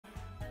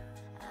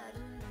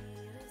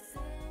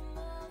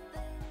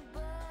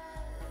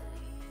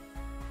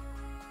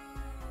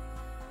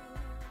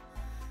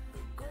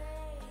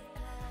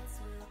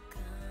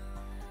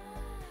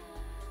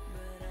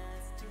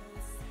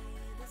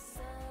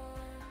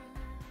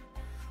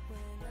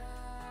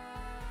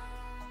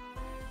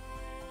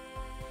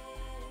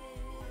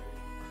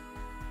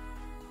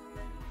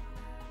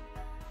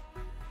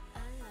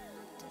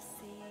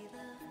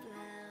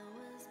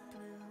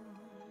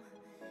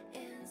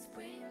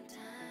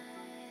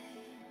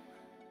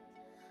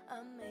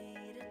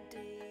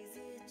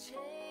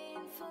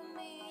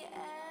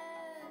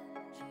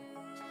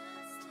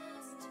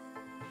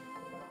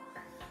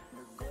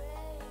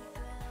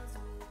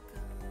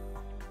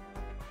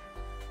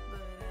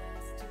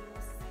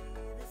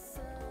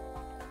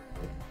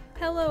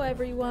Hello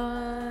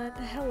everyone.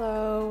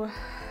 Hello.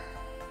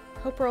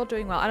 Hope we're all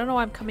doing well. I don't know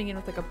why I'm coming in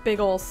with like a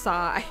big ol'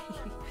 sigh.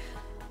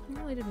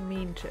 I really didn't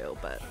mean to,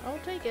 but I'll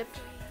take it.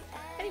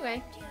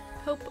 Anyway,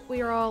 hope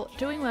we are all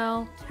doing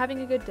well,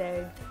 having a good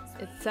day,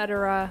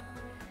 etc.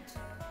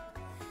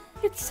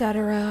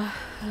 etc.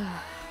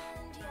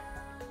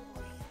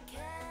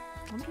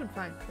 I'm doing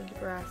fine. Thank you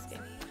for asking.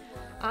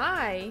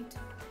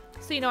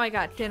 So you know I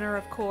got dinner,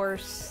 of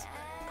course,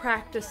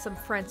 practiced some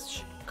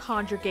French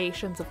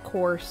conjugations, of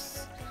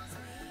course.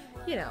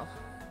 You know,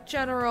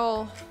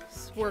 general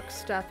work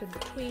stuff in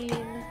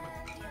between.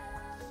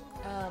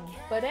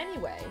 But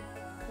anyway,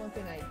 one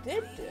thing I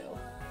did do.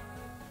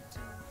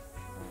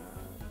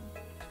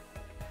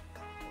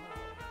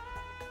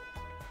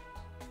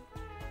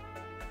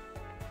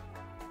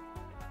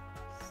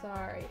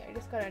 Sorry, I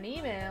just got an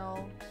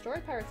email.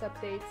 Story Pirates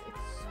updates. It's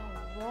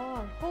so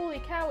long. Holy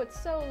cow,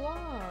 it's so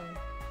long.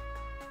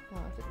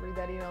 I'll have to read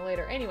that email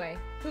later. Anyway,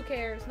 who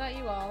cares? Not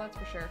you all, that's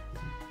for sure.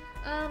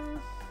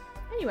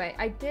 Anyway,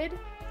 I did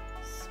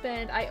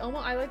spend, I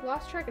like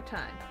lost track of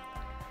time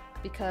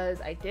because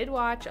I did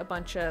watch a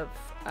bunch of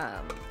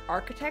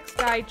Architect's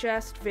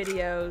Digest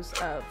videos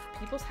of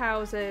people's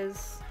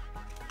houses.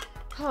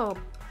 Oh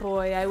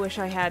boy, I wish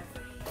I had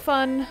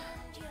fun,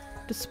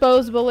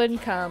 disposable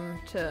income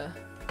to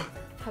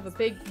have a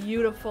big,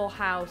 beautiful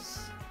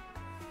house.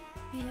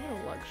 What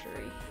a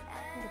luxury.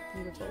 What a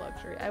beautiful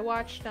luxury. I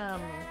watched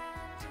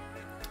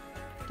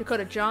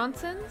Dakota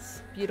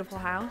Johnson's beautiful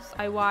house.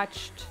 I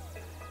watched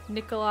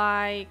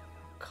Nikolai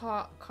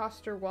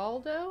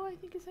Coster-Waldau, I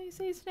think is how you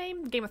say his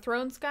name, Game of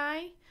Thrones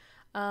guy.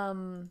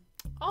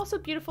 Also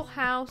beautiful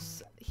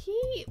house.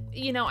 He,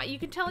 you know, you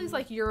can tell he's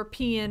like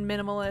European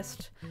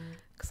minimalist.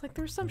 Cause like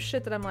there's some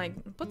shit that I'm like,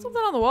 put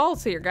something on the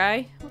walls here,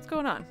 guy. What's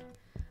going on?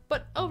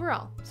 But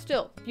overall,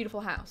 still beautiful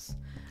house.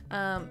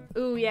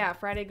 Ooh yeah,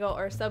 Friday goal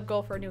or sub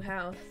goal for a new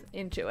house.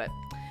 Into it.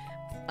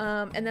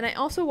 And then I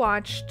also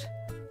watched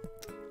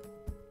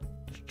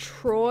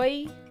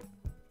Troye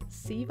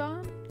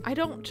Sivan. I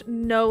don't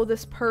know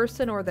this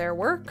person or their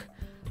work,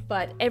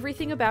 but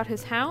everything about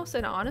his house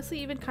and honestly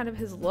even kind of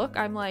his look,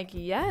 I'm like,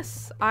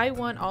 yes, I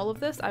want all of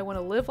this. I want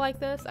to live like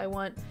this.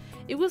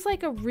 It was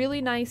like a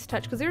really nice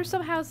touch because there are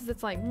some houses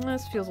that's like,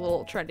 this feels a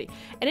little trendy.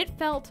 And it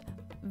felt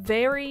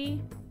very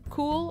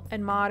cool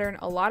and modern,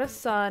 a lot of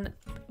sun,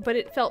 but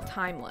it felt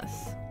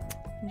timeless.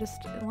 And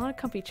just a lot of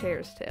comfy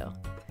chairs too.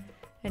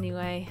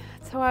 Anyway,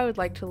 that's how I would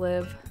like to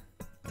live.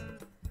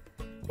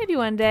 Maybe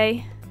one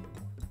day.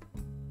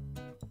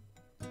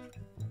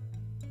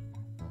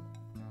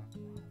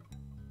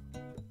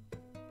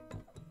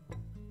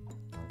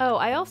 Oh,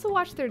 I also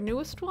watched their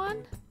newest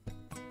one,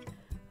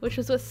 which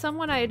was with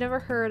someone I had never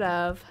heard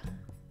of.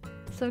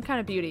 Some kind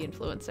of beauty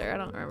influencer. I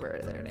don't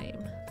remember their name.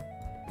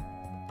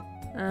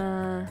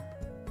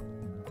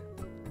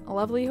 A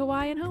lovely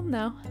Hawaiian home,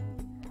 though.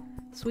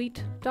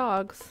 Sweet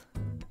dogs.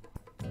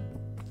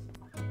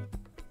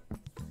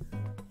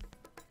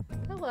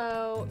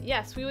 Hello.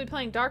 Yes, we will be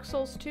playing Dark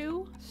Souls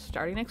 2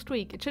 starting next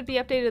week. It should be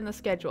updated in the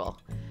schedule.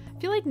 I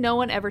feel like no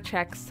one ever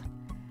checks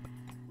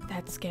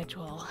that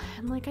schedule.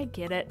 And like, I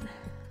get it.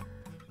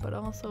 But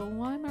also,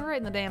 why am I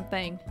writing the damn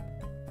thing?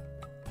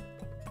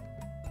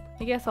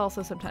 I guess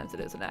also sometimes it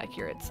isn't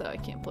accurate, so I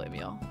can't blame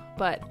y'all.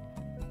 But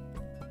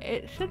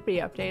it should be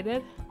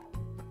updated.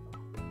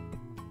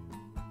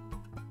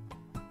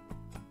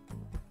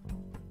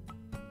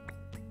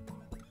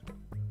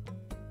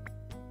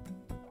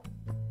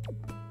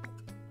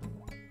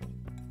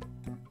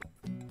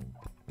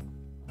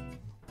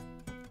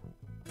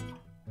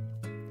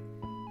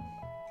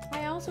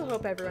 I also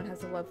hope everyone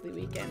has a lovely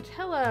weekend.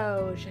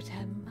 Hello, je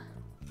t'aime.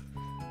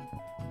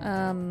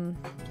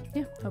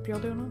 Yeah, hope you're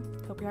all doing well.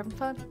 Hope you're having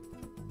fun.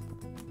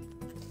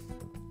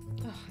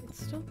 Ugh,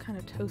 it's still kind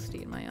of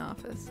toasty in my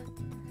office.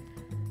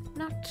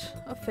 Not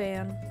a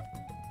fan.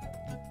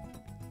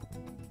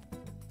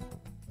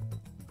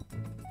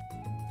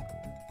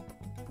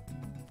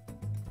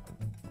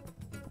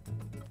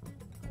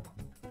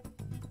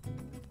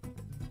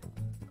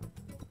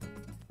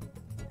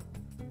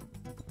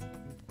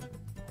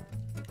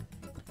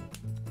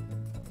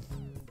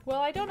 Well,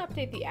 I don't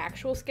update the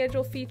actual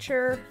schedule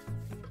feature.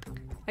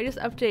 I just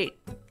update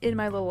in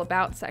my little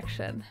about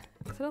section.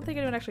 Because I don't think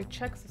anyone actually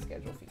checks the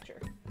schedule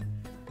feature.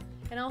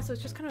 And also,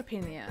 it's just kind of a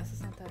pain in the ass.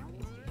 It's not that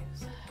easy to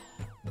use.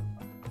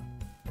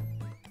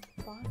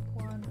 Bought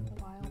one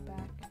a while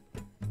back.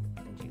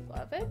 Did you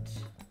love it?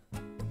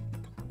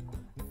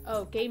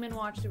 Oh, Game &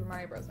 Watch Super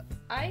Mario Bros.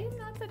 I am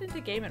not that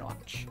into Game &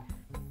 Watch.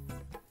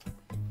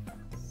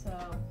 So,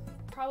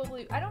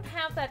 probably, I don't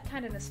have that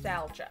kind of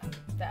nostalgia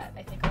that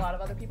I think a lot of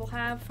other people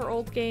have for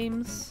old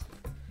games.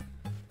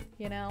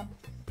 You know?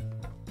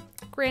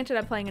 Granted,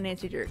 I'm playing a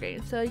Nancy Drew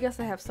game, so I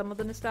guess I have some of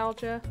the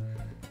nostalgia,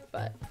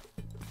 but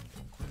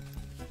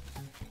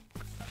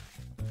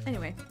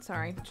anyway,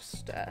 sorry,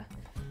 just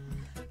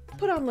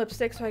put on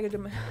lipstick so I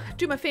could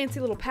do my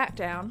fancy little pat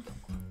down.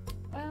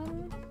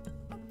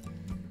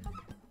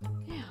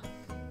 Yeah,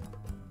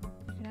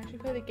 you can actually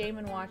play the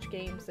Game & Watch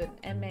games in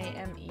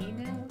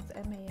MAME now. What's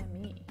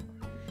MAME?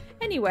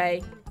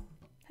 Anyway,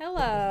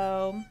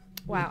 Hello.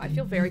 Wow, I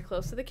feel very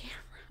close to the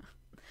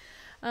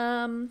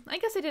camera. I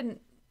guess I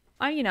didn't,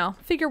 you know,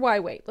 figure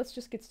why wait. Let's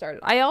just get started.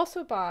 I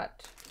also went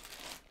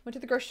to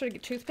the grocery store to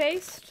get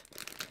toothpaste,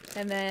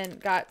 and then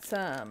got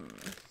some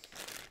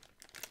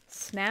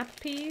snap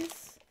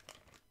peas,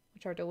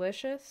 which are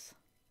delicious.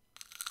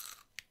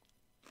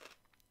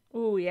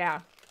 Ooh,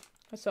 yeah.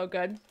 That's so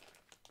good.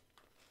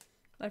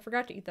 I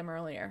forgot to eat them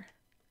earlier.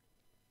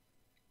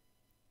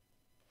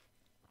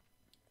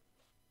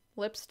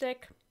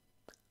 Lipstick.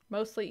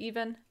 Mostly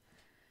even.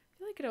 I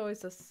feel like it always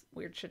does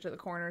weird shit to the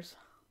corners.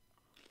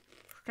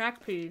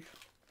 Snack peas.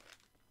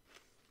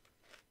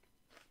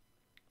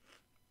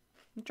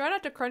 And try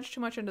not to crunch too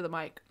much into the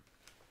mic.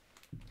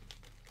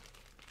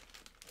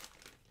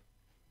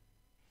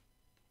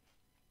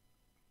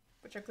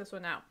 But check this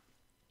one out.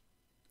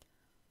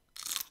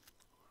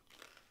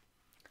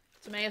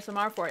 Some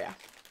ASMR for you.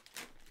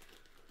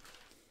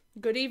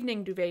 Good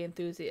evening, duvet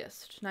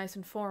enthusiast. Nice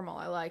and formal.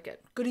 I like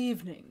it. Good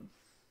evening.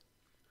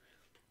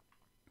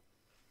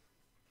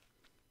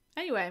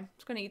 Anyway, I'm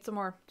just gonna eat some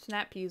more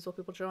snap peas while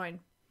people join.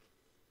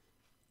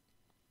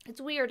 It's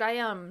weird. I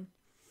am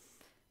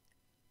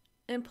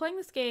playing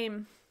this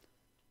game.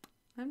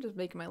 I'm just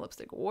making my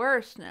lipstick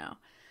worse now.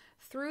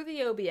 Through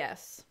the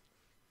OBS.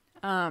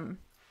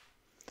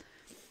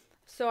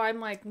 So I'm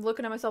like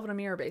looking at myself in a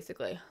mirror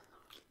basically.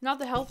 Not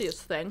the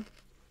healthiest thing.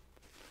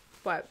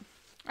 But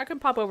I can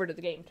pop over to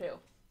the game too.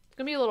 It's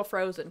gonna be a little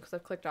frozen because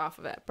I've clicked off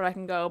of it. But I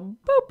can go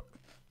boop.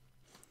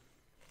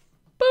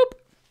 Boop.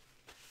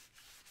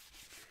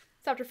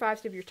 It's after 5,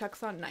 so if your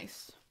tuck's on,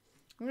 nice.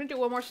 I'm gonna do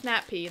one more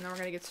snap pea and then we're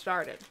gonna get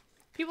started.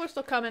 People are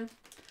still coming.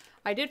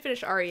 I did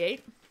finish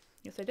RE8.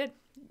 Yes, I did.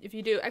 If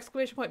you do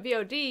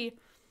 !VOD,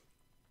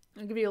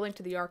 I'll give you a link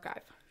to the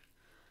archive.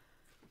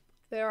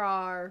 There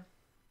are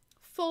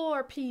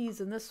 4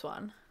 peas in this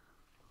one.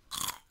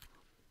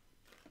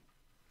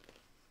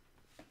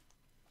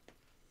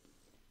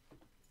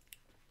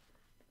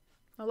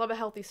 I love a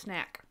healthy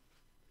snack.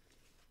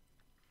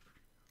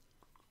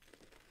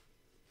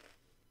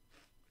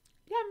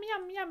 Yum,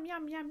 yum, yum,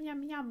 yum, yum,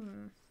 yum,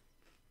 yum.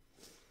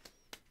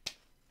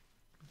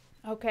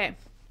 Okay.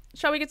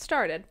 Shall we get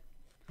started?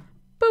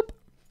 Boop.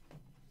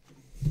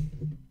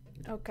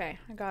 Okay,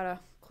 I gotta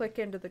click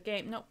into the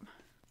game. Nope.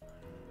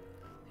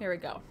 Here we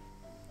go.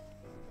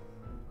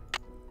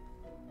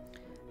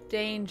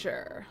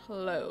 Danger.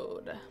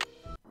 Load.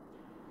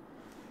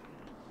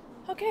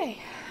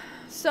 Okay.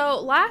 So,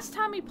 last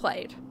time we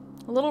played,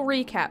 a little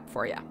recap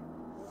for you.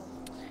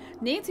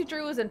 Nancy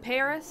Drew was in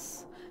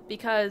Paris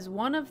because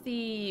one of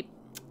the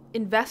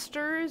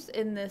investors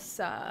in this,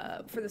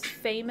 for this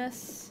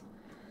famous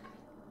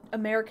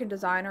American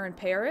designer in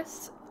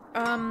Paris,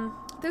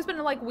 there's been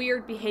like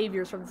weird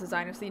behaviors from this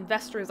designer, so the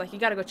investor is like, you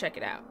gotta go check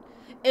it out.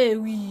 Eh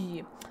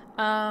oui.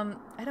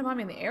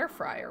 Edamame in the air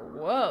fryer.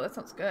 Whoa, that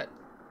sounds good.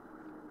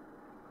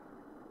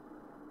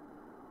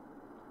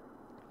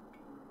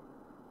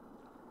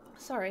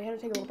 Sorry, I had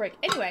to take a little break.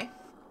 Anyway,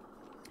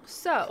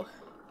 so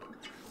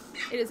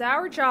it is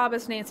our job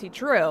as Nancy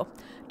Drew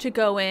to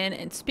go in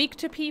and speak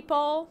to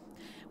people.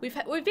 We've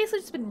basically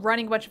just been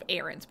running a bunch of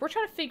errands. We're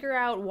trying to figure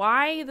out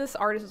why this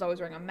artist is always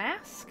wearing a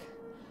mask,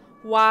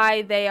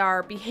 why they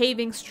are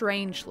behaving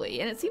strangely,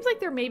 and it seems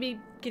like they're maybe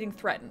getting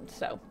threatened.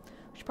 So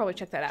we should probably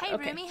check that out. Hey,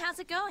 okay. Rumi, how's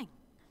it going?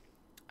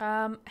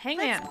 Hangman.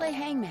 Let's play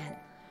Hangman.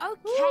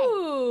 Okay.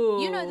 Ooh.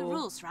 You know the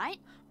rules, right?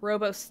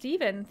 Robo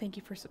Steven, thank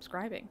you for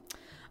subscribing.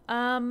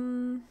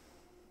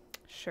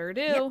 Sure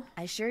do. Yep,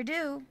 I sure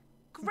do.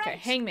 Great. Okay,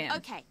 Hangman.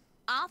 Okay,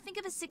 I'll think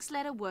of a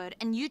 6-letter word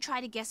and you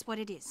try to guess what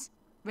it is.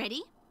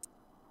 Ready?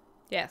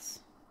 Yes.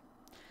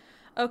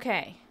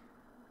 Okay.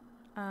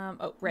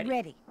 Oh, ready.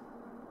 Ready.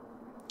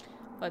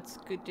 Let's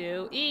go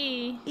do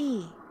E.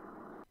 E.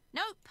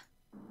 Nope.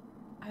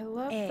 I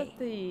love A. that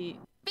the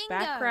Bingo.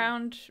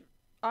 background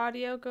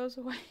audio goes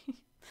away.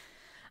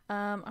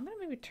 I'm gonna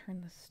maybe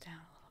turn this down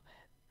a little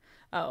bit.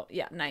 Oh,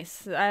 yeah,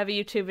 nice. I have a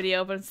YouTube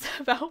video, but it's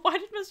about why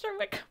did Mr.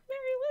 Wick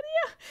marry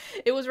Lydia?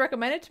 It was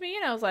recommended to me,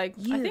 and I was like,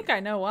 I think I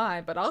know why,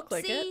 but I'll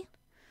click it.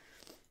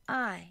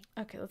 I.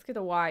 Okay, let's get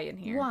a Y in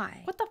here.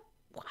 Y. What the?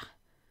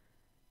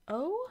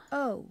 O?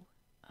 O.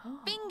 Oh.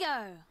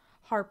 Bingo.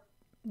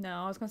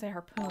 No, I was gonna say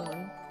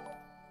harpoon.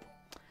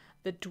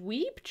 The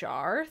Dweeb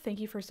Jar, thank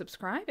you for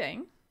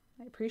subscribing.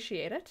 I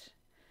appreciate it.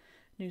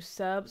 New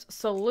subs.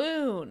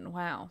 Saloon.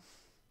 Wow.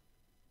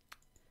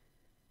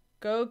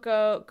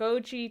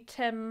 Goji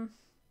Tem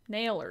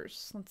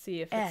Nailers. Let's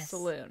see if it's S.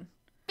 saloon.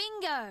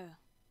 Bingo.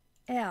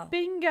 L.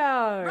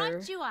 Bingo.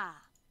 Right you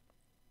are.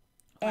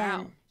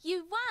 Wow. N.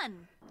 You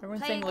won.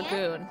 Everyone's Play saying again?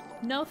 Lagoon.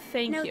 No,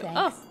 thank No, you. thanks.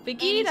 Oh, Anytime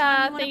Vegeta, you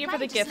wanna thank you for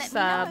play, the just gift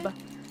let me sub know.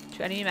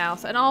 to Enemy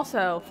Mouse, and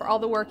also for all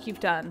the work you've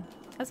done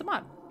as a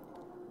mod.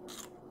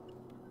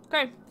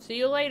 Okay, see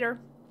you later.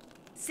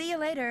 See you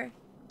later.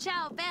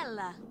 Ciao,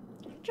 Bella.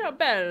 Ciao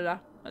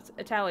bella. That's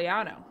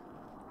Italiano.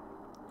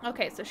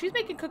 Okay, so she's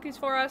making cookies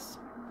for us.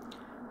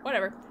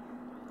 Whatever.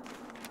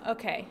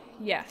 Okay,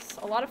 yes.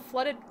 A lot of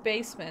flooded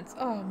basements.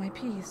 Oh, my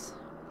peas.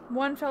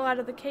 One fell out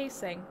of the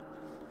casing.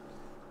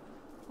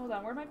 Hold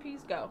on, where'd my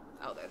peas go?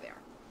 Oh, there they are.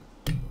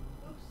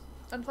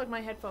 unplug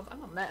my headphones.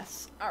 I'm a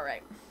mess. All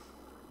right.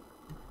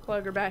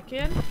 Plug her back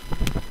in.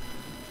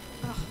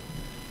 Ugh.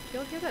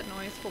 You'll hear that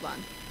noise? Hold on.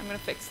 I'm gonna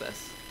fix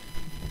this.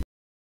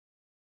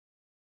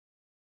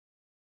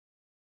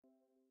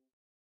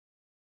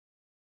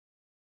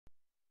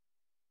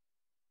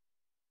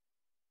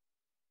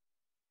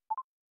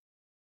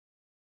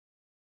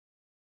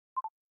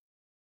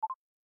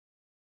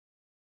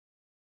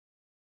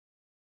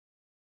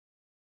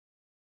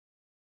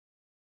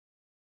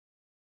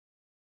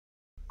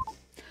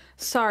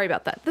 Sorry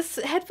about that. This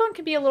headphone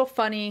can be a little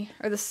funny,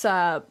 or this,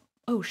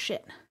 oh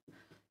shit.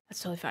 That's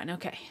totally fine,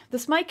 okay.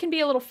 This mic can be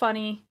a little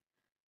funny.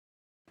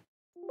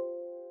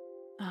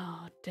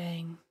 Oh,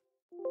 dang.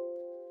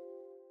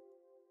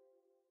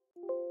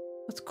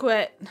 Let's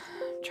quit.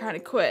 I'm trying to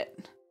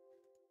quit.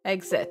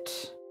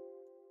 Exit.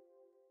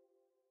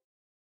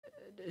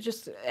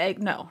 Just,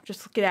 no,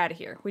 just get out of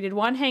here. We did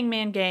one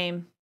hangman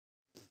game.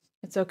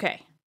 It's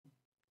okay.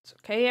 It's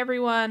okay,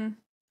 everyone.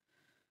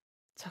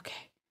 It's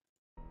okay.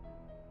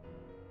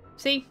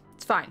 See?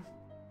 It's fine.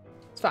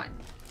 It's fine.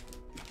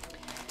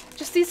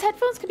 Just these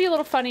headphones can be a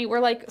little funny where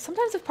like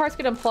sometimes if parts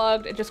get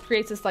unplugged, it just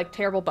creates this like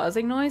terrible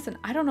buzzing noise and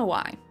I don't know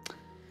why.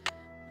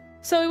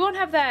 So we won't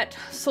have that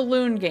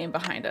saloon game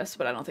behind us,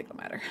 but I don't think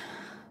it'll matter.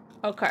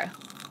 Okay.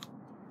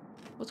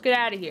 Let's get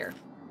out of here.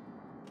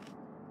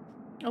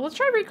 Well, let's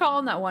try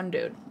recalling that one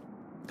dude.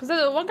 Because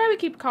the one guy we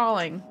keep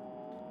calling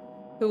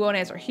who won't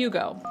answer,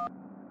 Hugo.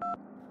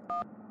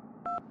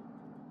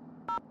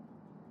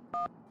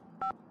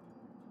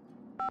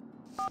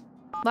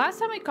 Last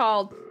time we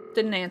called,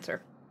 didn't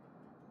answer.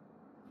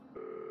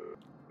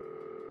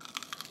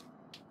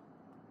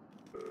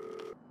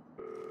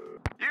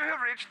 You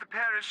have reached the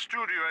Paris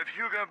studio of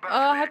Hugo Buckley,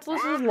 I have to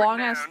listen to this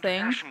long-ass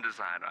thing. fashion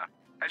designer.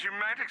 As you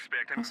might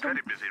expect, I'm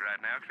very busy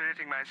right now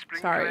creating my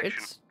spring Sorry,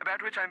 collection,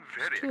 about which I'm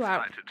very too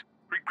loud. excited.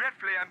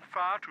 Regretfully, I'm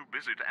far too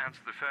busy to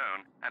answer the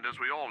phone, and as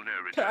we all know,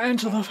 To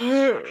answer the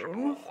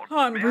phone?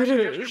 I'm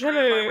British,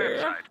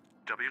 hello.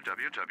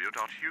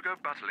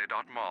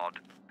 www.hugobutterley.mod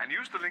and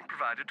use the link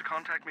provided to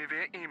contact me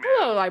via email.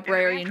 Hello,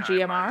 librarian In the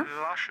meantime, GMR.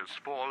 my luscious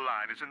fall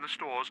line is in the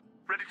stores,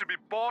 ready to be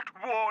bought,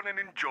 worn, and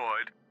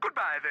enjoyed.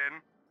 Goodbye,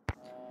 then.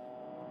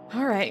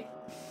 All right.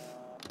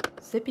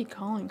 Zippy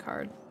calling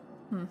card.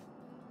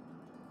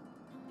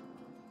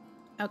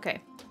 Okay.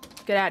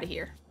 Get out of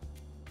here.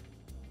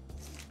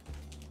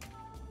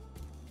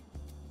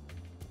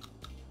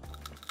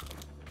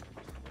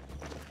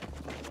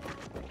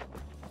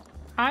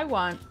 I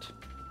want...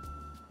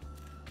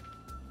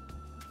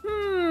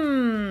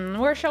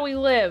 where shall we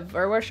live?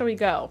 Or where shall we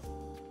go?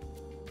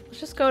 Let's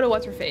just go to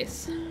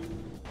what's-her-face.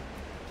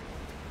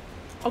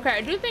 Okay,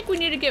 I do think we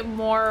need to get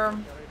more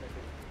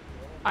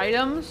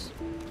items.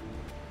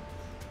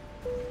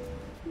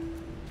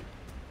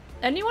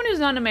 Anyone who's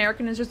not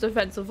American is just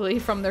offensively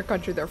from their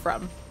country they're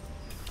from.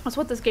 That's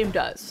what this game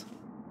does.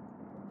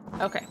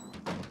 Okay.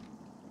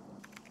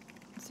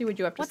 Let's see what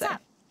you have to What's say.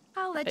 up?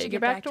 I'll let Okay, you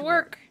get back to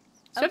work.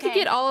 So we have to Okay.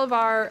 get all of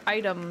our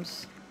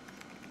items.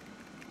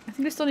 I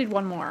think we still need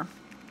one more.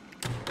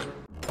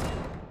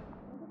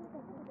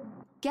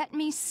 Get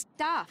me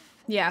stuff.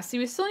 Yeah, see,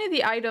 we still need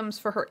the items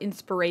for her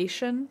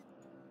inspiration.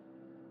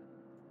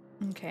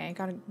 Okay,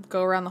 gotta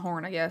go around the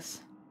horn, I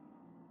guess.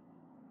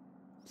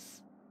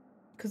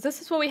 Because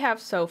this is what we have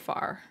so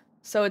far.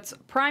 So it's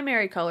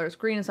primary colors.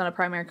 Green is not a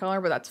primary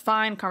color, but that's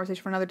fine.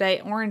 Conversation for another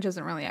day. Orange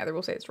isn't really either.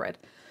 We'll say it's red.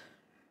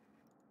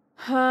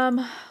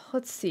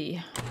 Let's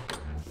see.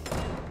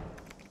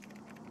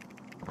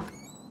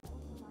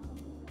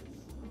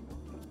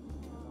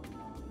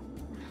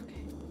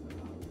 Okay.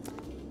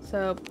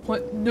 So,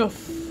 Point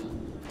Neuf.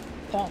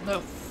 Pont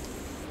Neuf.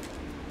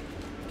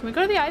 Can we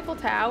go to the Eiffel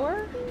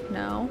Tower?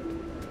 No.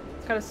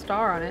 It's got a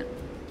star on it.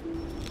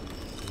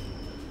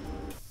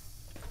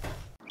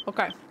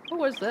 Okay. What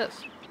was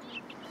this?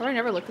 Have I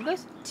never looked at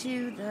this?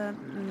 To the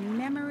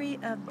memory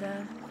of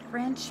the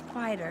French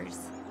fighters.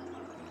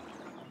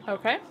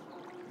 Okay.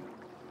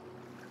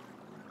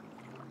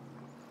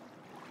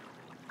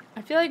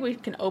 I feel like we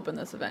can open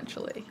this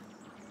eventually.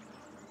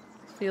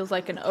 Feels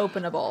like an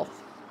openable.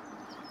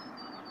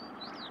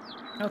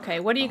 Okay,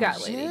 what do you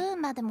got, lady? Bonjour,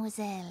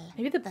 mademoiselle.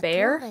 Maybe the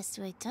bear? tourist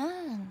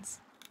returns.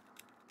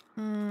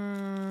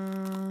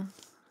 I'd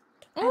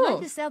Oh,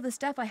 like to sell the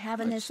stuff I have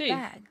in Let's this see.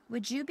 bag.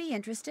 Would you be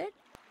interested?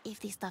 If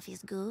the stuff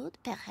is good,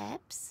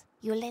 perhaps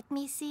you let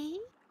me see.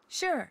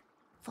 Sure.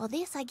 For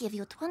this, I give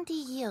you 20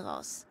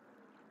 euros.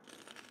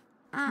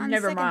 On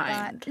Never second thought,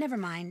 mind. never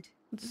mind.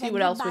 let's see Then what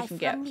you else buy we can from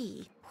get.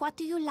 me. What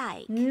do you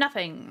like?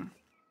 Nothing.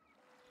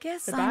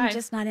 Guess Goodbye. I'm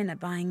just not in a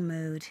buying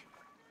mood.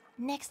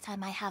 Next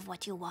time I have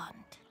what you want.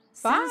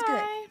 Sounds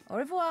Bye. good. Au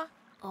revoir.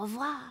 Au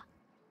revoir.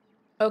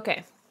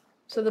 Okay.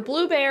 So the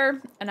blue bear,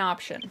 an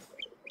option.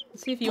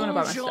 Let's see if you want to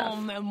buy my stuff.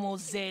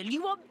 mademoiselle.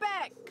 You are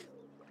back.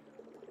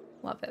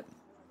 Love it.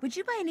 Would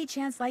you by any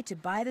chance like to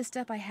buy the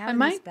stuff I have I in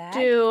this might bag?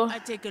 do... I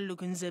take a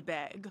look in the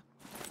bag.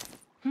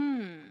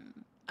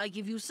 I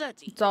give you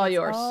 30. It's all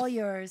yours. All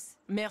yours.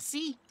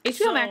 Merci.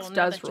 HBO Max So, now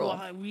does that you rule.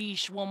 are a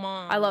rich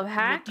woman, I love what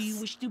Hacks. do you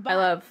wish to buy? I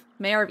love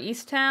Mayor of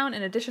Easttown.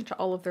 In addition to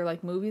all of their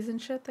like movies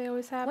and shit they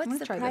always have. I'm What's gonna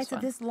the try price this one.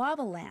 of this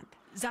lava lamp?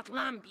 That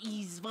lamp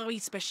is very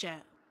special.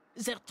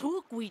 The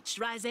truck which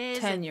rises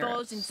 10 and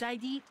falls euros. inside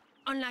it,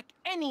 unlike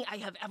any I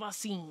have ever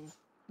seen.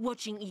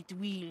 Watching it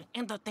will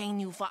entertain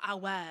you for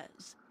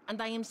hours.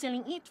 And I am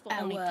selling it for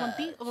only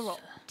 20 euro.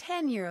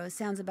 10 euros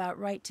sounds about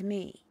right to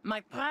me.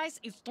 My price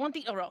is 20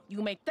 euro.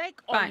 You may take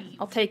or Fine,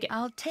 leave. I'll take it.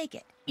 I'll take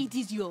it. It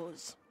is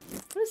yours.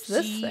 What is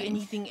this See thing?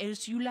 anything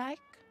else you like?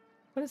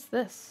 What is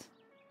this?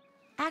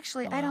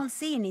 Actually, I don't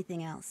see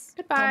anything else.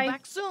 Goodbye. Come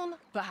back soon.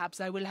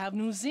 Perhaps I will have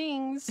new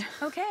things.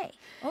 Okay.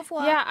 Au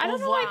revoir. Yeah, I Au don't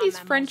know why revoir, these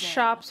French mademoiselle.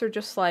 shops are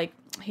just like,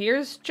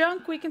 here's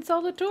junk we can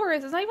sell to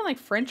tourists. It's not even like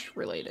French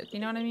related, you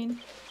know what I mean?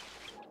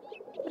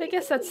 But I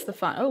guess that's the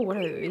fun. Oh, what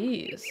are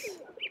these?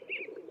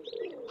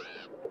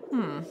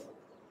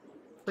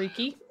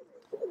 Freaky.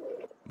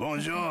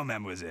 Bonjour,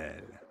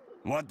 mademoiselle.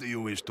 What do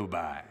you wish to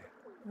buy?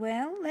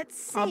 Well, let's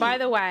see. I'll buy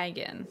the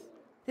wagon.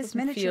 This Doesn't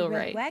miniature feel red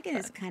right, wagon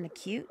is but- kind of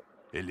cute.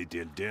 A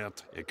little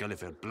dirt, a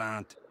colorful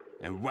plant,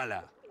 and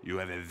voila, you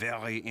have a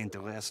very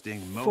interesting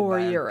mobile 4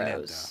 planter.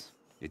 euros.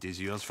 It is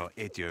yours for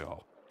 8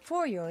 euros.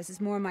 4 euros is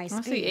more my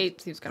Honestly, speed.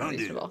 8 seems kind of Vendu.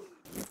 reasonable.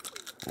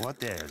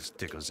 What else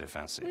tickles the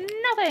fancy?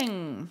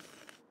 Nothing.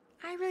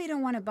 I really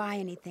don't want to buy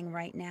anything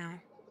right now.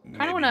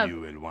 Maybe wanna-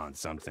 you will want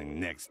something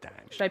next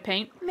time. Should I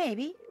paint?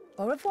 Maybe.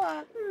 Au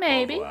revoir.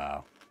 Maybe.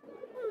 Wow.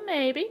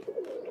 Maybe.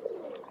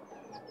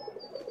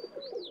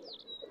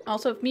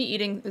 Also, if me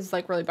eating is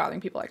like really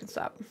bothering people, I can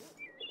stop.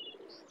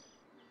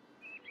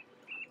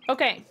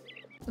 Okay.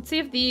 Let's see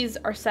if these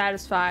are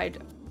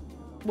satisfied.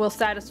 Will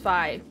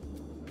satisfy.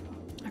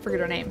 I forget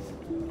her name.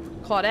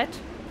 Claudette?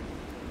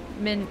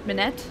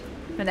 Minette?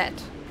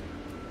 Minette.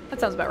 That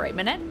sounds about right.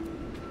 Minette?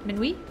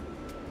 Minuit?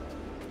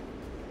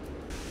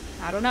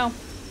 I don't know.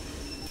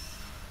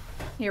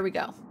 Here we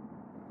go.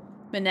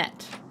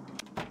 Minette.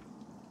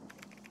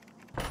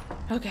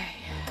 Okay.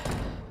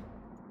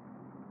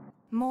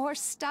 More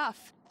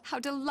stuff. How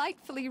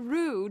delightfully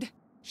rude.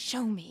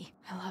 Show me.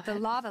 I love The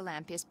it. lava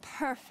lamp is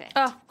perfect.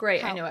 Oh,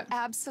 great. I How knew it.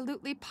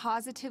 Absolutely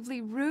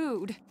positively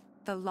rude.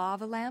 The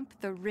lava lamp,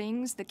 the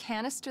rings, the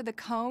canister, the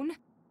cone.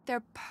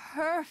 They're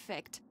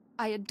perfect.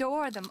 I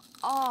adore them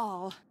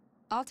all.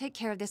 I'll take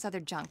care of this other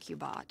junk you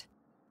bought.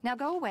 Now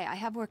go away. I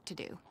have work to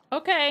do.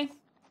 Okay.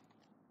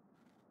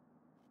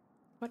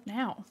 What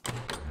now?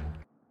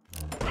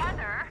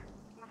 Heather,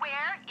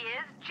 where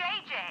is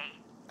JJ?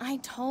 I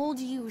told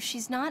you,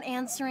 she's not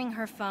answering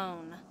her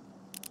phone.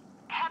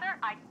 Heather,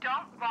 I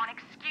don't want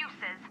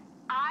excuses.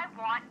 I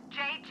want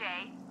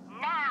JJ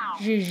now.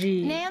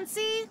 Gigi.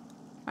 Nancy?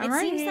 I'm It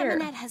right seems here. that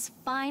Minette has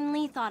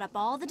finally thought up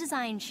all the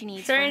designs she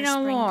needs Say for her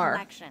no spring more.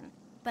 collection.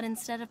 But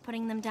instead of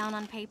putting them down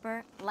on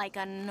paper, like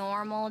a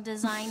normal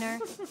designer,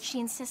 she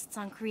insists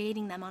on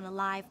creating them on a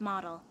live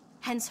model.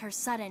 Hence her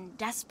sudden,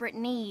 desperate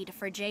need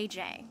for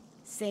JJ.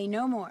 Say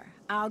no more.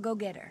 I'll go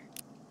get her.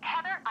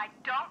 Heather, I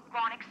don't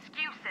want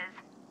excuses.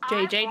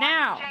 JJ I want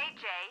now.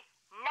 JJ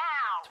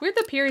now. It's weird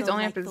the period's Go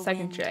only like after the the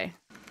second wind. J.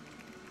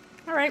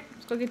 Alright,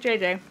 let's go get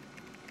JJ.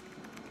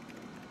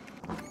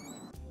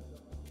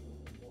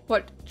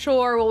 What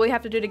chore will we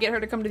have to do to get her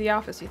to come to the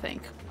office, you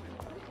think?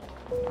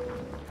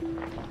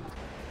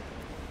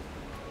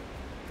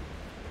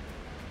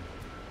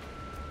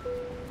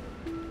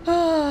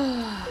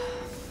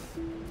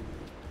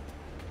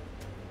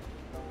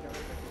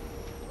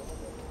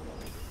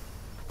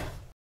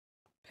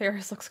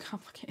 Paris looks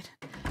complicated.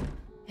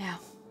 Yeah.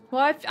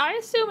 Well, I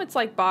assume it's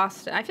like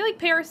Boston. I feel like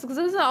Paris, because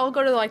it doesn't all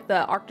go to like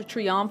the Arc de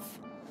Triomphe.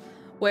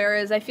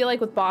 Whereas I feel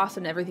like with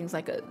Boston, everything's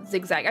like a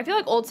zigzag. I feel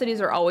like old cities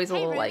are always a Hey,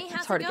 little Rumi, like, how's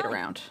it's hard it to get going?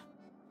 around.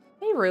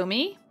 Hey,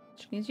 Rumi.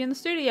 She needs you in the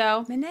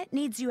studio. Minette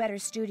needs you at her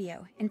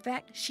studio. In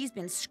fact, she's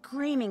been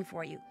screaming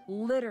for you.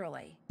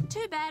 Literally.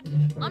 Too bad.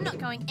 I'm not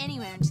going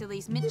anywhere until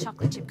these mint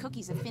chocolate chip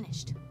cookies are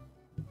finished.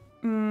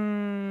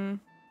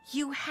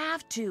 You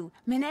have to.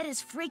 Minette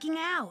is freaking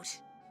out.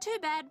 Too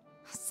bad.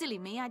 Silly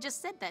me, I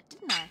just said that,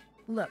 didn't I?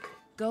 Look,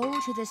 go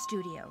to the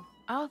studio.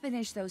 I'll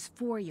finish those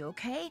for you,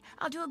 okay?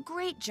 I'll do a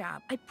great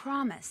job. I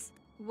promise.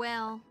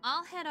 Well,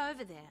 I'll head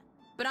over there.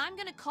 But I'm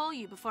gonna call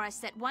you before I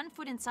set one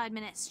foot inside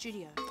Minette's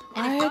studio.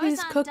 Why And if are those these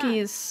aren't done,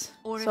 cookies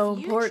or so if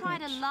you important? try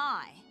to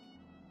lie,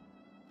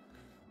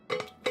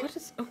 What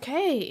is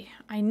okay?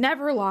 I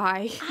never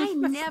lie. I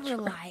never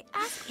lie.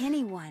 Ask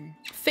anyone.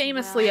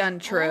 Famously well,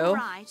 untrue. all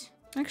right.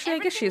 Actually, I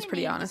guess she is Everything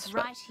pretty you need honest. is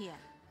But right here.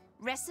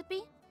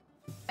 Recipe,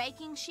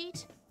 baking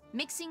sheet,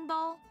 mixing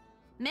bowl,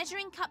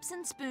 measuring cups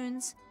and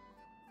spoons,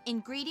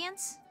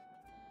 ingredients,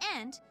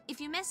 and if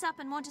you mess up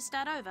and want to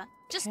start over,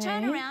 just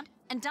turn Okay. around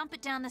and dump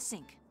it down the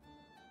sink.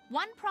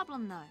 One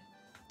problem though,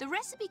 the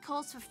recipe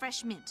calls for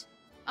fresh mint.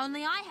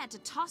 Only I had to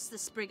toss the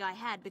sprig I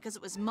had because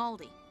it was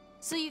moldy.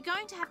 So you're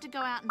going to have to go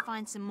out and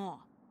find some more.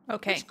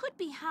 okay. Which could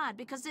be hard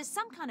because there's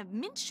some kind of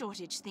mint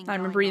shortage thing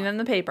I'm going reading on. in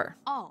the paper.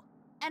 Oh,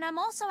 and I'm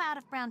also out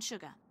of brown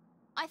sugar.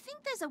 I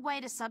think there's a way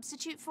to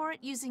substitute for it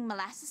using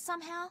molasses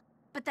somehow,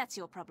 but that's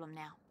your problem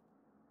now.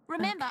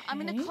 Remember, I'm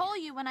going to Okay. call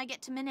you when I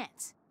get to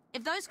Minette's.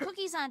 If those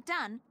cookies aren't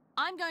done,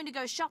 I'm going to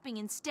go shopping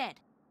instead.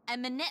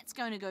 And Minette's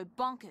going to go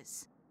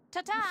bonkers.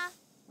 Ta-ta!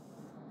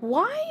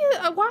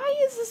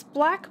 Why is this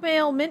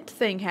blackmail mint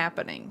thing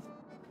happening?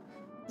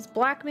 This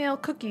blackmail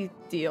cookie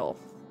deal.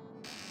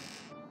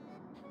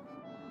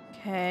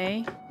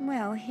 Okay.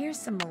 Well, here's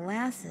some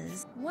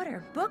molasses. What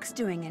are books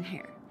doing in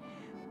here?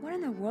 What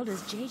in the world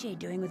is JJ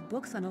doing with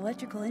books on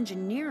electrical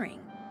engineering?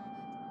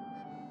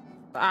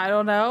 I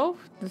don't know.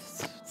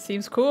 This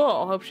seems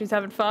cool. Hope she's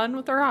having fun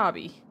with her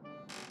hobby.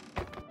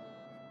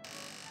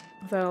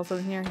 Is that also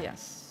in here?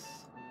 Yes.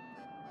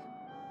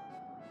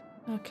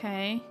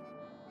 Okay.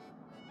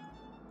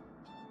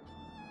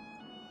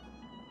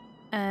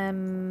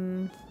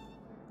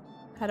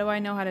 How do I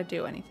know how to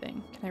do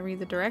anything? Can I read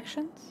the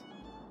directions?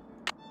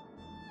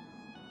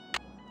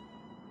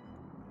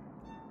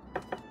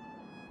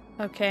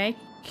 Okay.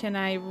 Can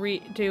I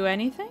do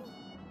anything?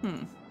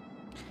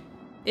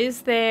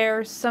 Is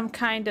there some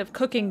kind of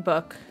cooking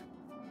book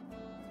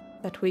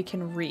that we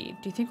can read?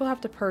 Do you think we'll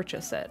have to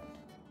purchase it?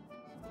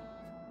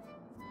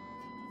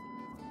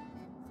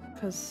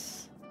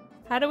 Because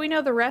how do we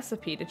know the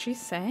recipe? Did she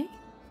say?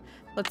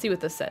 Let's see what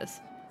this says.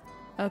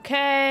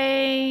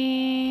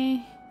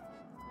 Okay.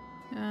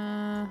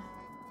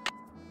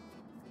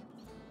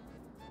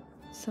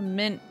 Some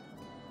mint.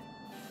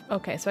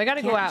 Okay, so I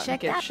gotta go out and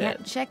get shit.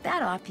 Can't check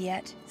that off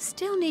yet.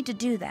 Still need to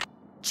do that.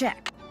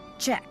 Check.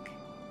 Check.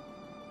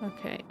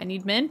 Okay, I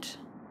need mint.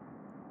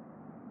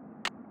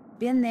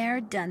 Been there,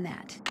 done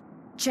that.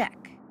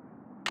 Check.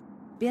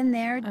 Been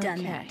there, done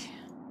Okay. that.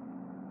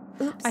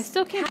 Oops. I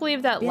still can't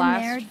believe that Been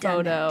last there, done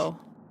photo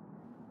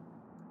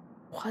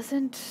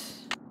wasn't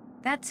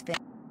That's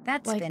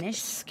like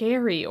finished.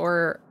 scary,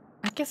 or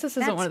I guess this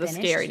isn't That's one of the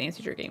finished. scary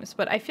Nancy Drew games,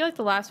 but I feel like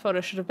the last photo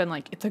should have been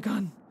like, it's a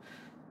gun.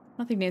 I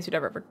don't think Nancy would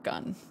ever have a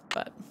gun,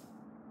 but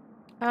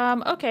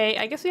okay,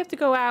 I guess we have to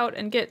go out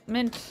and get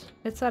mint,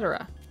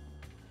 etc.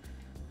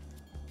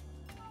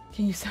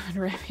 Can you summon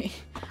Remy?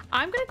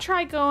 I'm gonna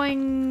try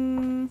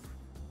going.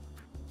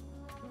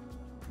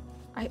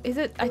 I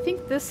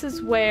think this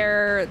is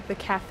where the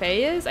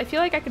cafe is. I feel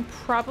like I could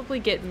probably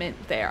get mint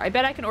there. I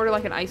bet I can order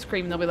like an ice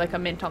cream and there'll be like a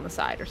mint on the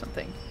side or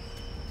something.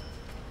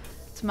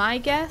 It's my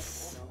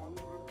guess.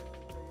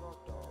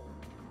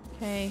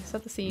 Okay,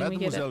 set the scene. We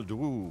get Mademoiselle it.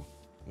 Drew,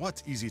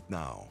 what is it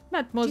now? Do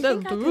you Mademoiselle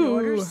think I could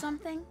order Drew.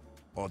 something?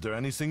 Order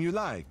anything you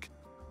like.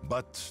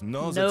 But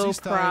know that No this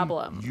time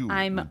problem. you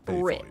I'm will pay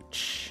for it.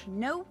 rich.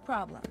 No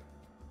problem.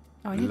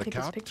 Oh, I need to La take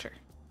this carte? picture.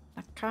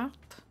 La carte.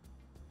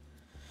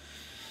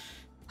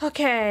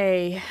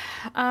 Okay.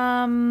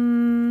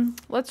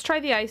 Let's try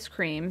the ice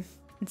cream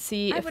and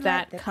see I if would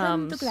that like the crème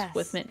comes de glace.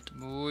 with mint.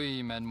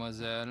 Oui,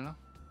 mademoiselle.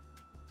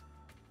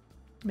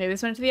 Maybe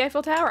it's meant to the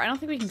Eiffel Tower. I don't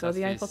think we can Ça go to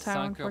the fait Eiffel Tower,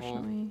 5 euros.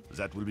 unfortunately.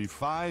 That will be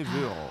 €5.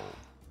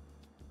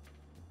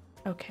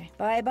 Okay.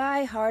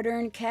 Bye-bye,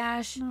 hard-earned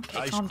cash. Okay,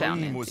 Ice calm down,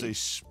 cream with Nancy. a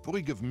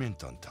sprig of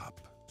mint on top.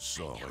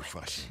 So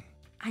refreshing.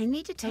 I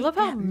need to I take love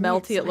how that mint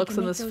melty so it I looks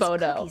can in make this those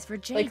photo. cookies for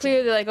JJ. Like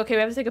clearly, like, okay, we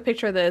have to take a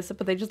picture of this,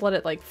 but they just let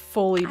it like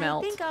fully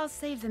melt. I think I'll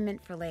save the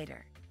mint for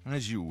later.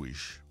 As you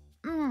wish.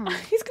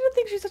 He's gonna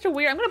think she's such a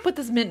weird. I'm gonna put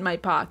this mint in my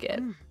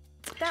pocket.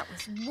 That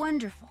was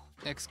wonderful.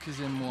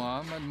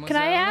 Excusez-moi, mademoiselle. Can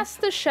I ask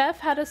the chef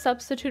how to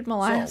substitute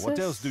molasses? So, what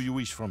else do you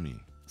wish from me?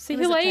 See It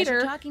you was a pleasure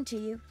later. talking to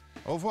you.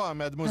 Au revoir,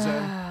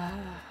 mademoiselle.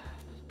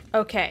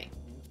 Okay.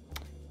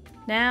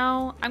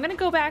 Now, I'm gonna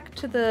go back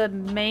to the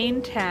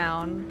main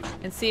town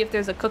and see if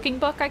there's a cooking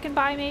book I can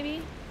buy,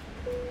 maybe?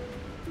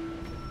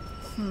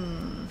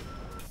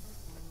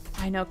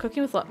 I know,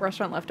 cooking with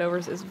restaurant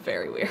leftovers is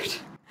very weird.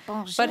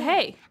 Bonjour. But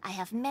hey. I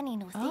have many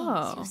new things,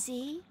 Oh. you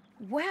see?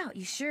 Wow,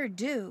 you sure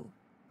do.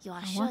 You are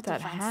I sure want to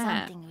that find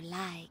hat. something you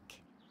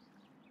like.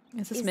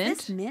 Is this Is mint?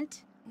 this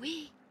mint?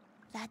 Oui,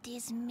 that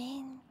is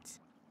mint.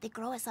 They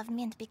grow us of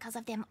mint because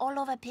of them all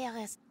over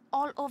Paris,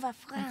 all over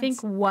France. I think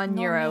 €1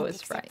 No mint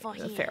is except right, for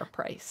a here. fair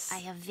price. I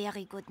have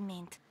very good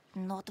mint,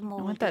 not I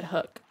moldy. want that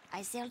hook.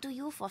 I sell to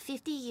you for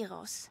 50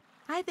 euros.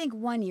 I think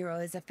 €1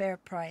 is a fair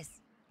price.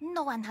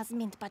 No one has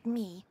mint but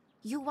me.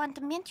 You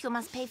want mint, you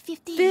must pay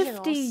 50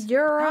 50 euros.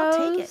 euros?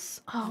 I'll take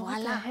it. Oh, what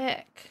the Voila.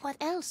 heck? What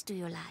else do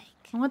you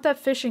like? I want that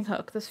fishing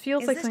hook. This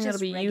feels Is like this something just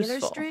that'll be regular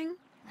useful. string?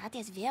 That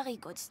is very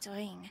good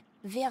string.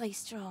 Very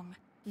strong.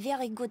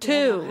 Very good to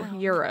 2 have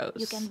around. euros.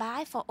 You can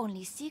buy for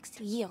only 6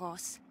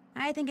 euros.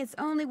 I think it's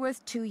only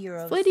worth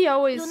 €2. Lady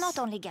always... You not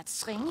only get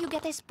string, you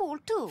get a spool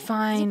too.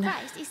 Fine. The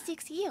price is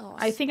 6 euros.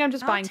 I think I'm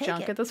just I'll buying take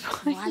junk it. at this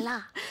point.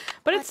 Voila.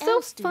 But What it's still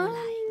else do you fun.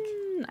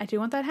 like? I do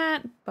want that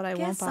hat, but I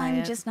won't Guess buy I'm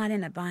it. just not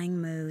in a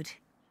buying mood.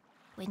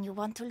 When you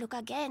want to look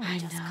again, I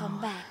just come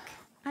know. back.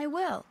 I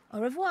will. Au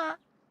revoir.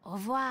 Au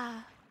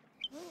revoir.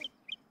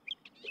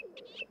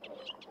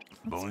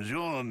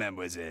 Bonjour,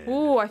 mademoiselle.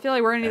 Ooh, I feel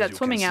like we're gonna need As that you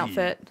swimming can see,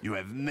 outfit. You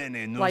have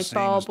many new Light things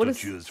bulb. What to is-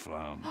 choose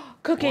from.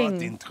 Cooking.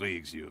 What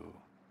intrigues you?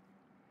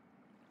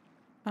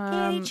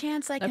 Any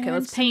chance I can Okay, earn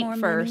let's some more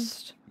paint money?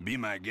 first. Be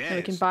my guest. So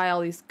we can buy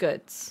all these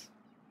goods.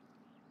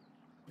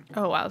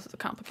 Oh wow, this is a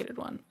complicated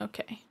one.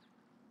 Okay.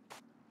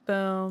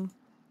 Boom.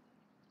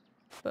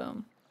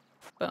 Boom.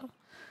 Boom.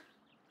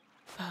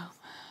 foam.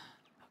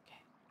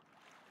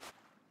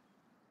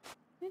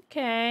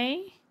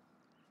 Okay.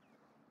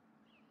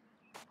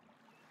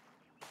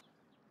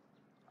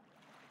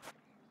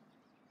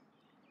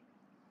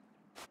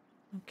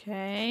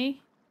 Okay.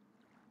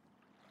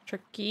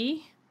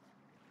 Tricky.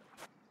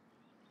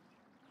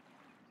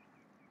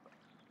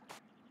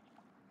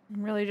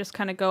 I'm really just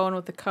kind of going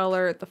with the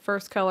color, the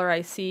first color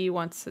I see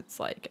once it's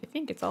like, I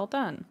think it's all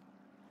done.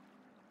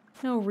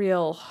 No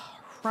real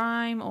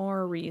rhyme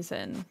or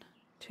reason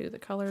to the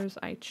colors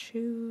I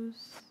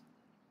choose.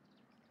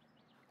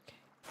 Okay.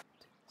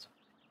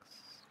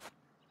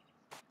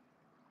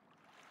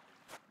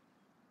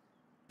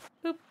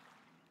 Boop.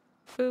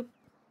 Boop.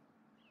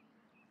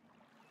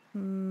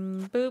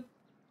 Boop.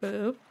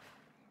 Boop.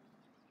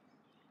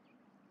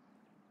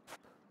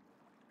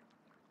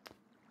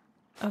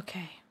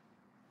 Okay.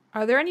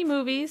 Are there any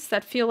movies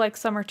that feel like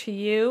summer to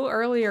you?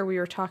 Earlier we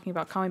were talking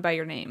about Call Me By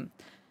Your Name,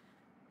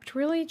 which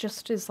really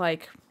just is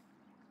like,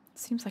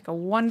 seems like a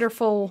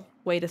wonderful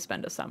way to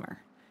spend a summer.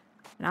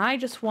 And I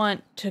just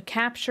want to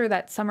capture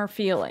that summer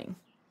feeling.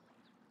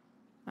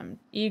 I'm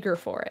eager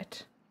for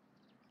it.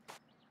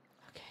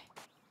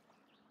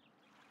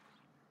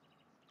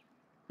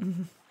 Okay.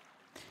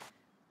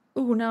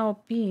 Ooh, no,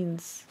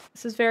 beans.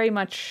 This is very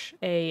much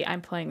a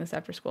I'm playing this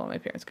after school on my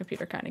parents'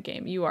 computer kind of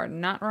game. You are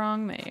not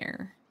wrong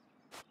there.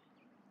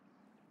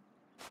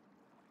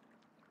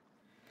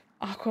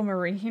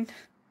 Aquamarine.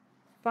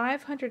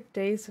 500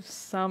 Days of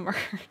Summer.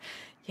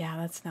 Yeah,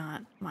 that's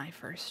not my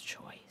first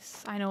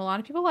choice. I know a lot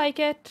of people like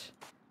it.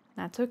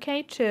 That's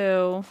okay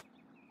too.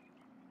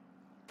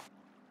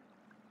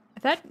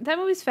 That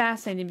movie's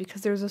fascinating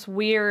because there's this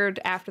weird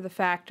after the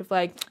fact of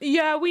like,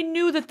 yeah, we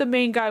knew that the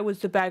main guy was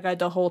the bad guy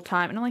the whole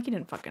time. And I'm like, you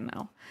didn't fucking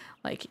know.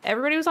 Like,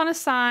 everybody was on his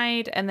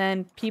side and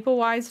then people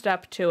wised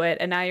up to it.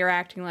 And now you're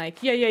acting like,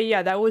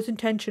 yeah, that was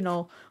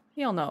intentional.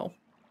 We all know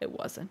it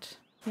wasn't.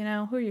 You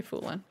know, who are you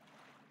fooling?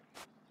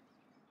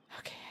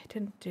 Okay, I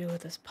didn't do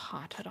this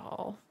pot at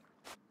all.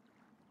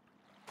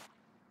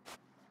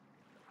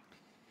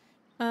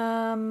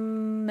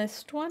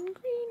 Missed one,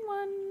 green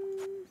one.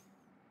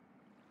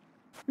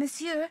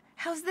 Monsieur,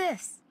 how's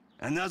this?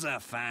 Another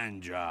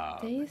fine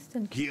job. Dazed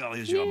and Here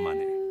is your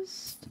money.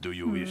 Do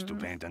you wish to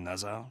paint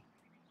another?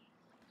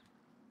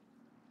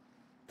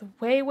 The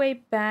way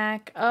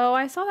back. Oh,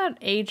 I saw that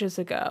ages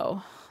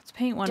ago. Let's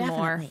paint one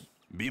more.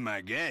 Be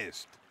my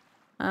guest.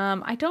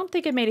 I don't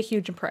think it made a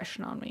huge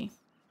impression on me.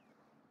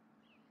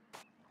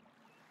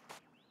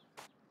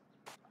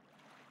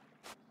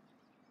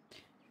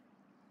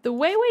 The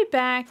way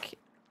back.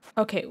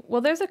 Okay,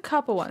 well, there's a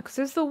couple ones. Because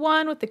there's the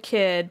one with the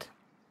kid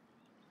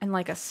and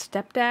like a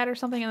stepdad or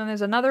something. And then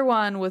there's another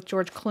one with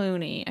George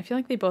Clooney. I feel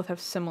like they both have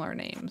similar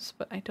names,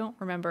 but I don't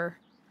remember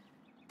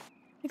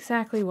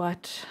exactly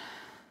what.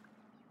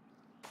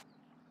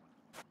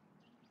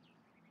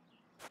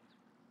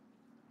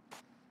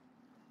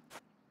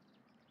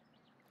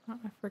 Oh,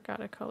 I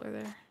forgot a color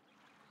there.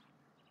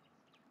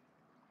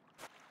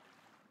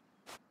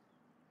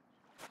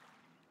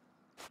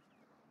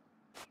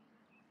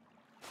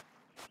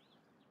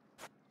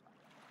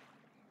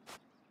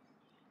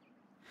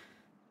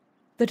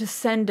 The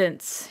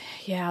Descendants.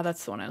 Yeah,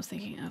 that's the one I was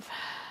thinking of.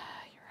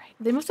 You're right.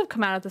 They must have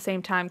come out at the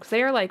same time because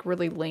they are like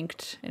really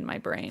linked in my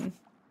brain.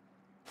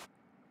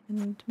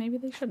 And maybe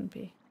they shouldn't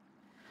be.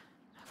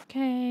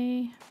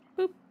 Okay.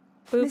 Boop.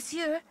 Boop.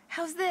 Monsieur,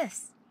 how's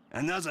this?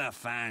 Another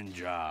fine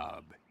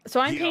job. So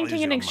I'm Here painting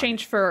is in your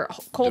exchange money. for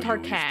cold Do hard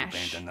you wish to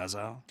cash. paint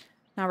another?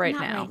 Not right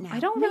now. I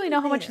don't really know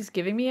how much he's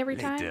giving me every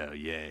time. Later,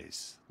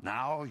 yes.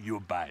 Now you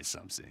buy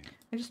something.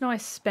 I just know I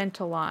spent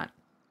a lot.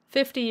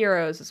 50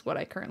 euros is what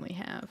I currently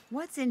have.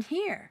 What's in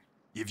here?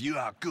 If you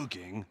are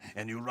cooking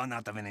and you run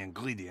out of an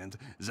ingredient,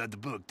 that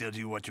book tells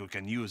you what you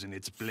can use in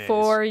its place.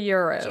 4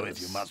 euros. So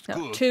if you must No,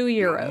 cook, 2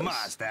 euros. you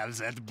must have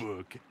that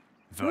book.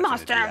 Must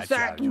Fortunately, have I that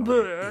charge only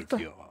book. 8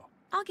 euro.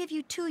 I'll give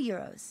you 2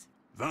 euros.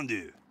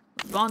 Vendu.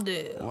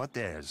 Vendu. What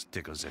else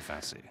tickles the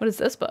fancy? What is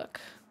this book?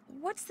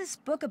 What's this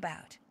book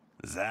about?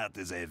 That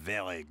is a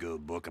very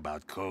good book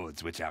about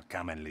codes which are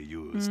commonly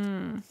used.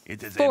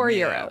 It is 4 a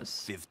mere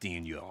euros.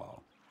 15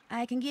 euro.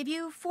 I can give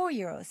you 4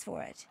 euros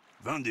for it.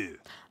 Vendu.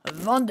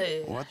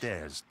 Vendu. What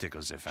else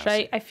tickles the Should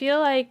fancy? I feel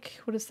like,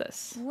 what is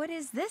this? What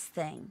is this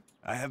thing?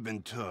 I have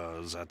been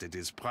told that it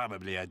is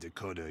probably a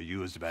decoder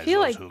used by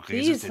feel those like who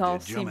these resisted all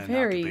the seem German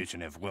very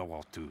occupation of World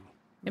War II.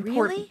 Important.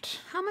 Really?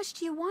 How much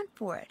do you want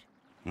for it?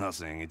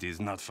 Nothing. It is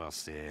not for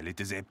sale.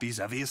 It is a piece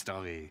of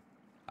history.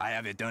 I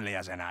have it only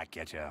as an eye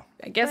catcher.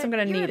 I guess I'm But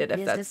going to you're need a it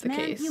if that's the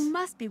businessman. case. You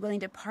must be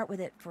willing to part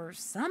with it for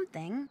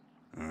something.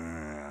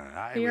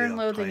 I Fear and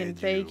will Loathing in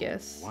trade you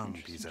Vegas. one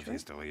piece of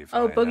history for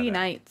Oh, Boogie another.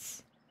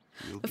 Nights.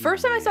 You The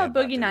first time I give saw me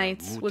about Boogie the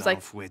Nights was like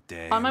Mouton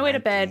Fouetté on my way to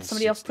bed. 1968,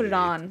 Somebody else put it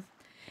on.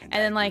 And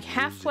then like I give you the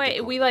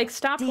halfway, we decoder. like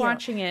stopped Deal.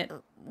 watching it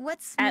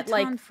What's at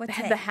like Mouton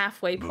Fouetté? the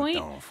halfway point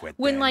Mouton Fouetté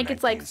when like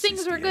it's like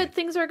things are good, 1968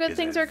 things are good, is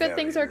things a are good,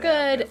 things are very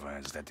rare good.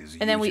 beverage that is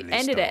And then we usually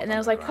ended it, stored and then it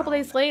was on like the a couple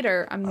days ground.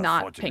 later, I'm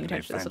not paying Unfortunately,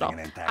 attention to this at all.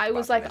 finding an intact I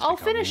was bottle like, has I'll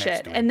become finish next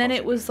it, to and then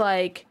it was impossible.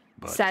 like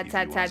But sad, if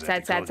sad, you sad, want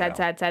sad, that sad, sad,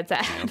 sad, decoder, sad,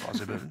 sad, it's sad.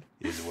 impossible.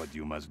 is what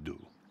you must do.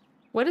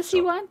 What does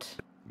he want?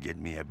 Get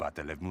me a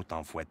bottle of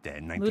Mouton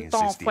Fouetté Mouton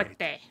 1968.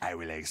 Fouetté. I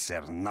will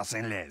accept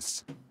nothing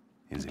less.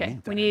 In the Okay,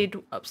 meantime, we need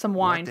some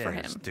wine what for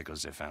else him.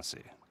 tickles the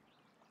fancy?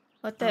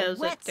 What does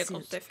it wetsuit.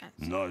 tickles the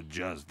fancy? Not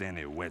just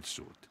any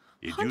wetsuit.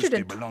 It used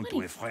to belong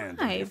to a friend of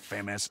the 125.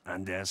 famous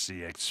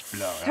undersea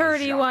explorer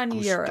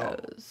 31 Jacques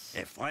euros.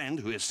 Cousteau. A friend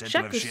who is said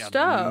Jacques to have shared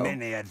Cousteau.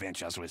 many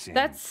adventures with him.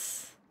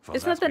 That's... For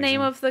Isn't that the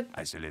name reason, of the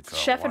I sell it for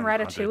chef in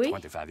Ratatouille?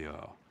 125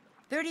 euros.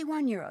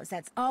 31 euros,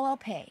 that's all I'll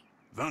pay.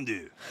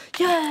 Vendu.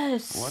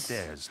 Yes! What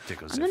else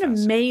tickles I'm the an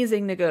fancy?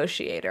 amazing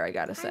negotiator, I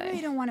gotta I really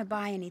say. don't want to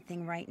buy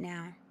anything right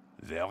now.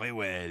 Very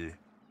well.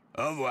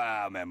 Au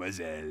revoir,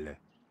 mademoiselle.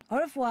 Au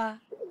revoir.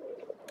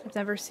 I've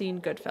never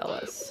seen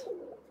Goodfellas.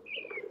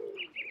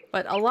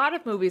 But a lot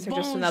of movies are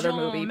just another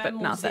Bonjour, movie, but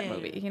not that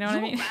mademoiselle. movie. You know what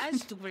I mean? You're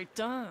asked to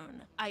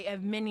return. I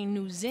have many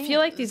new I things. feel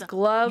like these You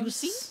gloves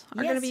see?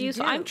 are going to Yes, be you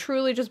useful. do. I'm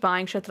truly just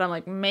buying shit that I'm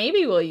like,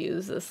 maybe we'll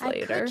use this I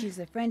later. could use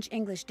a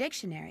French-English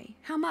dictionary.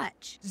 How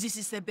much? This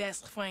is the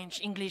best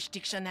French-English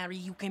dictionary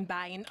you can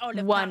buy in all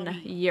of €1.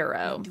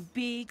 Paris. Not too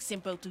big,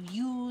 simple to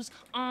use,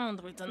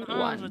 hundreds and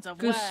hundreds of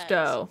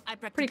Gusto. words. I Pretty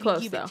practically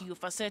close, give though. it to you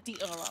for 30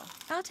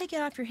 euros. I'll take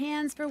it off your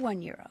hands for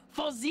 €1.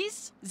 For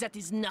this, that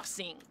is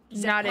nothing.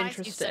 The Not price is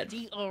interested.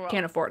 30 euros.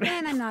 Can't afford it.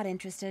 And I'm not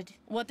interested.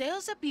 What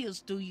else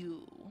appeals to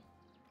you?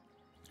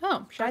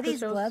 Oh, Are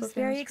these gloves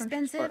very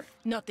expensive?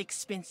 Not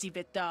expensive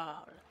at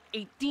all.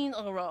 18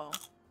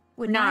 euros.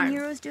 Would Nine.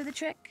 €9 do the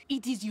trick?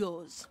 It is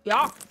yours.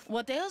 Yeah.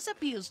 What else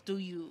appeals to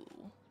you?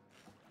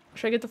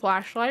 Should I get the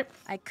flashlight?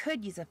 I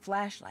could use a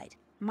flashlight.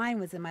 Mine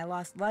was in my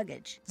lost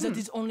luggage. That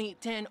is only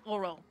 10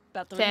 euros.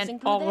 Batteries 10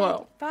 included.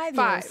 euro. €5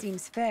 Five.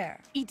 seems fair.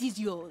 It is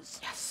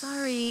yours.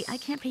 Sorry, I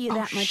can't pay you Oh,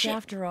 that much shit.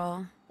 after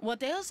all.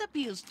 What else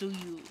appeals to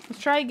you?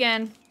 Let's try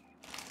again.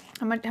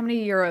 How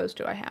many euros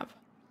do I have?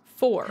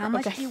 4. How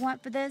much okay. do you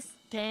want for this?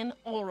 10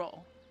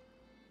 euro.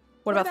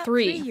 What about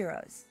 3?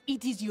 €3.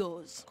 It is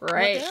yours.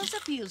 Great. What else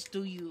appeals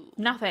to you?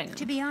 Nothing.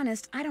 To be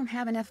honest, I don't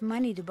have enough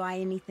money to buy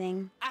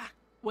anything. Ah,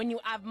 when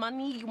you have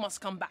money, you must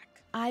come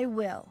back. I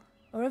will.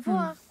 Au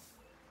revoir.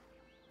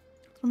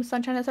 From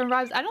Sunshine and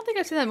Sunrise. I don't think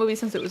I've seen that movie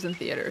since it was in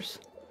theaters.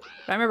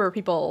 But I remember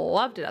people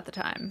loved it at the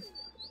time.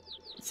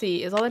 Let's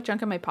see, is all that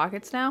junk in my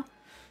pockets now?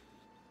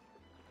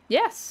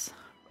 Yes.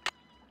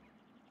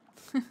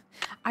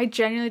 I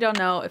genuinely don't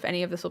know if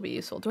any of this will be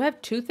useful. Do I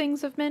have 2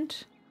 things of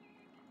mint?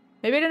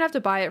 Maybe I didn't have to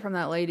buy it from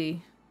that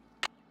lady.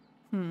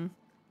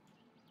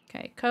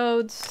 Okay,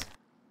 codes.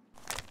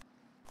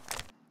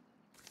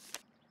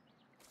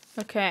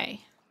 Okay.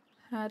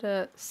 How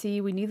to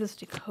see, we need this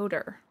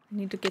decoder. We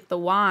need to get the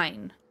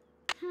wine.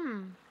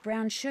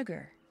 Brown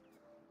sugar.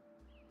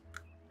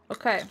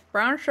 Okay,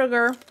 brown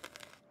sugar.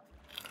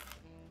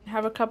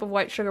 Have a cup of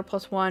white sugar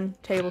plus 1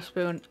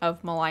 tablespoon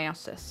of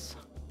molasses.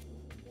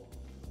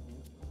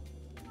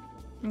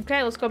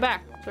 Okay, let's go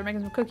back. Start making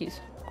some cookies.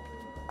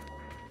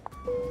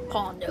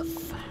 Pont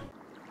Neuf.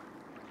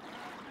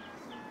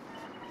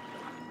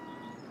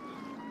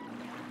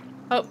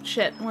 Oh,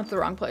 shit. I went to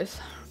the wrong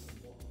place.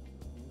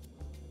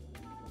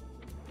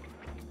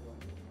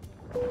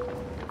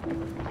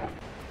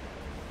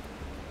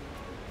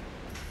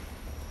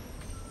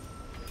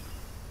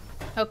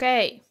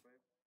 Okay.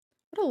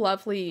 What a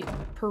lovely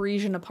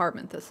Parisian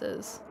apartment this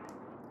is.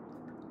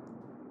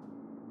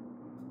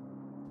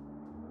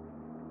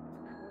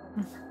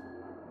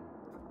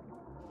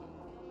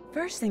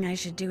 First thing I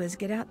should do is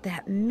get out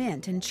that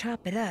mint and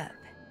chop it up.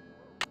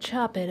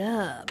 Chop it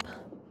up.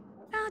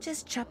 I'll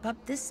just chop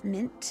up this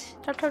mint.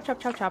 Chop, chop, chop,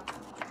 chop, chop.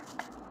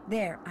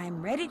 There,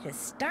 I'm ready to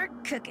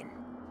start cooking.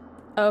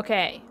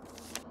 Okay.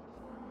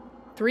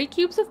 3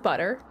 cubes of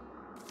butter.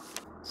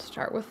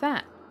 Start with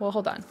that. Well,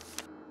 hold on.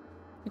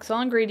 Mix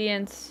all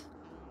ingredients.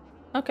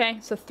 Okay,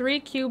 so 3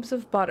 cubes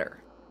of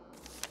butter.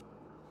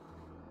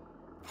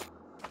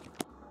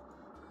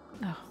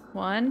 Oh,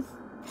 1,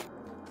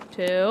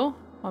 2,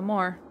 1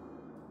 more.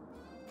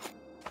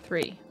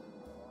 3.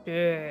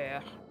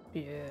 Yeah,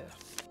 yeah.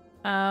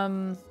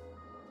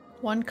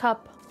 1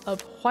 cup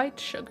of white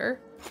sugar.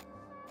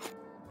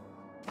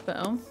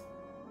 Boom.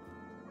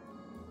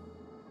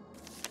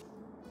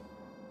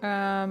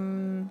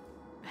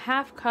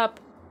 Half cup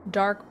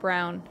dark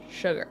brown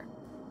sugar.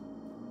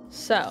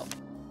 So,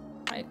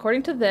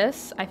 according to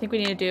this, I think we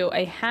need to do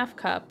a half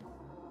cup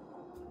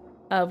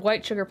of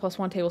white sugar plus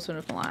 1 tablespoon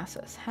of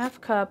molasses.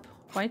 Half cup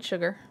white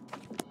sugar.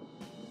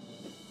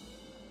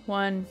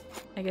 1,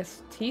 I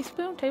guess,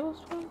 tablespoon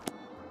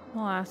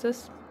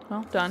molasses.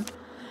 Well, done.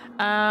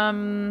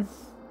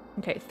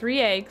 Okay, 3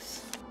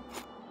 eggs.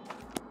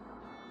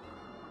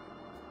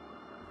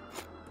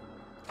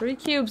 3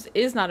 cubes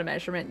is not a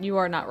measurement. You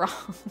are not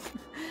wrong.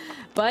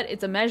 But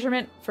it's a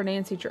measurement for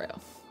Nancy Drew.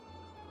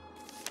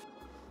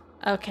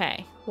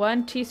 Okay,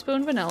 1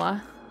 teaspoon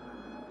vanilla.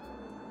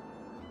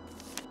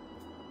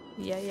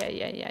 Yeah.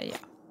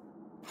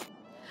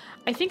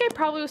 I think I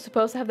probably was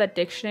supposed to have that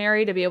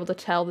dictionary to be able to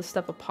tell this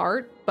stuff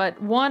apart,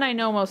 but 1, I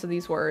know most of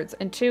these words,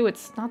 and 2,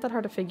 it's not that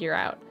hard to figure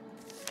out.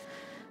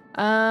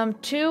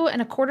 2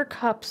 1/4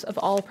 cups of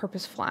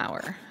all-purpose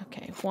flour.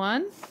 Okay,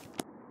 1,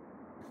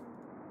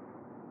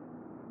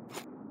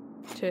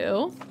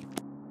 2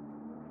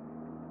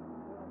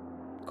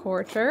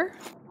 quarter,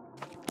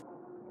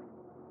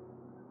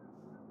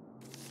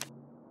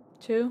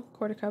 2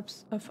 quarter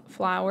cups of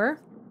flour,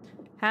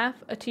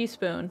 half a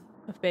teaspoon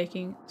of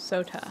baking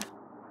soda,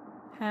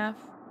 half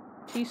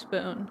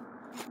teaspoon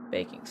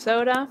baking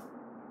soda.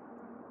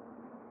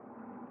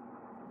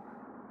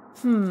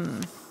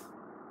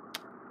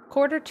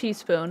 Quarter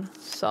teaspoon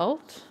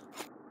salt.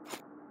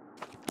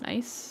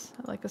 Nice.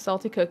 I like a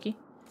salty cookie.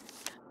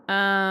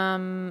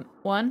 1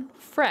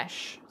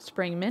 fresh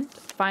spring mint,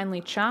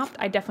 finely chopped.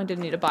 I definitely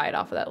didn't need to buy it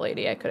off of that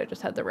lady. I could have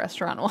just had the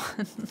restaurant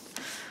one.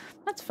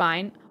 That's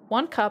fine.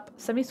 1 cup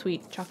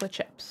semi-sweet chocolate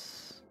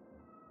chips.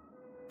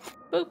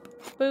 Boop,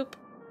 boop,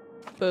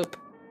 boop.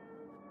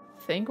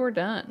 Think we're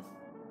done.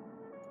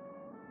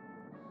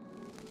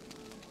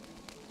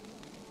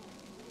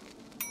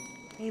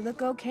 They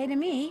look okay to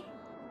me.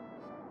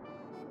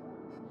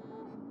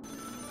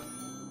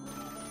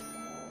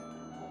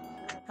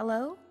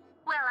 Hello?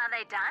 Well, are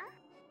they done?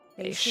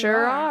 They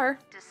sure are.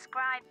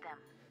 Describe them.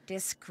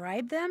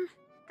 Describe them?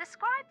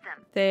 Describe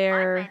them.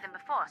 They're I've made them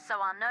before, so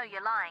I'll know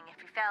you're lying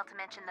if you fail to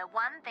mention the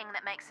one thing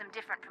that makes them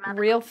different from other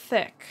real books.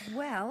 thick.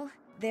 Well,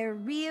 they're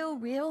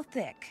real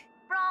thick.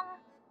 Wrong.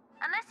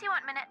 Unless you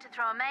want Minette to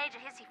throw a major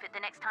hissy fit the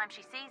next time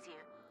she sees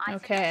you.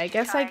 Okay, I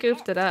guess I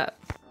goofed it up.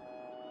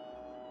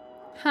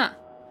 Huh.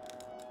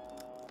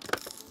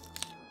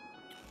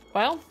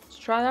 Well, let's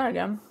try that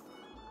again.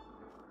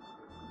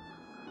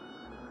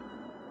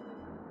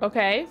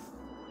 Okay.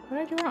 What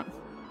did I do wrong?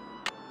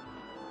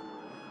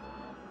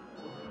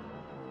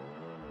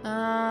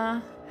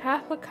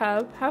 Half a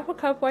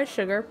cup white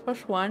sugar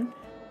plus 1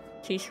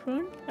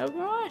 teaspoon of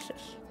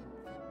molasses.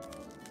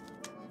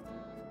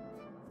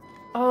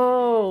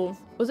 Oh,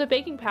 was it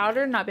baking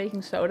powder, not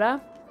baking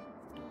soda?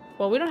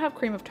 Well, we don't have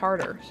cream of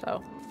tartar,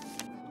 so.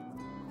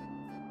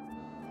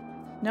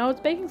 No,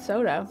 it's baking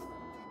soda.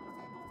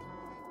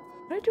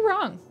 What did I do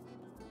wrong?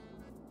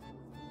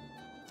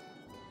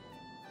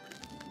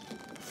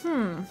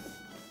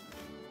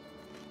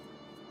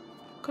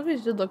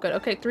 Cookies did look good.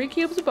 Okay, 3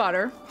 cubes of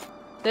butter.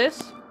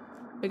 This,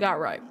 we got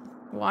right.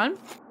 1,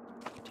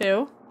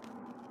 2,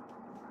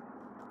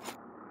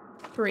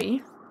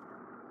 3.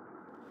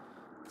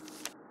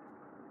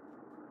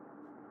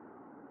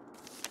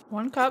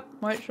 1 cup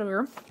white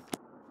sugar.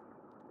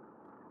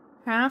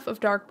 Half of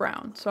dark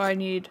brown. So I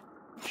need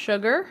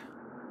sugar.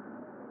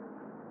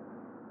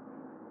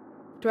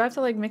 Do I have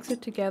to like mix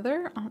it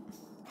together?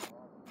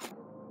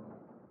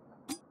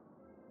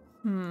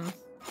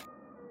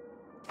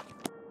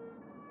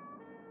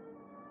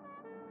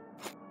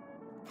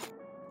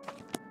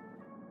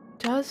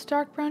 Does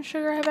dark brown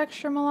sugar have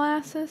extra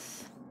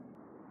molasses?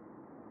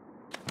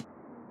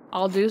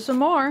 I'll do some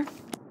more.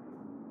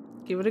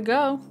 Give it a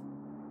go.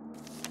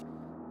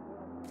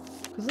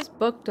 Because this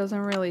book doesn't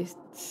really...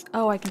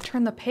 Oh, I can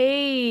turn the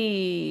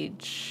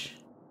page.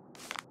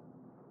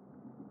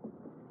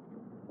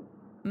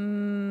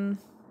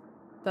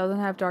 Doesn't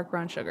have dark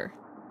brown sugar.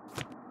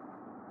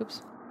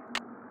 Oops.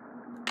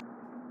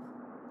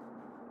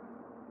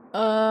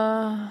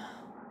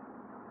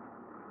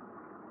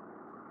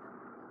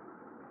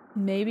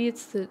 Maybe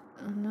it's the...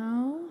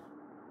 No?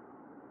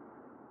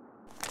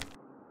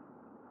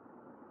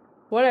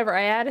 Whatever,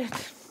 I added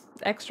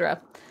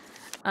extra.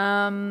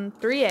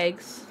 3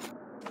 eggs.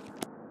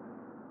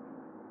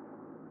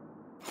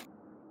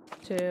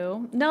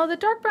 2. No, the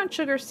dark brown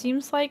sugar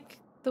seems like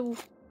the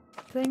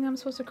thing I'm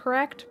supposed to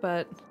correct,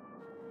 but...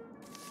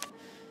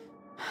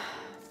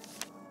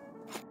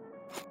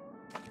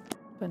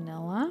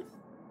 Vanilla.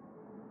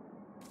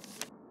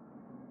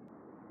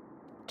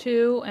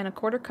 2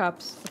 1/4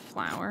 cups of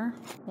flour.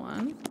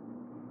 1.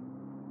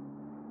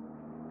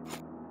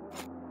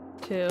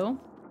 2.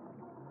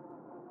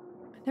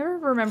 I never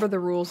remember the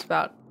rules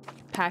about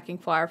packing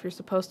flour, if you're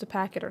supposed to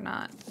pack it or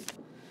not.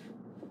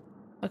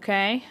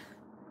 Okay.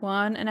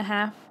 1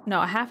 1/2,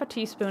 no, a half a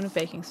teaspoon of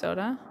baking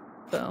soda.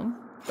 Boom,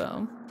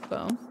 boom,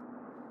 boom.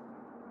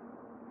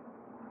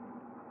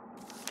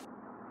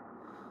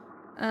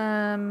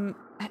 A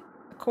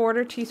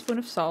 1/4 teaspoon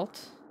of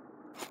salt.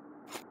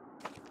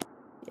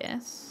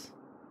 Yes.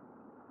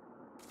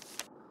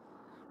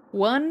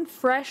 1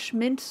 fresh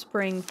mint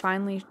spring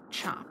finely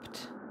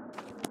chopped.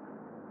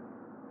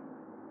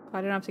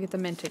 I don't have to get the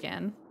mint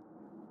again.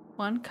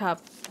 1 cup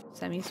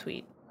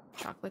semi-sweet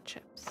chocolate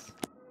chips.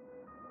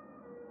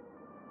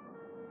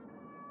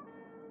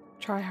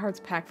 Try Hard's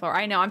pack flour.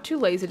 I know, I'm too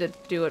lazy to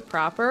do it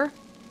proper.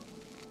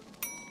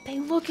 They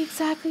look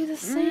exactly the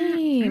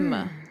same.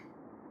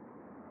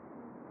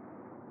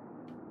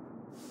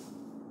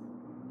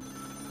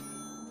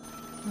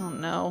 Oh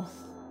no.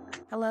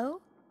 Hello?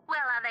 Well,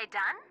 are they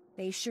done?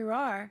 They sure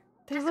are.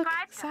 They look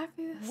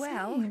exactly the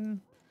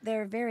same.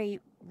 They're very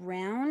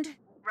round.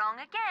 Wrong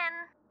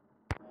again.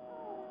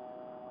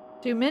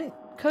 Do mint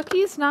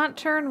cookies not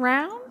turn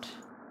round?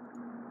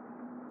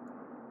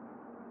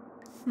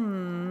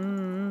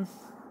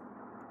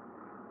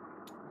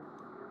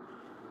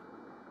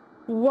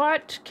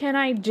 What can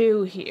I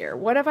do here?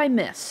 What have I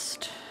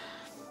missed?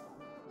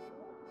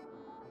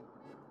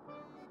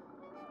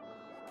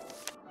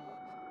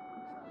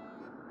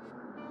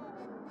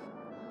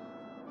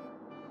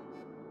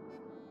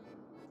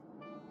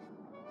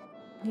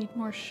 Need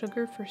more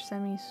sugar for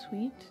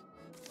semi-sweet?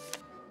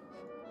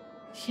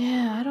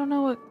 Yeah, I don't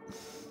know what...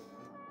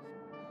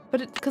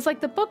 But it... Because, like,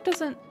 the book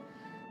doesn't...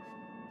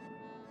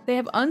 They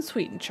have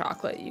unsweetened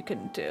chocolate you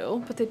can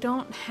do, but they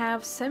don't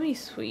have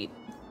semi-sweet.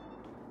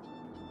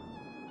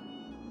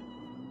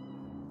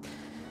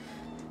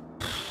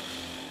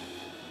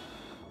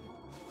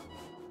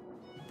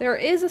 There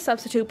is a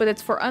substitute, but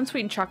it's for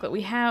unsweetened chocolate.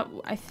 We have...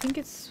 I think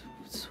it's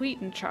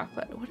sweetened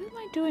chocolate. What am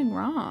I doing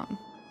wrong?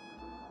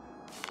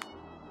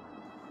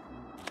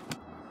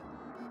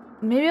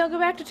 Maybe I'll go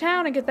back to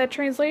town and get that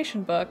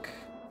translation book.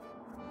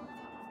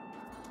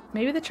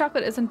 Maybe the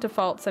chocolate isn't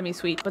default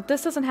semi-sweet, but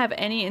this doesn't have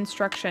any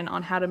instruction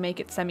on how to make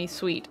it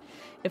semi-sweet,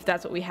 if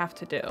that's what we have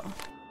to do.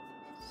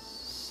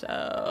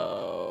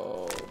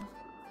 So...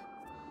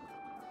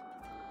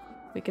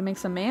 we can make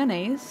some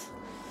mayonnaise.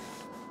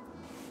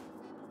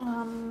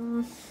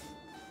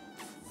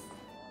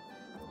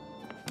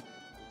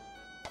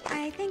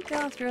 I think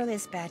I'll throw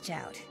this batch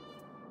out.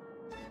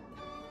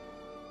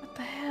 What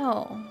the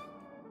hell?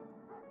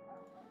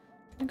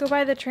 Can I go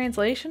buy the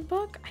translation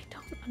book? I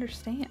don't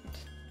understand.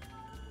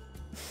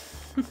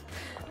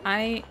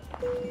 I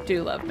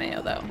do love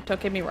mayo, though. Don't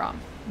get me wrong.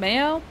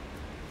 Mayo?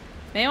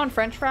 Mayo and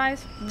french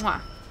fries?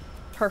 Mwah.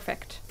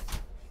 Perfect.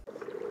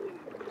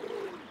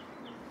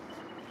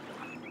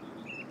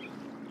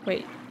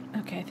 Wait.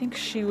 Okay, I think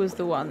she was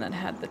the one that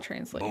had the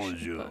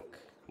translation book.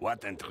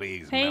 What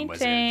intrigues Painting.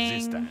 Mademoiselle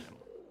this time?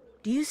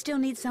 Do you still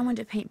need someone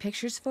to paint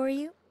pictures for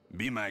you?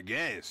 Be my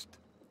guest.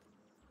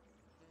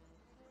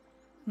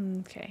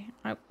 Okay.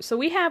 So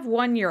we have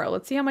 €1.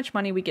 Let's see how much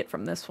money we get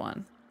from this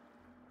one.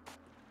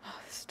 Oh,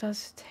 this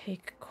does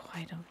take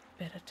quite a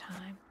bit of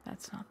time.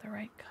 That's not the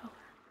right color.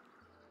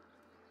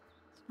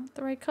 It's not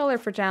the right color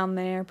for down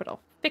there, but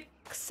I'll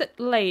fix it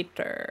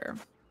later.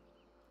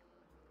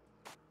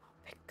 I'll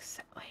fix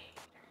it later.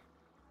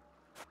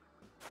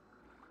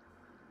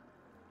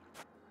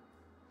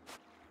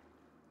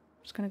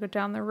 Just gonna go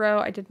down the row.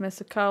 I did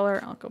miss a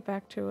color. I'll go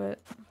back to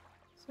it.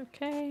 It's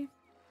okay.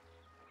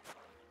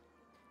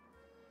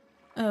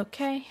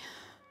 Okay.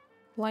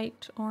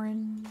 Light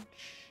orange.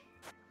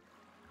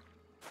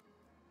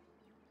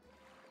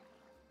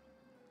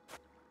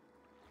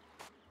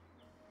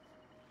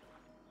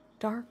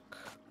 Dark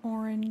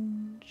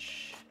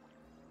orange.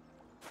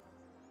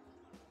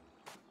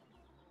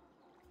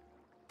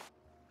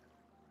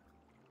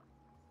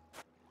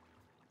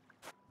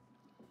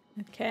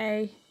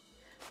 Okay.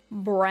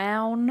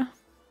 Brown.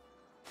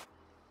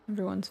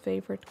 Everyone's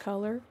favorite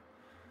color.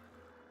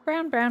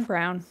 Brown, brown,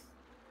 brown.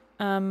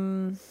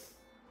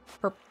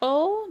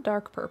 Purple.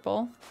 Dark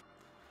purple.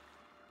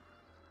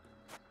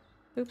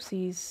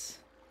 Oopsies.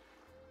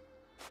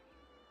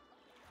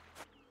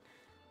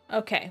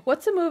 Okay,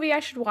 what's a movie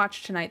I should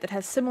watch tonight that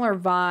has similar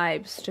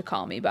vibes to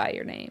Call Me By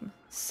Your Name?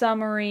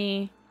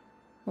 Summery,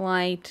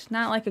 light,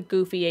 not like a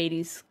goofy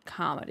 80s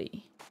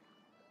comedy.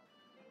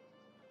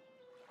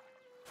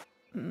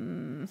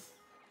 It's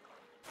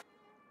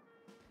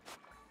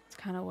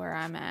kind of where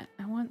I'm at.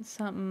 I want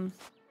something...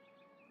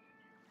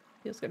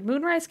 feels good.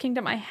 Moonrise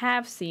Kingdom, I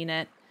have seen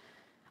it.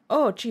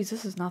 Oh, geez,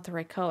 this is not the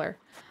right color.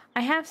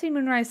 I have seen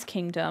Moonrise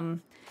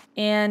Kingdom,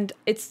 and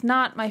it's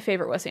not my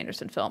favorite Wes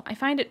Anderson film. I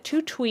find it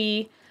too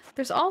twee.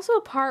 There's also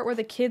a part where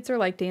the kids are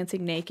like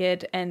dancing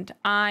naked, and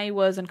I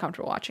was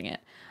uncomfortable watching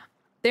it.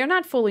 They're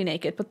not fully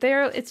naked, but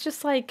it's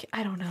just like,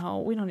 I don't know.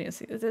 We don't need to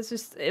see this. It's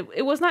just,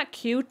 it was not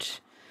cute.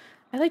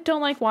 I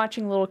don't like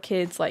watching little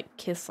kids like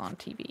kiss on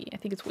TV. I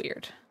think it's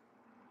weird.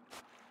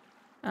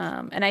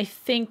 And I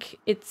think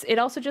it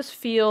also just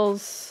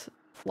feels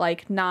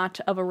like not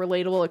of a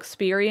relatable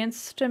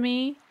experience to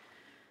me.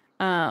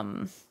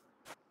 I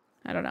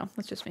don't know.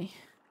 That's just me.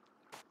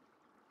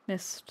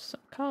 Missed some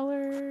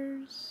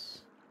colors.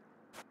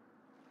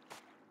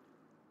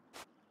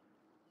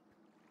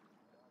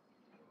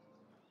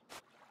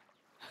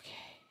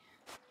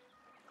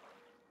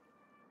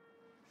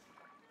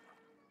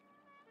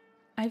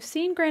 I've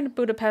seen Grand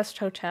Budapest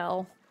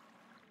Hotel.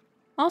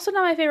 Also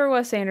not my favorite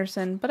Wes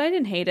Anderson, but I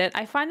didn't hate it.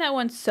 I find that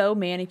one so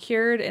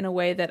manicured in a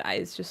way that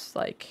is just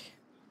like...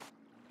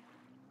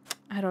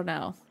 I don't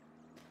know.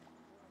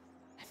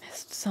 I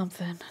missed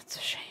something. That's a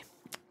shame.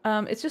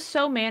 It's just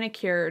so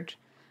manicured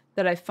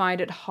that I find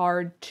it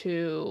hard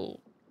to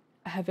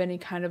have any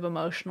kind of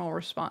emotional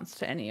response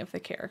to any of the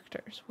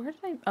characters. Where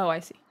did I... Oh, I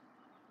see.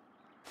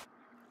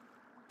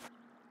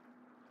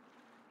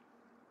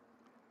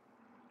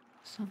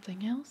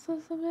 Something else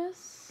is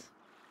amiss?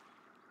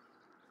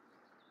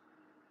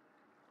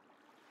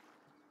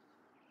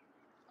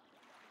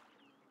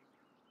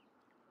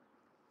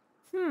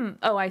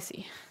 Oh, I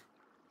see.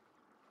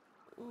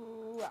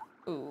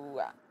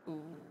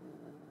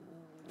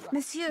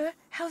 Monsieur,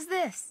 how's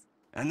this?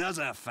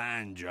 Another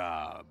fine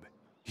job.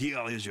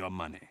 Here is your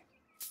money.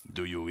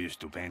 Do you wish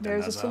to paint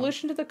There's another? a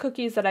solution to the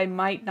cookies that I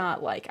might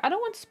not like. I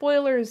don't want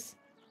spoilers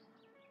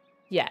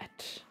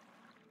yet.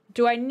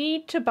 Do I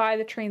need to buy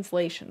the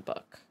translation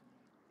book?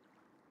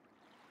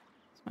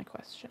 That's my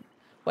question.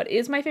 What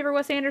is my favorite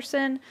Wes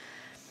Anderson?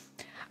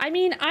 I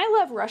mean, I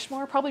love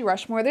Rushmore, probably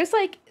Rushmore. There's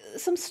like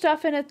some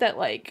stuff in it that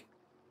like,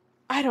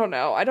 I don't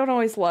know. I don't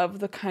always love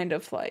the kind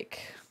of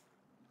like,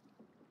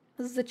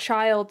 this is a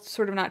child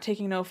sort of not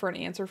taking no for an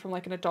answer from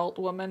like an adult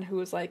woman who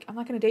is like, I'm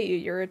not going to date you.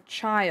 You're a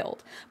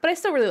child. But I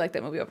still really like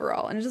that movie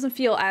overall. And it doesn't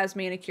feel as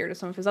manicure to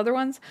some of his other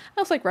ones.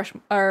 I also like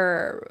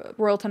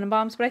Royal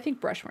Tenenbaums, but I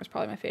think Rushmore is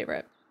probably my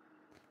favorite.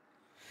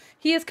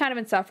 He is kind of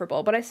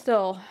insufferable, but I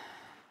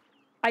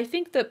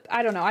think that,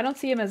 I don't know. I don't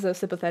see him as a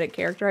sympathetic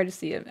character. I just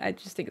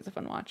think it's a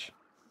fun watch.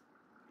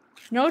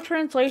 No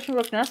translation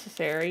book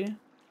necessary.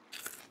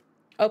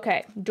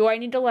 Okay. Do I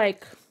need to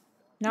like,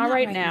 not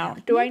right now.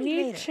 Do I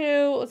need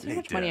to, let's see how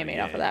much money I made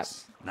off of that.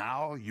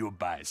 Now you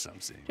buy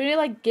something. Do I need to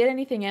like get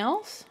anything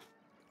else?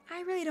 I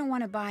really don't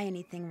want to buy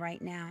anything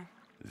right now.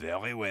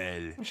 Very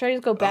well. Or should I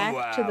just go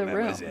back to the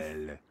room?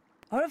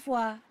 Au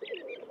revoir.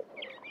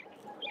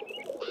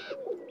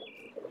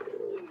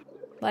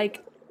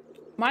 Like,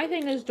 my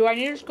thing is, do I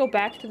need to just go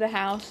back to the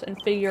house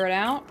and figure it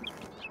out?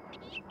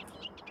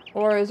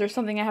 Or is there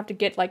something I have to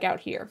get, like, out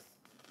here?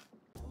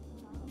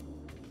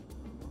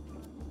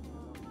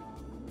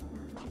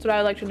 That's what I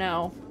would like to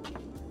know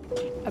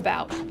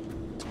about.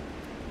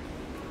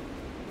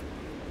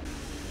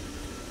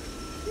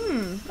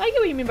 I get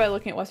what you mean by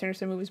looking at Wes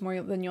Anderson movies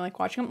more than you like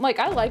watching them. Like,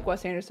 I like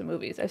Wes Anderson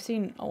movies. I've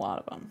seen a lot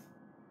of them.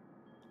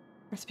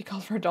 Recipe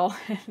calls for a doll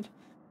head.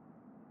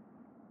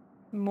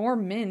 More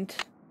mint.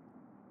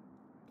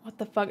 What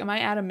the fuck? Am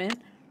I out of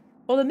mint?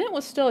 Well, the mint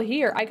was still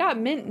here. I got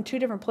mint in 2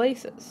 different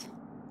places.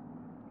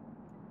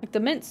 Like, the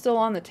mint's still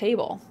on the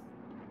table.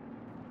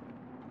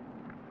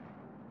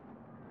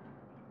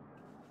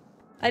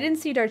 I didn't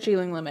see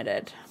Darjeeling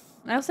Limited.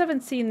 I also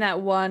haven't seen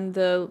that one,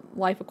 the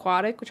Life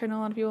Aquatic, which I know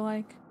a lot of people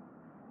like.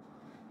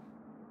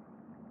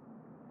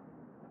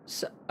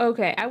 So,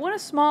 okay, I want a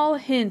small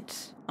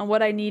hint on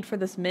what I need for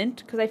this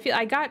mint, because I feel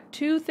I got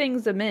 2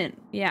 things of mint.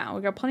 Yeah,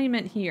 we got plenty of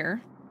mint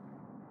here.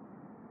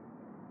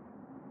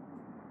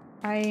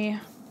 I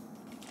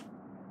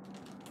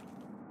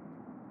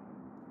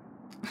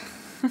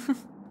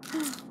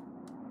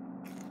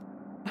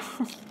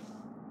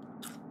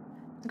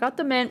got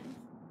the mint.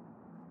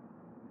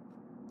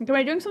 Am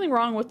I doing something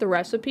wrong with the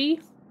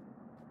recipe?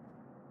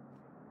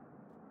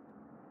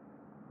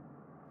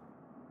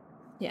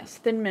 Yes,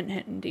 thin mint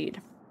hint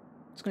indeed.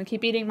 Just gonna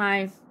keep eating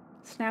my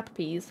snap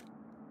peas.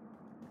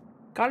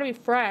 Gotta be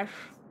fresh.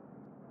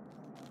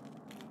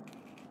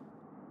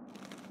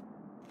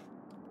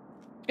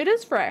 It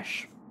is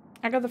fresh.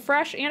 I got the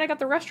fresh and I got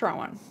the restaurant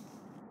one.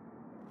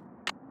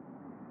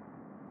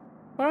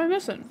 What am I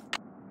missing?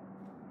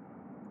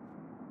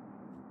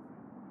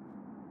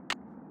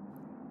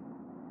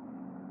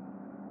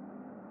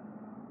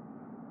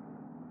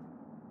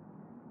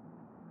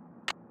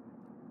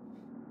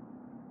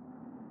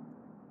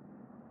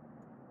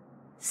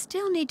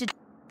 Still need to...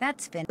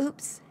 That's Finn.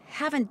 Oops,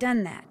 haven't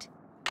done that.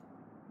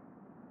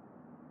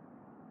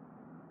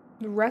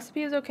 The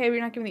recipe is okay, but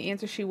you're not giving the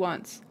answer she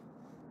wants.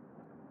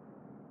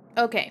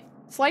 Okay,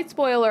 slight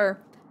spoiler.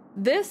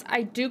 This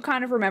I do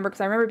kind of remember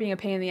because I remember being a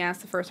pain in the ass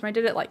the first time I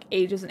did it, like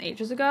ages and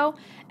ages ago.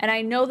 And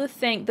I know the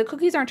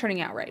cookies aren't turning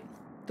out right.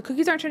 The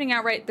cookies aren't turning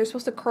out right. They're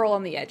supposed to curl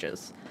on the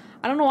edges.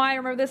 I don't know why I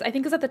remember this. I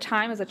think because at the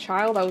time as a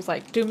child I was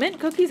like, do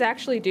mint cookies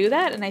actually do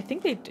that? And I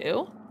think they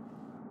do.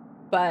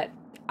 But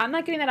I'm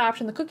not getting that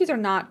option. The cookies are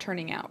not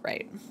turning out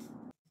right.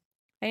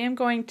 I am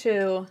going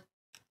to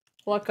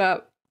look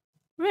up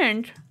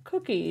mint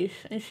cookies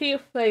and see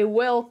if they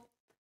will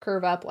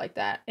curve up like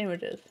that.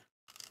 Images.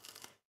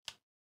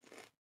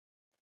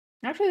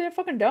 Actually, they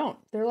fucking don't.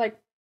 They're like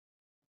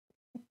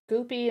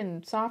goopy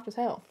and soft as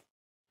hell.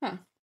 Huh.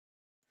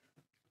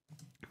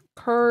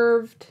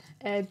 Curved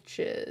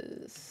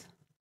edges.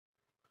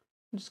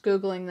 I'm just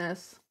Googling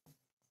this.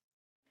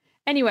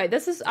 Anyway,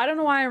 this is, I don't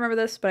know why I remember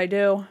this, but I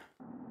do.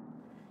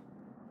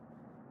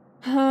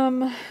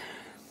 Try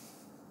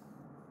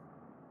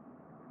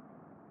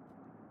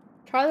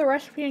the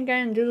recipe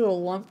again and do the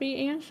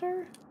lumpy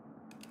answer.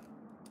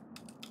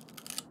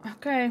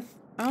 Okay.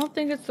 I don't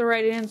think it's the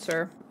right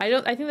answer.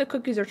 I think the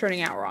cookies are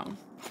turning out wrong.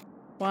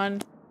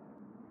 1,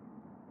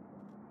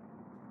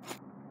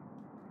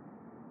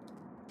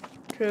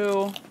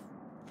 2,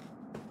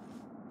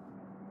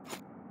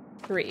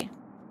 3.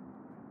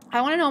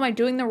 I want to know, am I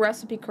doing the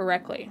recipe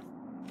correctly?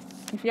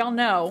 If y'all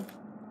know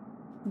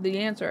the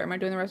answer, am I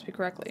doing the recipe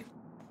correctly?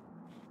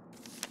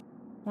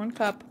 1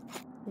 cup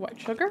white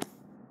sugar.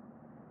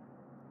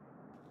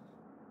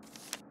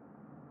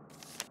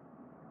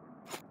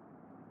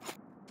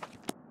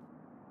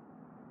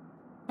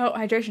 Oh,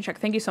 hydration check.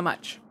 Thank you so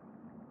much.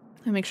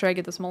 Let me make sure I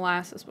get this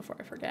molasses before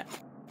I forget.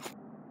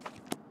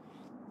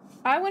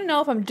 I want to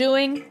know if I'm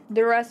doing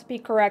the recipe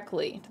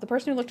correctly. To the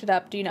person who looked it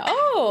up, do you know?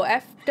 Oh,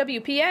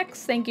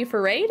 FWPX, thank you for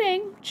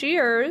rating.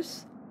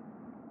 Cheers.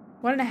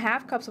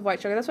 1.5 cups of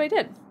white sugar. That's what I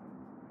did.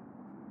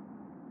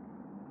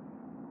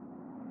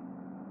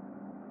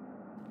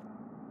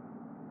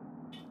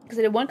 Because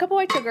I did 1 cup of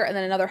white sugar and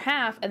then another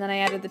half, and then I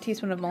added the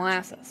teaspoon of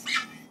molasses.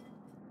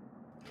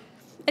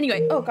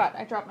 Anyway, oh god,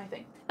 I dropped my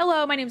thing.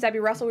 Hello, my name is Abby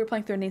Russell. We're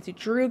playing through a Nancy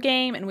Drew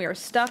game, and we are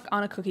stuck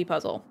on a cookie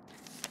puzzle.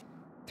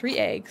 3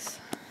 eggs.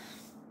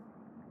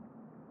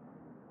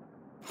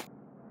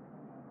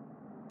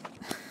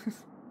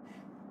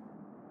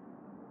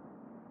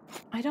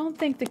 I don't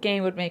think the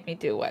game would make me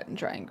do wet and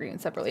dry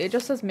ingredients separately. It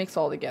just says mix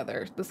all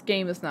together. This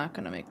game is not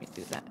going to make me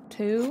do that.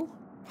 2.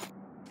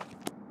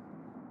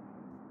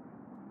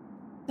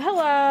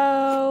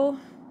 Hello!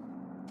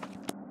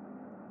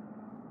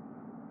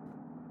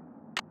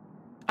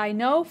 I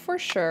know for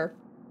sure.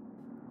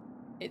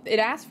 It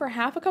asks for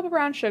half a cup of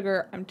brown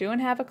sugar. I'm doing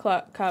half a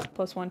cup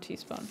plus 1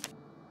 teaspoon.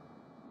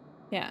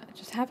 Yeah,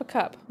 just half a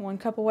cup. 1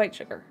 cup of white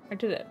sugar. I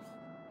did it.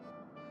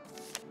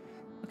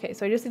 Okay,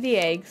 so I just did the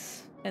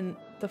eggs and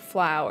the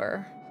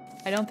flour.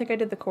 I don't think I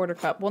did the 1/4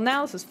 cup. Well,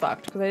 now this is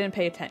fucked because I didn't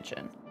pay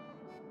attention.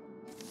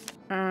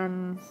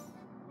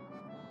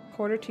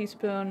 1/4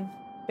 teaspoon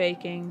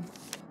baking.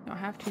 No,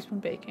 1/2 teaspoon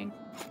baking.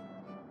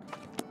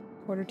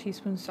 1/4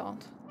 teaspoon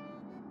salt.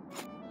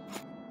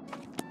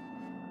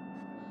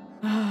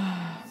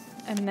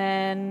 And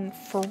then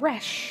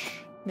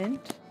fresh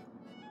mint.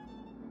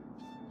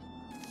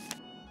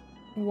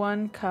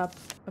 1 cup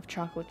of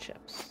chocolate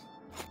chips.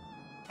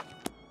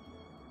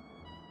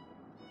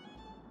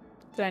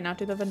 Did I not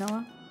do the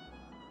vanilla?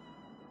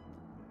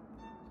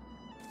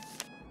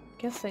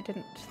 Guess I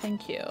didn't.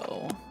 Thank you.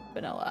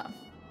 Vanilla.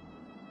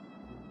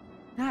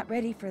 Not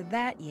ready for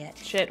that yet.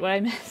 Shit, what did I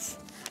miss?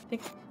 I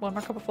think 1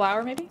 more cup of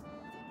flour, maybe?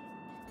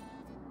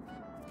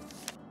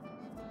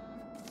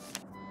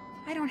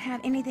 I don't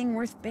have anything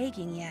worth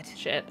baking yet.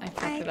 Shit, I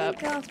fucked it up. I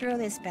think I'll throw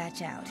this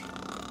batch out.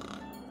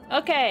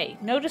 Okay,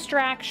 no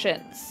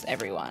distractions,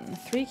 everyone.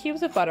 3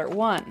 cubes of butter.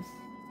 1.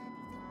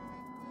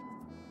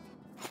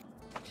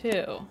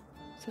 2.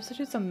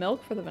 Substitute some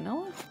milk for the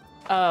vanilla?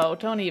 Oh,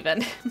 don't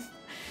even.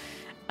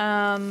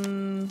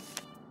 1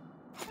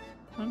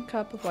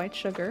 cup of white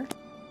sugar.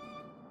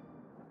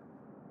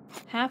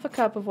 1/2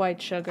 cup of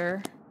white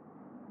sugar.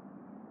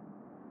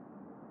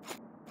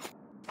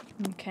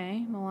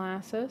 Okay,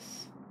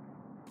 molasses.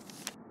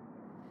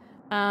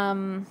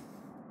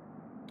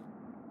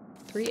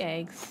 3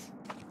 eggs.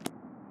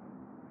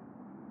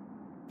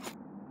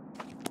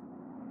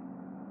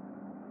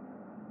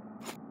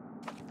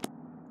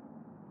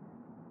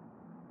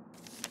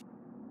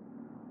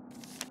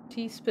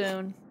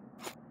 Teaspoon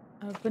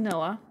of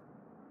vanilla.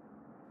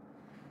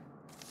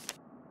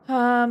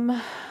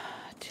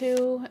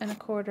 2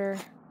 1/4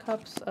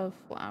 cups of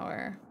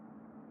flour.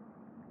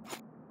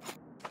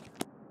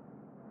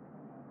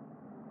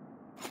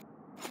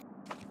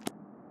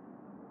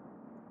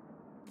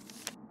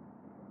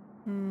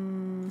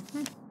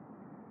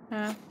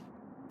 Half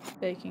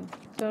baking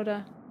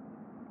soda.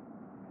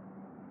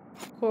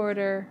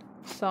 1/4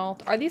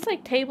 salt. Are these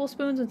like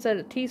tablespoons instead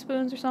of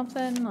teaspoons or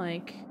something?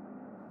 Like...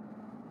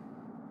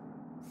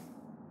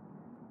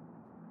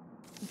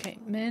 Okay,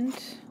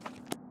 mint.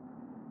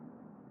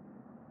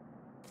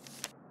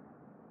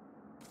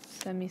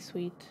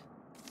 Semi-sweet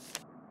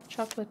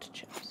chocolate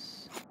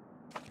chips.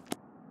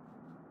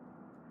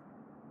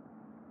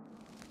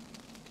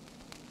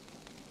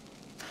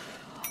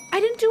 I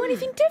didn't do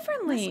anything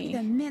differently. Must be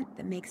the mint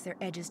that makes their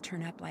edges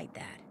turn up like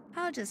that.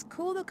 I'll just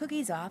cool the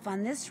cookies off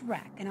on this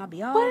rack and I'll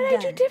be all done. What did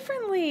I do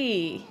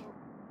differently?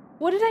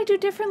 What did I do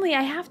differently?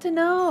 I have to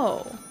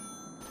know.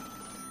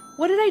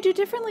 What did I do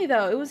differently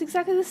though? It was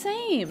exactly the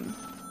same.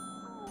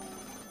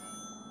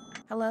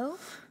 Hello?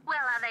 Well,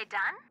 are they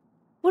done?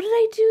 What did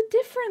I do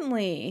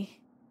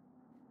differently?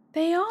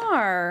 They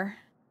are.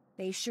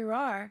 They sure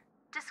are.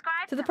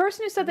 Describe To the them.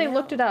 person who said they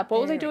looked it up,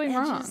 what was I Their doing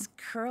wrong? edges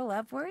curl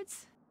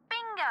upwards?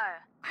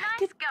 Bingo! I Nice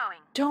did- going.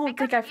 don't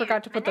Because think I of you,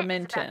 forgot to put the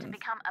Minette is mint about in. to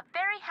become a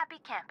very happy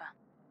camper.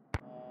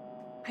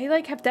 I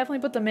like have definitely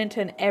put the mint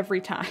in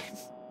every time.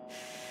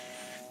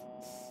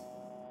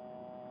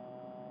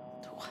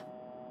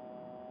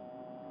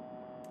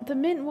 The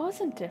mint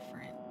wasn't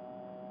different.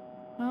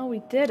 Well, we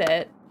did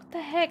it. What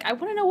the heck? I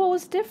want to know what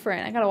was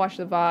different. I gotta watch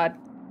the VOD.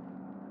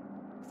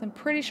 'Cause I'm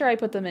pretty sure I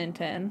put the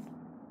mint in.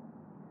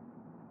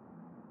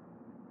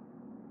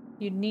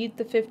 You need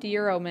the 50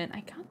 € mint. I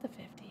got the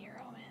 50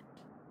 € mint.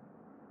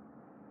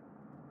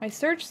 My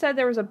search said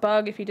there was a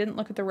bug. If you didn't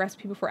look at the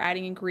recipe before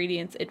adding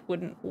ingredients, it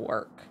wouldn't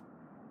work.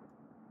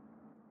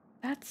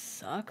 That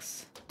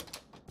sucks.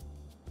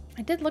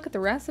 I did look at the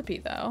recipe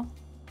though.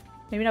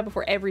 Maybe not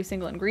before every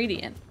single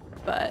ingredient,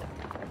 but...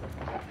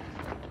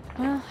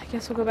 Well, I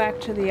guess we'll go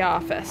back to the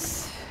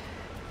office.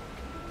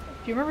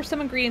 If you remember some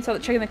ingredients out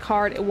that checking the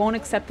card, it won't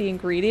accept the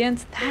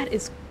ingredients. That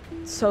is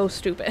so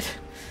stupid.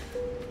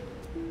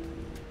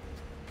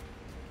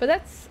 But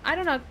that's, I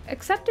don't know,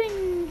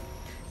 accepting...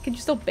 Can you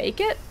still bake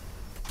it?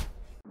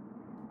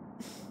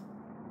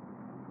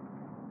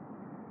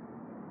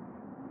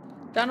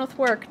 Done with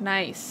work.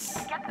 Nice.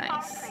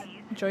 Nice.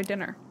 Enjoy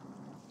dinner.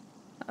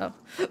 Oh,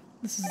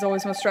 this is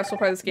always the most stressful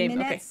part of this game.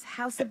 Minette's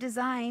House of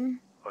Design.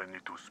 I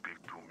need to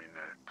speak to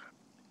Minette.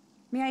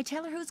 May I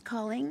tell her who's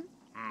calling?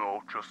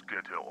 No, just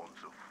get her on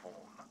the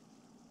phone.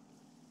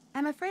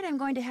 I'm afraid I'm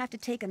going to have to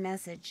take a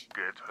message.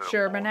 Get her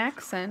German on the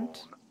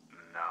accent. phone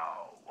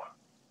now.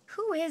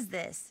 Who is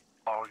this?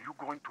 Are you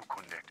going to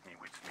connect me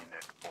with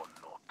Minette or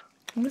not?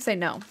 I'm gonna say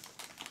no.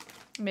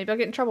 Maybe I'll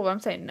get in trouble, but I'm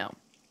saying no.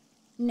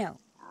 No.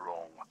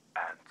 Wrong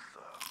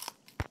answer.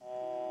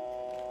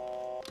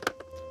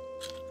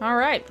 All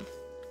right.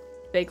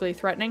 Vaguely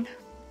threatening.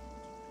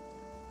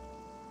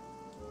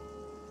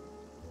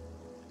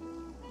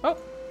 Oh.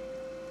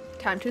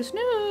 Time to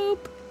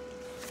snoop.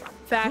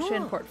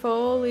 Fashion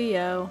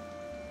portfolio.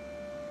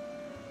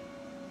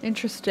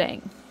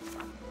 Interesting.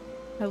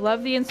 I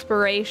love the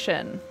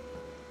inspiration.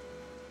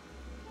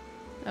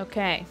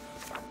 Okay.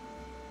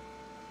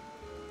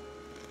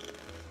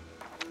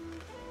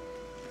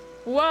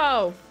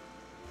 Whoa!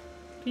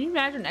 Can you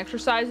imagine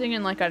exercising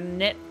in like a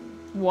knit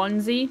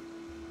onesie?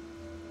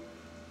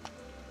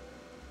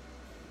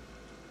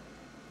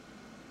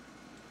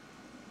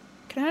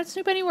 Can I not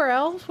snoop anywhere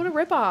else? What a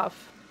ripoff.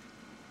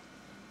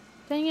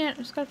 Dang it, I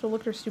just got to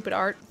look at her stupid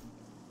art.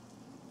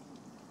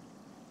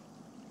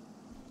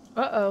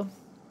 Uh-oh.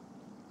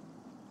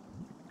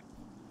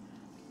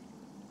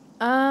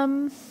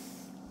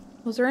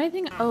 Was there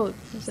anything? Oh,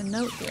 there's a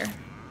note here.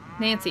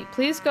 Nancy,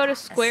 please go to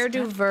Square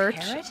du Vert.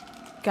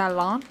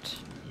 Galant.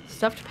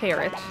 Stuffed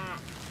parrot.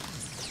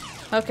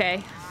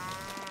 Okay.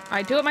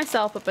 I do it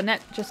myself, but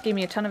Bonnet just gave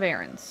me a ton of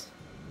errands.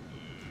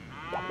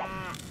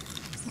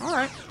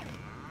 Alright.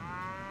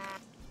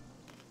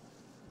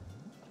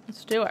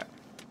 Let's do it.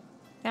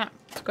 Yeah,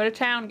 let's go to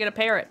town, get a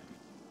parrot.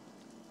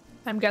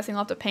 I'm guessing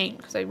I'll have to paint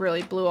because I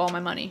really blew all my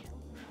money.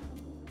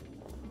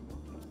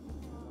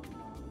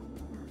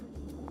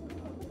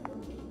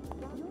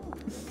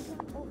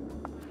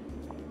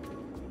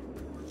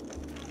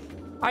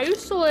 I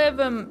used to live,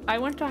 I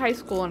went to high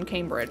school in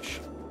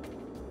Cambridge,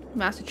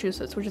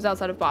 Massachusetts, which is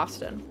outside of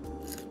Boston.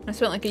 I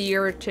spent like a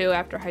year or two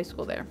after high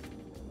school there.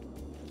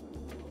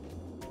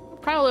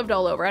 Kind of lived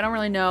all over. I don't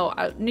really know.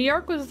 New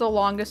York was the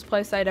longest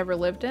place I'd ever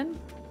lived in.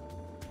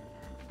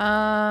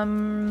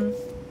 Yeah.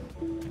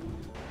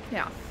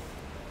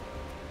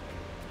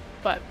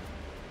 But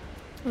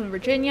I was in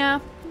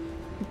Virginia,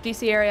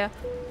 DC area,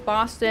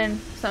 Boston,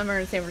 summer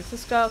in San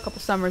Francisco, a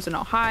couple summers in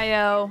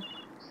Ohio.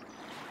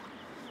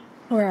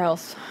 Where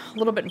else? A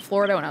little bit in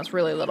Florida when I was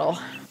really little.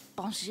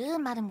 Bonjour,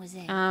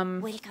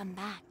 mademoiselle. Welcome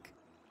back.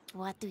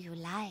 What do you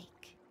like?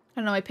 I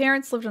don't know, my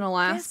parents lived in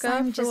Alaska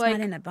I'm for just like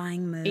not in a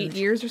buying mood. 8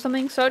 years or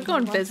something, so I'd go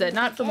and visit,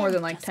 not for more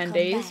than like 10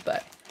 days,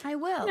 but I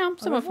will. you know, I'm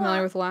somewhat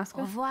familiar with Alaska.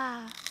 Au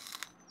revoir.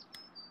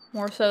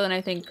 More so than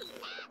I think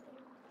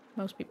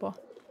most people.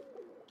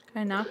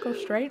 Can I not go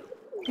straight?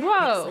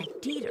 Whoa! Looks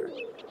like Dieter.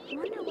 I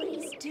wonder what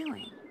he's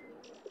doing.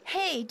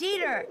 Hey,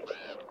 Dieter!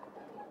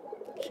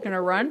 She's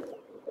gonna run?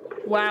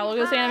 Wow, look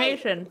at this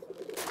animation.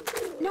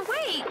 No,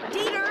 wait!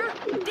 Dieter!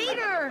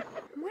 Dieter!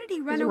 What did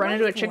he run Does he away run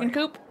into a for? chicken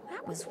coop?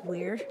 That was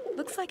weird.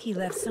 Looks like he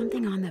left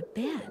something on the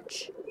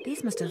bench.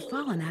 These must have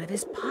fallen out of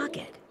his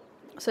pocket.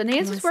 So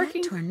Nancy's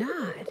working?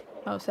 Tornade.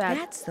 Oh, sad.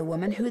 That's the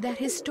woman who that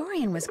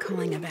historian was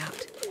calling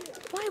about.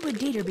 Why would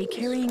Dieter be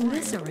carrying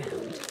this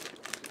around?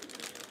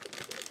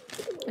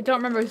 I don't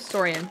remember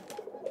historian.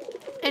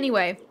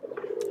 Anyway,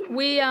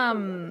 we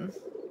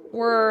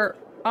were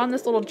on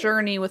this little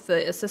journey with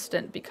the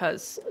assistant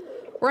because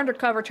we're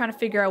undercover trying to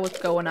figure out what's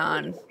going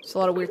on. There's a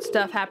lot of weird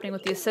stuff happening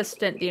with the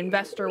assistant. The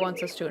investor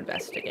wants us to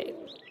investigate.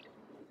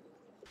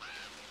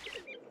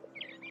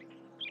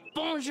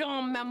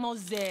 Bonjour,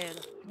 mademoiselle.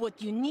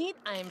 What you need,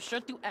 I am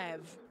sure to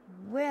have.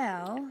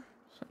 Well...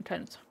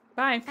 Sometimes.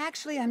 Bye.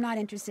 Actually, I'm not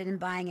interested in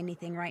buying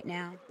anything right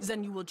now.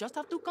 Then you will just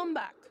have to come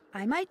back.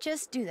 I might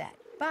just do that.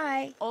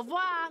 Bye. Au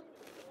revoir.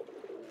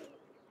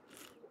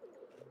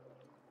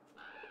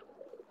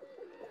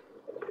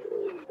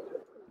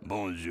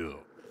 Bonjour.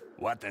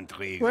 What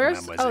intrigue,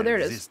 Where's... mademoiselle, Oh, there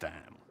it is. this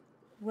time?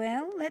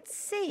 Well, let's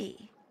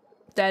see.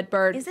 Dead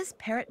bird. Is this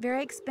parrot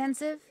very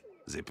expensive?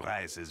 The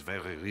price is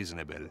very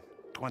reasonable.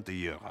 20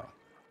 euro.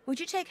 Would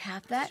you take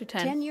half that? Let's do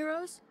 10. 10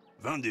 euros?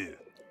 Vendu.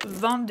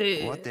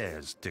 Vendu. What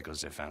else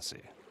tickles the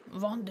fancy?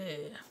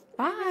 Vendu. I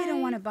Bye. really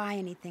don't want to buy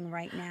anything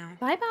right now.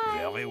 Bye-bye.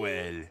 Very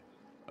well.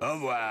 Au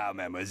revoir,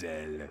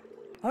 mademoiselle.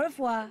 Au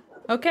revoir.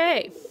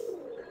 Okay.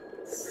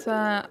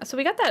 So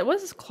we got that. What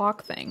is this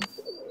clock thing?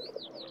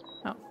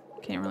 Oh,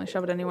 can't really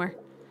shove it anywhere.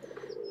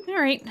 All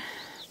right.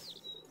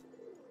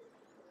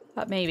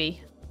 Thought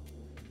maybe.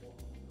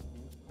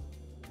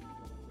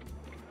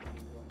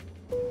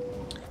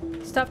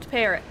 Stuffed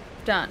parrot.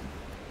 Done.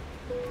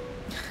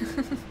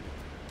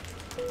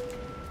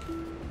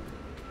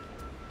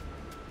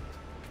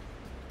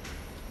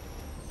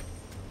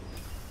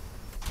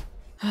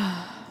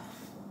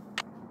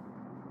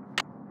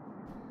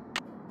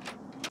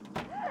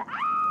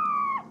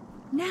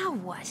 Now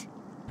what?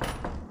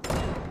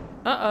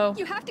 Uh-oh.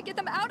 You have to get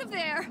them out of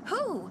there.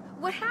 Who?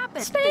 What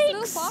happened? This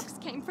little Snakes! box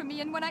came from me,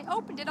 and when I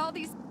opened it, all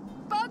these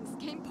bugs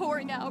came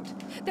pouring out.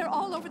 They're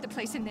all over the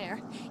place in there.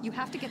 You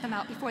have to get them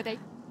out before they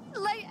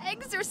lay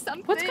eggs or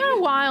something. What's kind of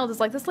wild is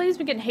like this lady's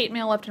been getting hate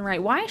mail left and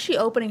right. Why is she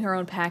opening her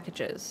own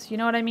packages? You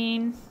know what I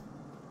mean?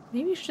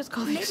 Maybe you should just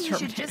call the Maybe you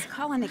exterminator. should just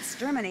call an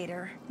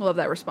exterminator. Love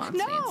that response,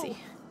 No. Nancy.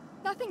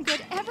 Nothing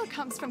good ever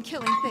comes from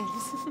killing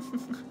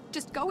things.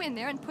 Just go in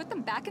there and put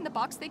them back in the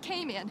box they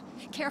came in.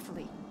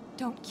 Carefully.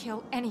 Don't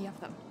kill any of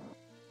them.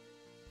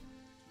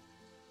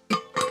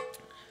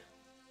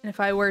 And if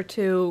I were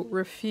to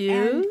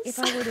refuse? And if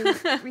I were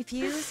to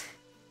refuse?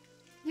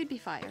 You'd be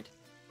fired.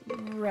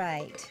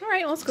 Right. All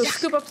right, let's go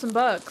scoop up some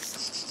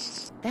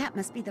bugs. That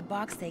must be the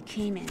box they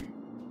came in.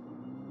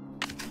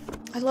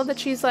 I love that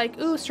she's like,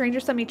 ooh, stranger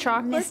sent me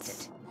chocolates.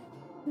 Missed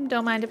it.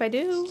 Don't mind if I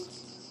do.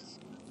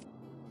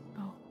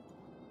 Oh.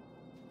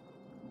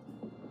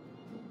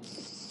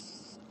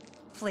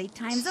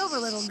 Playtime's over,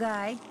 little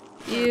guy.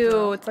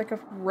 Ew, it's like a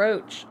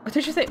roach. What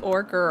did you say,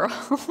 or girl?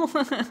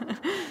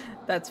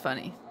 That's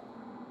funny.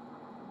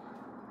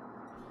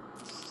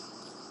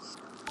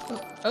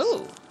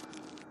 Oh.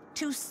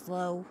 Too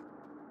slow.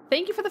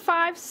 Thank you for the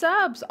 5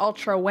 subs,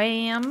 Ultra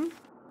Wham.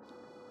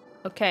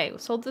 Okay, we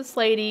told this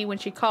lady when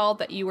she called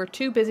that you were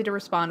too busy to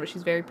respond, but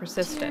she's very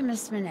persistent. Dear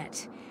Miss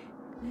Minette,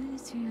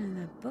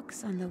 the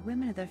books on the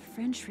women of the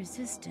French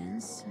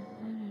Resistance,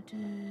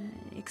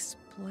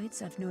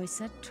 exploits of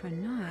Noisette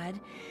Trenade,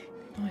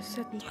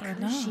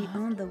 because she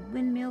owned the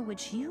windmill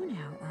which you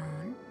now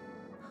own.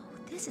 Oh,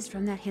 this is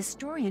from that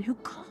historian who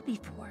called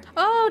before.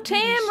 Oh,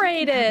 Tam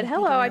raided!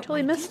 Hello, I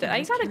totally missed it.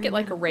 I gotta get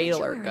like a raid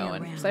alert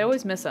going, because I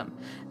always miss them.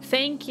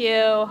 Thank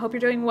you. Hope you're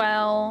doing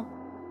well.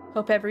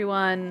 Hope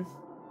everyone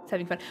is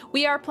having fun.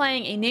 We are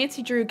playing a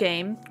Nancy Drew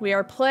game. We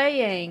are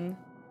playing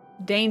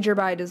Danger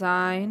by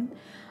Design.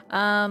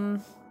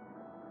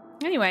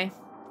 Anyway,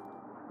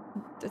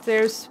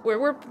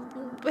 we're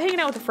hanging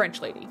out with a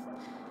French lady.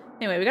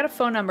 Anyway, we got a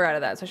phone number out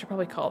of that, so I should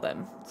probably call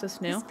them. Is this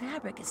new? This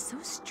fabric is so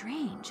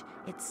strange.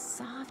 It's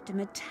soft and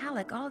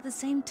metallic all at the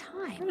same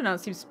time. I don't know.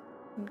 It seems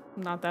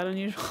not that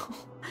unusual.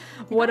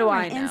 What do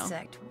I know? An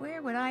insect.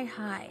 Where would I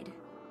hide?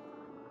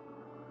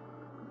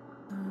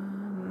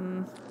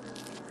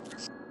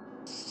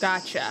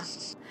 Gotcha.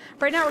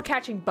 Right now we're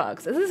catching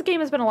bugs. This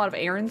game has been a lot of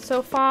errands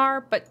so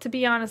far, but to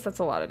be honest, that's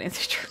a lot of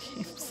Nancy Drew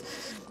games.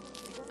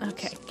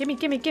 Okay, gimme.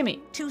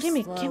 Gimme.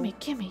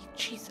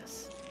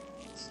 Jesus.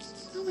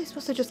 How am I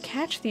supposed to just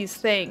catch these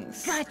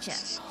things? Gotcha.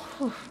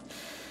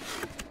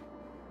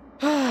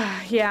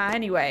 Yeah,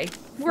 anyway,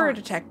 we're a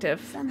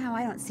detective. Somehow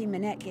I don't see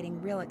Minette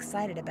getting real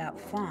excited about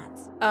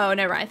fonts. Oh,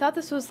 never mind. I thought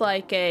this was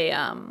like a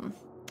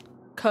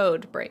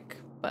code break,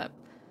 but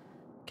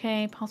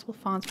okay, possible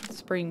fonts for the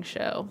spring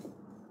show.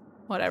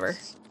 Whatever.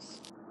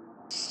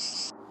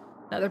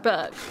 Another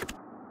bug.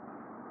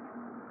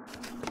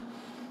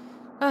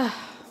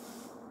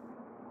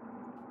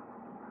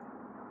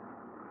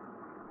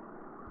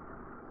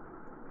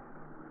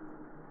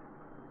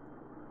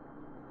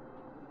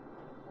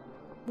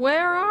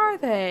 Where are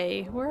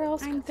they? Where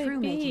else could they be? I'm through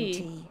making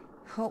tea.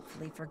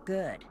 Hopefully for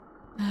good.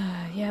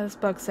 Yeah, this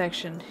bug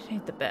section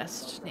ain't the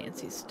best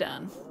Nancy's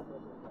done.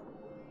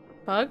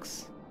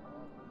 Bugs?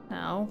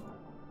 No.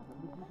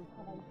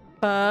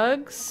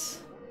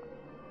 Bugs?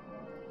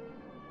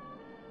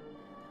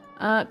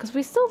 Because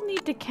we still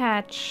need to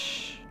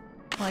catch,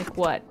 like,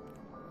 what?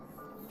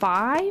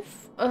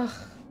 5? Ugh.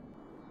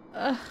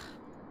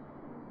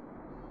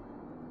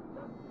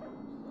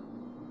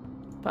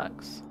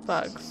 Bugs.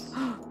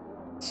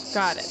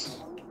 Got it.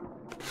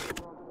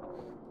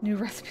 New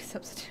recipe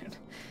substitute.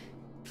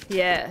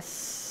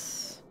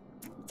 Yes.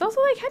 It's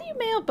also like, how do you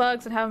mail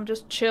bugs and have them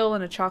just chill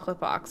in a chocolate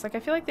box? Like, I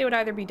feel like they would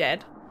either be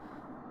dead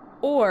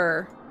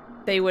or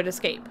they would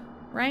escape,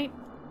 right?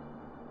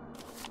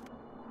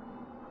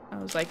 I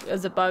was like,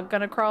 is a bug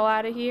gonna crawl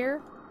out of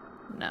here?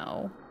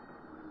 No.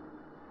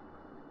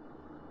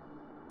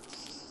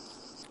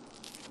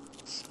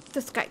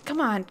 This guy, come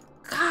on.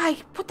 Guy,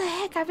 what the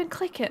heck? I've been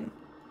clicking.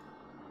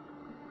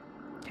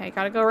 Okay,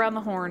 gotta go around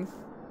the horn.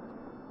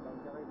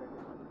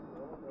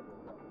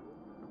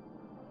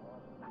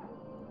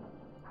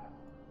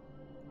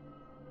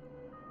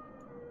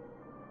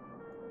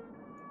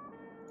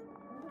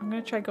 I'm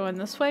gonna try going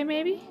this way,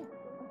 maybe?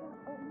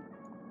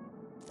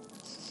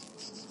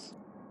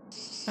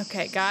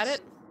 Okay, got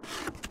it.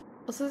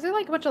 So is there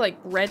like a bunch of like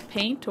red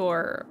paint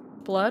or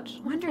blood?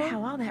 Wonder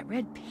how all that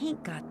red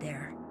paint got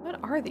there. What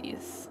are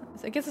these?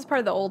 I guess it's part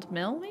of the old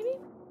mill, maybe?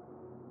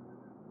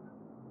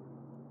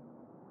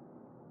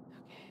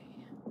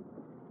 Okay.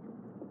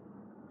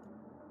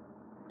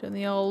 Doing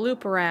the old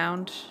loop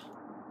around.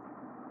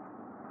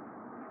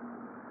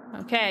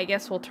 Okay, I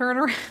guess we'll turn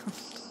around.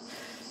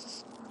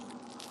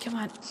 Come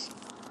on.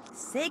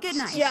 Say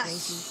goodnight,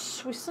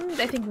 yes. We still need,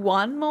 I think,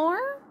 1 more?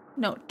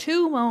 No,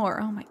 2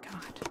 more. Oh my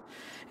god.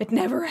 It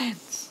never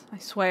ends. I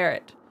swear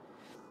it.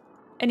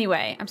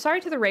 Anyway, I'm sorry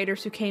to the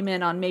raiders who came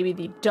in on maybe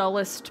the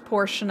dullest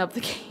portion of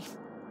the game.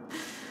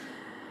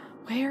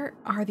 Where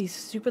are these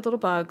stupid little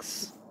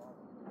bugs?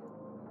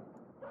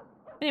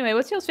 Anyway,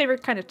 what's y'all's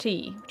favorite kind of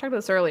tea? We talked about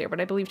this earlier,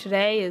 but I believe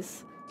today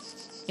is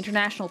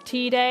International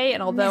Tea Day,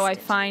 and although I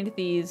find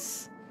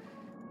these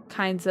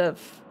kinds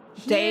of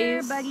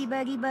days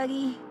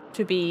buggy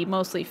to be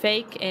mostly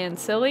fake and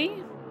silly,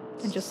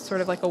 and just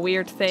sort of like a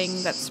weird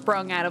thing that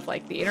sprung out of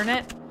like the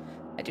internet,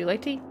 I do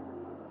like tea.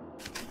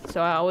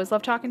 So I always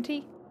love talking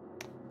tea.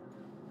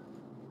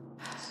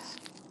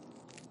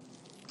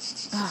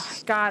 Oh,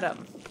 got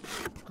him.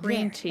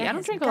 Green There, tea. that I don't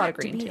has drink a lot of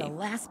got to green be tea. the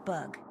last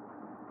bug.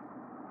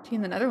 Tea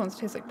in the Netherlands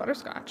tastes like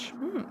butterscotch.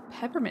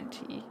 Peppermint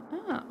tea.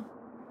 Oh.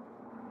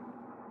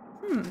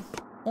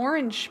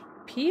 Orange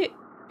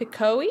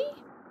picoe?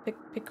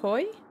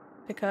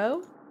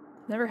 Pico?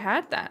 Never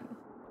had that.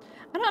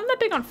 I'm not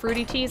big on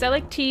fruity teas. I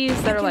like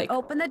teas that are like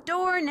Open the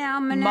door now,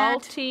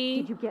 Manette. malty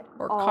Did you get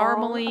or all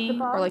caramely of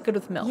the or like bugs? good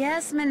with milk.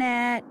 Yes,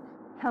 Manette.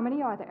 How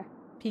many are there?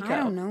 Pico. I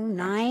don't know,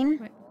 9?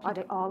 Wait, Are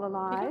they all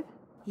alive?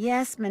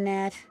 Yes,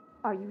 Manette.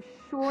 Are you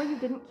sure you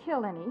didn't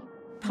kill any?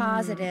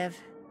 Positive.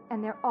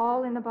 And they're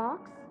all in the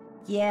box?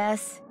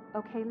 Yes.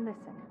 Okay,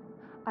 listen.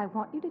 I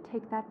want you to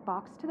take that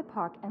box to the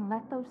park and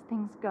let those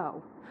things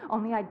go.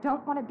 Only I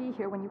don't want to be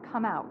here when you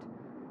come out.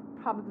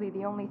 Probably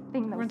the only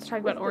thing those Everyone's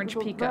talking about twisted orange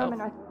little pico.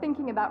 vermin are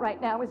thinking about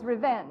right now is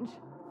revenge.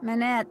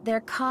 Manette,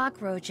 they're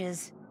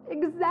cockroaches.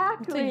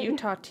 Exactly. It's a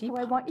Utah So I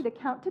teapot. want you to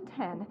count to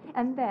 10,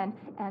 and then,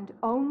 and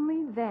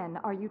only then,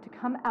 are you to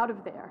come out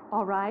of there,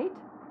 all right?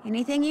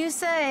 Anything you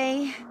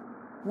say.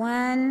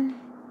 1,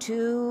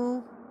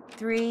 2,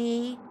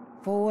 3,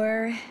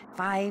 4,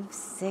 5,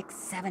 6,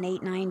 7,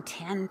 8, 9,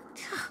 10.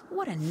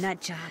 What a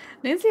nut job.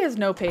 Nancy has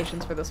no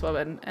patience for this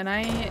woman, and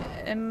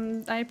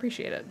I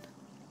appreciate it.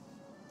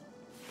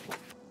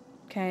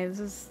 Okay, this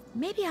is...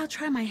 Maybe I'll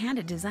try my hand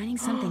at designing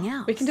something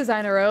else. We can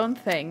design our own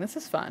thing. This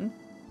is fun.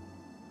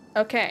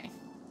 Okay,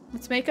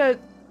 let's make a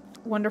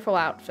wonderful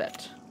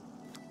outfit.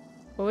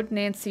 What would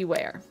Nancy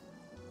wear?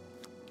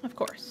 Of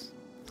course.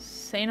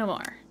 Say no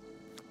more.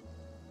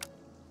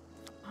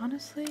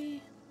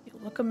 Honestly, you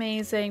look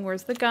amazing.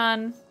 Where's the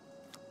gun?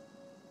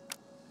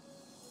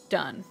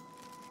 Done.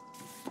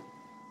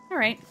 All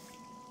right.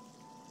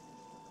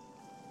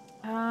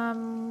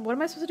 What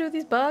am I supposed to do with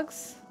these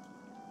bugs?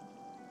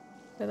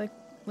 Do I, like,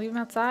 leave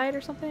them outside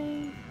or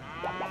something?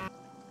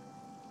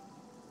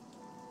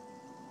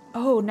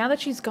 Oh, now that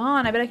she's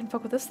gone, I bet I can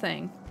fuck with this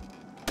thing.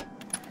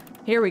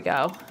 Here we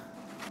go.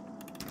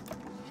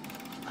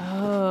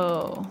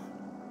 Oh.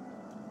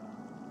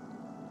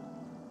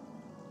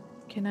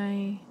 Can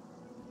I...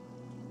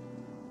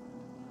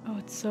 Oh,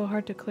 it's so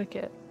hard to click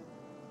it.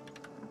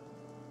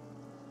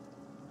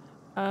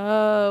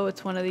 Oh,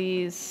 it's one of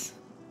these.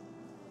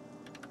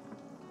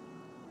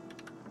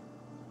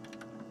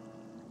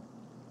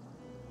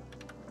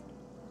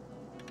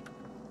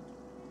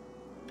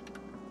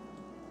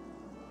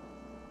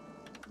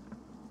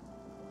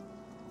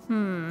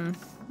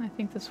 I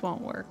think this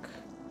won't work.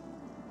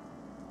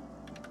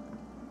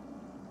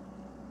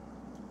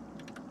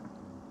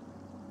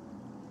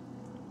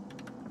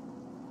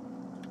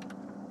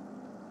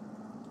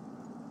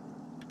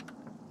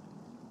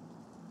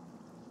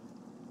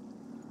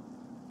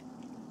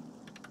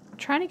 I'm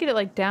trying to get it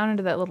like down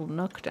into that little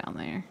nook down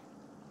there.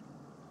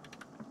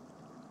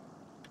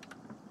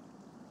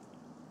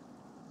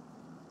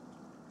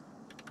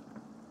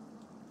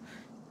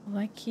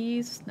 Like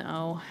keys?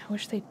 No. I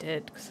wish they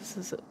did, because this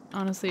is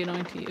honestly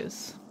annoying to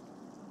use.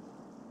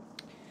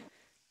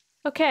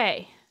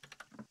 Okay.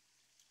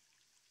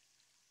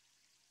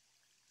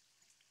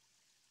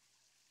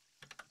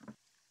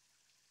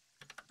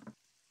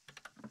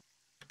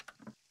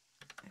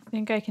 I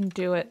think I can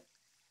do it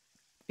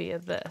via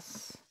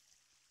this.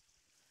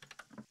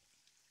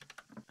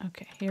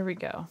 Okay, here we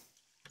go.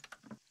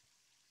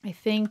 I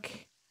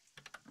think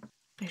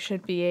I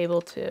should be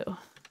able to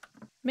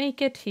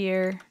make it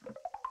here.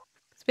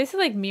 It's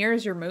basically like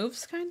mirrors your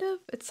moves, kind of.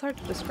 It's hard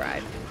to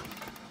describe.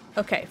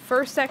 Okay,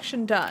 first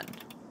section done.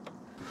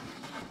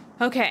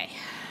 Okay.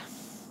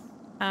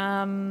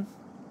 I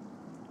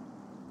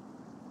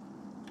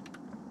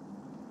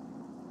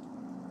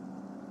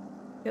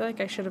feel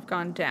like I should have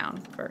gone down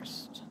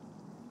first.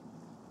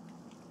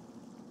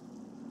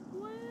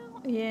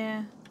 Well,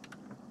 yeah.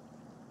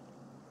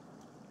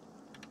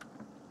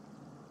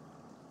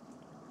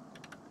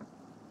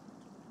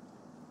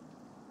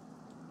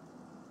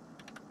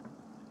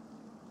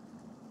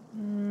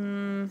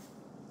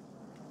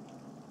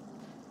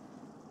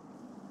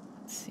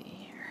 Let's see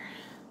here.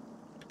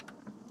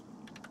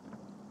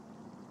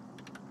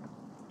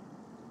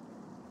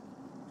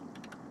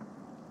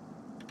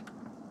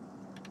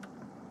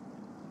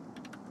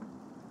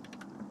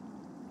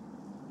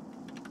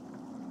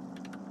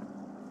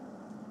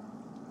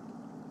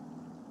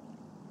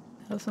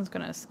 This one's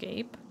gonna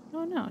escape.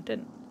 Oh no, it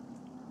didn't.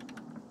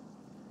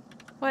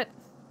 What?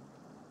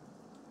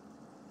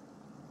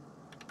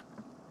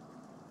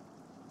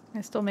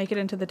 I still make it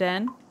into the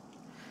den?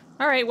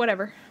 Alright,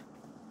 whatever.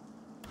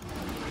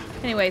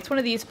 Anyway, it's one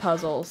of these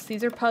puzzles.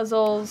 These are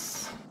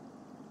puzzles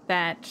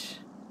that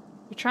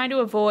you're trying to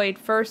avoid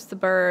first the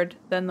bird,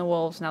 then the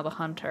wolves, now the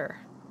hunter.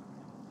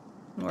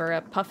 We're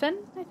a puffin,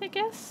 I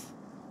guess?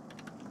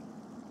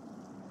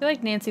 I feel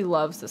like Nancy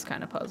loves this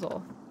kind of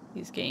puzzle.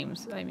 These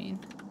games, I mean.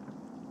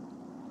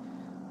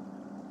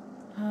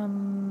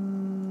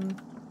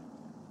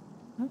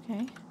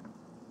 Okay.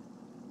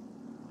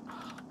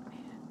 Oh,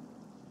 man.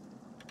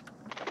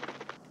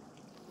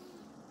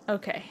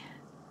 Okay.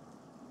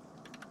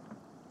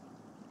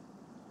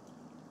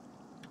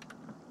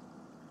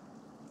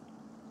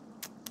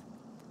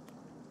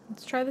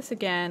 Let's try this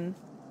again.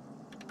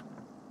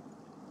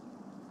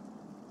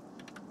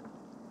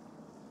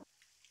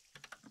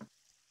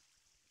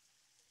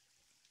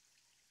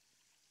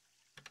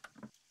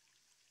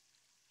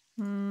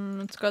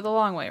 Let's go the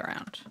long way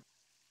around.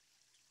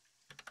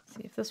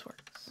 See if this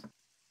works.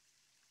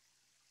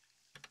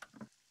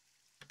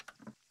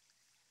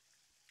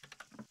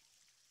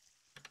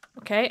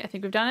 Okay, I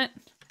think we've done it.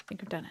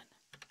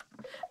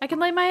 I can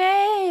lay my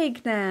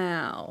egg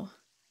now.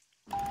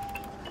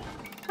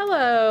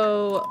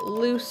 Hello,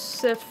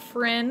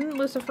 Luciferin.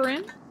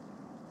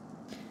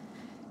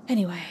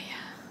 Anyway,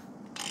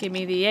 give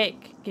me the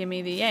egg.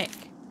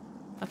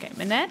 Okay,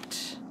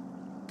 Minette.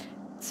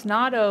 It's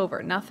not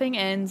over. Nothing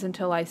ends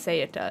until I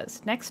say it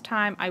does. Next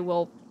time I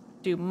will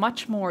do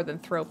much more than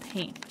throw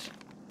paint.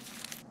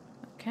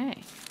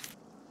 Okay.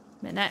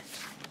 Minette.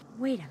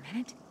 Wait a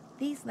minute.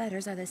 These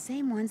letters are the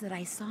same ones that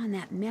I saw in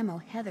that memo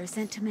Heather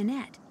sent to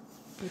Minette.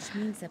 Which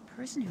means the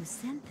person who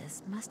sent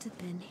this must have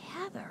been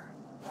Heather.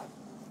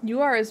 You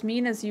are as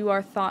mean as you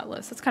are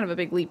thoughtless. That's kind of a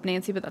big leap,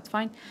 Nancy, but that's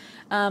fine.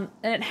 And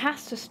it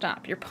has to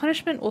stop. Your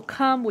punishment will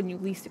come when you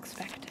least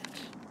expect it.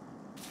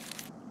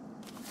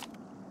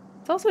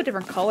 It's also a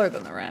different color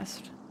than the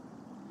rest.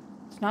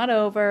 It's not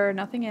over.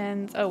 Nothing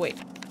ends. Oh, wait.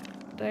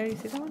 Did I already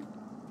see that one?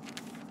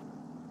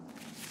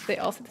 They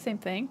all say the same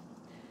thing.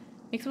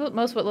 Makes the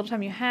most of what little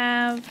time you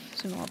have.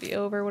 Soon it'll all be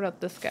over. What about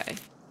this guy?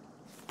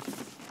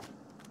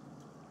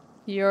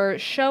 Your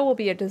show will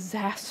be a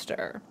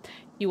disaster.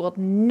 You will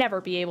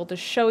never be able to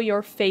show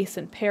your face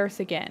in Paris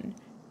again.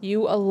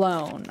 You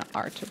alone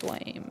are to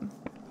blame.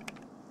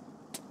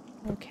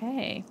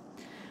 Okay.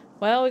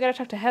 Well, we gotta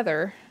talk to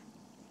Heather.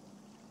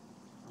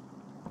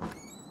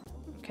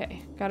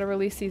 Okay, gotta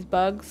release these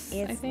bugs,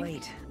 I think.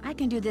 It's late. I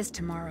can do this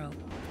tomorrow.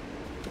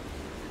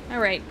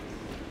 Alright.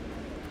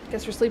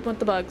 Guess we're sleeping with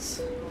the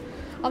bugs.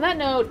 On that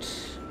note,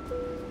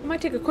 I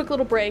might take a quick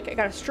little break. I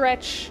gotta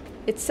stretch,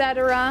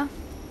 etc.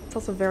 It's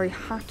also very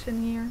hot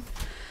in here.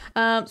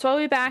 So I'll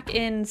be back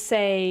in,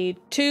 say,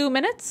 2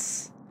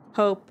 minutes.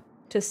 Hope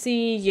to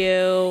see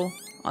you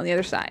on the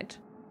other side.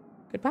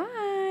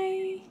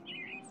 Goodbye.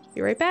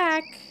 Be right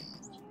back.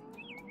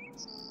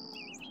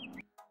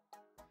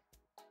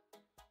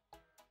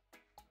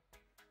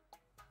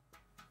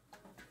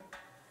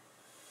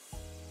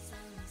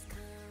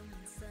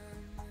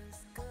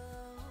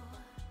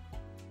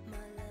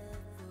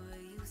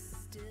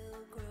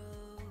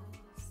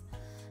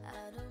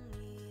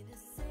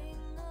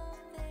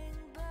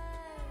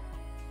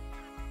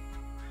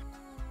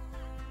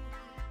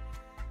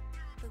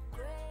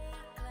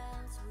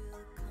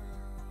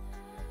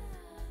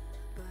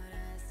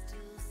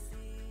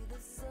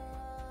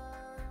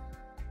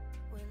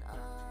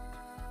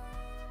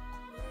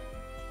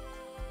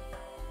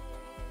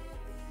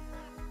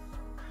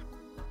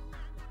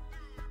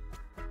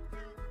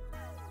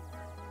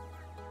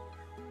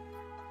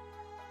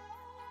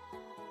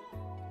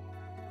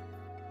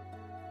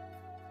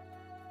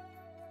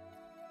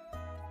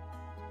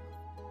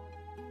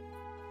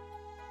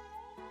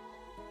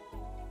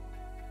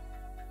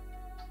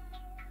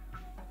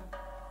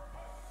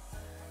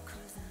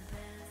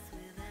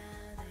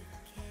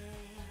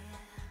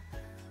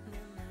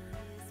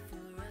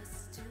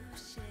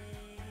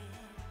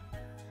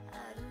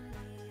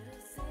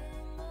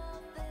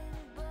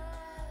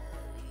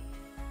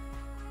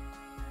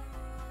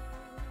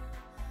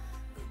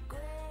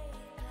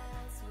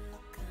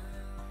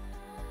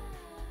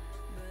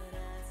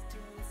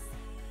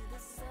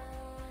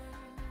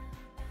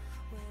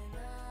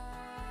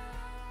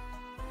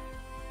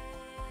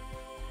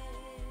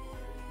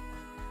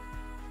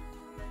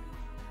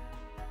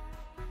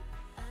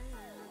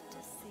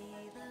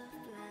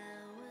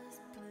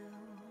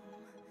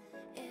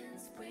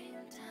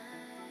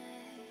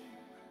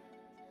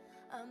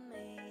 I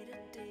made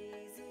a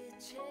daisy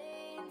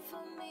chain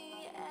for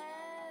me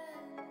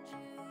and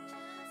you.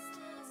 Just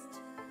us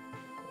two.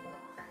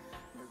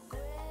 The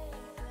gray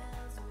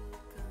clouds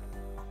will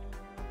come,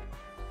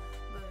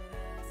 but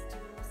I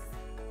still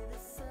see the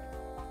sun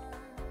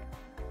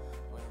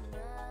when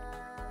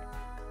I'm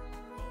here with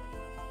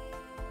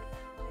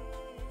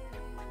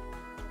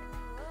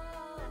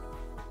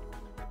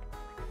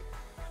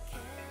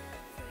you.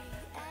 Carefree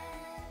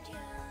and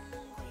young,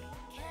 we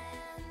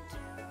can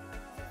do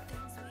the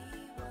things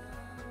we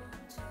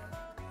want to.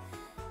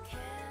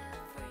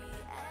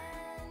 Carefree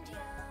and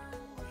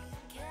young, we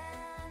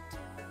can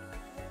do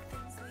the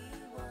things we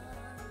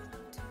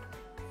want to.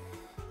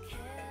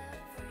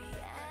 Carefree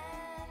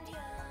and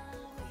young,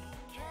 we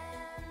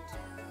can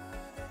do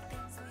the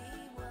things we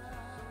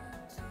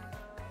want to.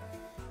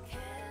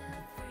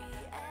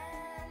 Carefree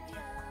and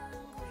young,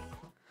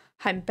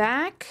 we I'm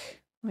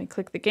back. Let me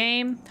click the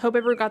game. Hope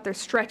everyone got their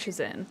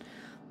stretches in.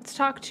 Let's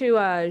talk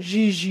to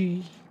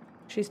Gigi.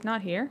 She's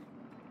not here.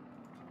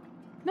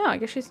 No, I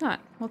guess she's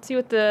not. Let's see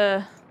what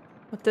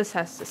this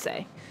has to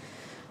say.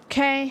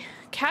 Okay,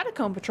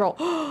 Catacomb Patrol.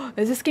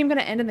 Is this game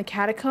gonna end in the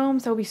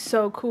catacombs? That would be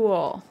so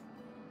cool.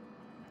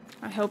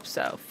 I hope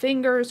so.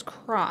 Fingers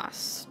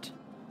crossed.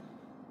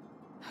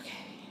 Okay.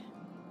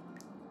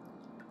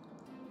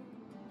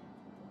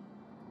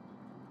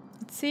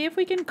 Let's see if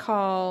we can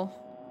call.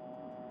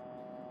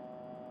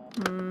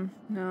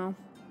 No.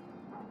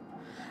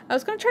 I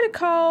was gonna try to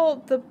call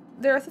the.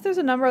 I thought there's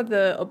a number of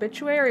the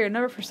obituary or a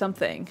number for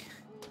something.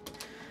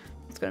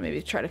 I was gonna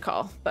maybe try to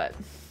call, but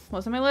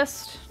wasn't my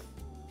list.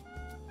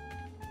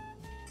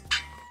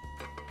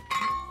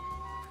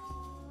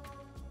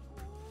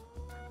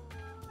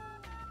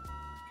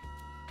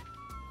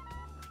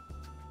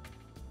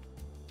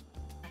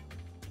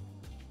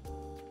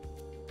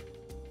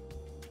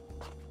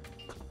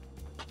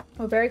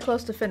 We're very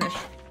close to finish.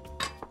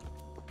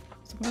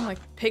 Someone like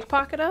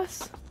pickpocket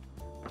us?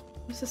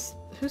 Who's this?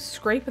 Who's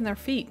scraping their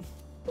feet?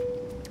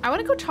 I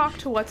want to go talk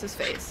to what's his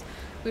face.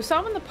 We saw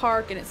him in the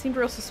park and it seemed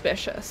real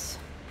suspicious.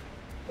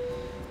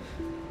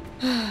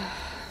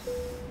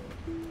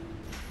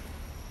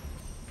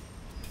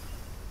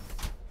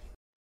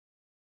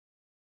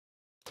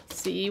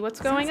 See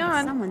what's going Sounds like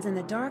on. someone's in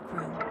the dark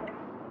room.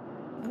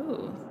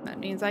 Ooh, that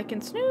means I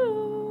can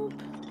snoop.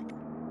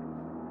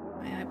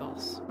 My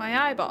eyeballs.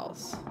 My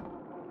eyeballs.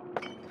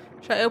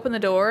 Should I open the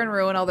door and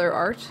ruin all their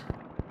art?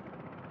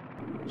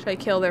 Should I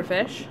kill their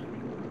fish?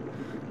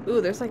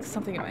 Ooh, there's like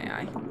something in my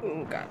eye.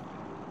 Oh god.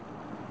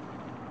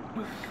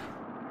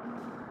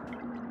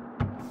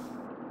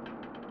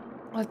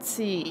 Let's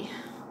see.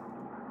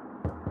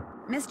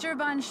 Mr.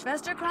 von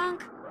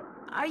Schwesterkrank?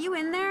 Are you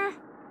in there?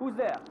 Who's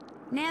there?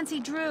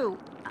 Nancy Drew.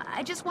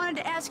 I just wanted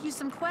to ask you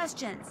some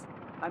questions.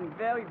 I'm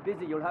very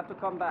busy. You'll have to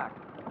come back.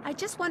 I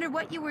just wondered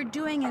what you were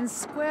doing in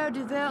Square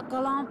du Vert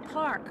Galant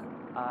Park.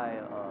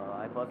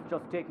 I was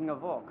just taking a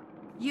walk.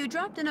 You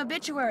dropped an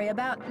obituary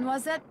about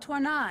Noisette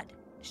Tornade.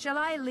 Shall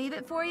I leave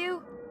it for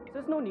you?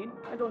 There's no need.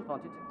 I don't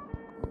want it.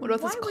 What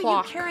about Why this were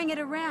clock? you carrying it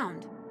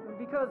around?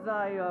 Because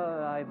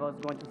I was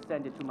going to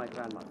send it to my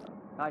grandmother.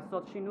 I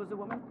thought she knew the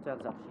woman.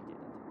 Turns out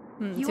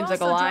she didn't. You seems also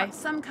like a lie. dropped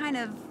some kind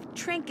of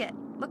trinket.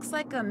 Looks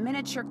like a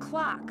miniature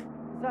clock.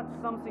 That's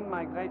something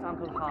my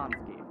great-uncle Hans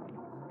gave me.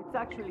 It's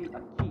actually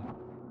a key.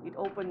 It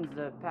opens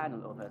the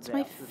panel over It's there.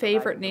 my to the right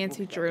favorite of the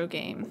Nancy bookshelf. Drew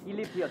game. He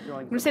lived here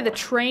during I'm gonna say the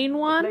train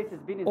one place has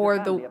been in or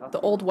the family the ever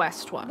Old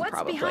West one, What's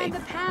probably. behind the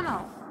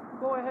panel?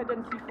 Go ahead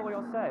and see for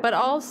yourself. But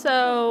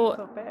also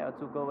Prepare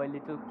to go a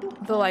little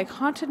the like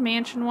Haunted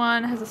Mansion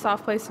one has a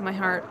soft place in my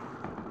heart.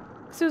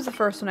 This was the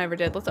first one I ever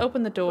did. Let's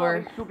open the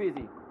door. Sorry, too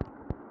busy.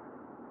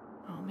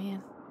 Oh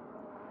man.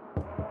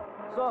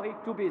 Sorry,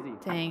 too busy.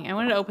 Dang, I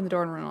wanted to open the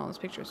door and run all those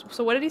pictures.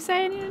 So what did he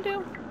say I need to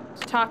do?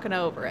 Just talking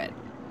over it.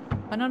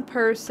 Unknown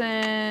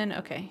person.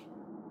 Okay.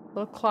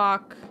 Little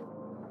clock.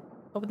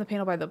 Open the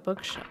panel by the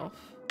bookshelf.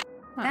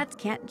 Huh. That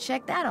can't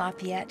check that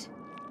off yet.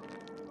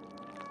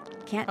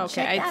 Can't Okay,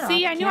 check that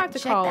see, off. I knew I Can't had to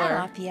check call that her.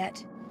 off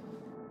yet.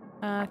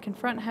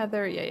 Confront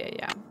Heather.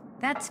 Yeah.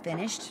 That's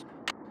finished.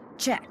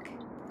 Check.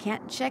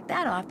 Can't check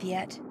that off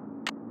yet.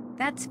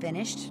 That's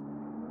finished.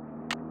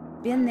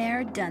 Been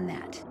there, done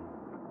that.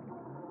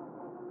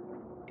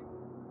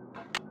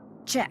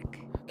 Check.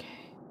 Okay.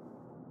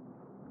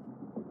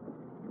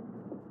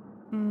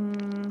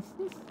 Hmm.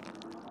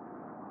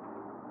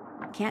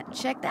 Can't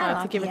check I that have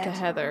off to give yet. it to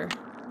Heather.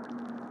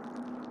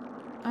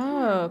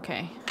 Oh,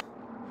 okay.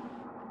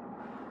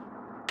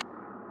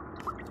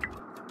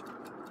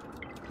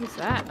 Who's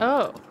that?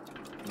 Oh.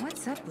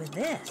 What's up with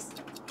this?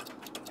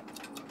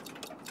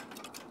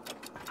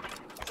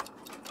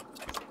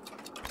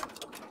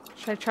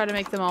 Should I try to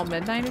make them all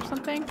midnight or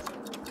something? That's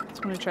what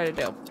I'm gonna try to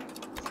do.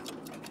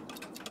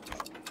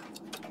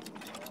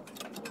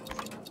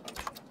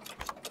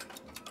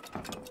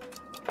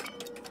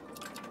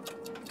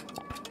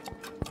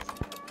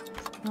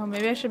 Oh,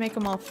 maybe I should make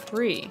them all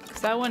 3,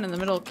 because that one in the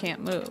middle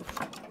can't move.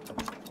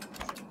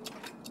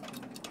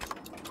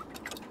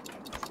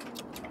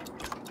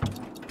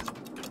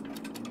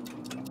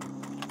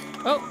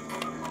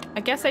 Oh, I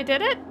guess I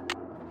did it?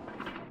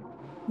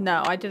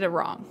 No, I did it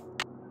wrong.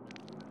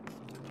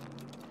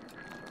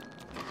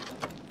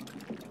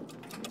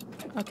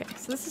 Okay,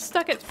 so this is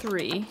stuck at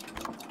 3.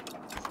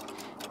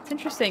 It's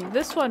interesting,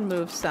 this one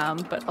moves some,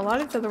 but a lot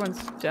of the other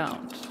ones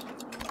don't.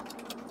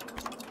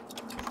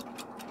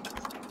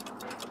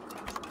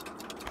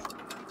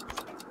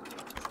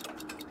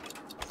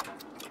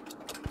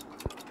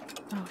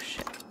 Oh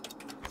shit.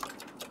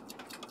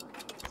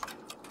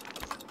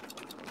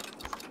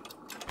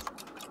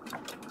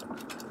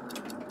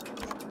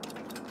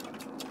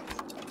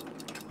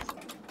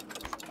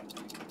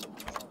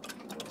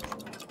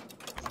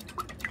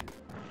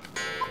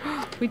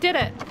 We did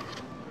it!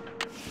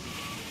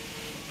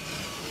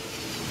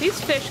 These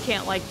fish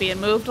can't like being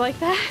moved like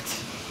that.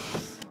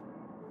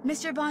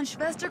 Mr. von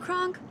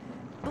Schwesterkrank?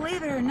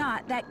 Believe it or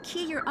not, that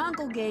key your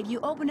uncle gave you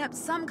opened up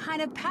some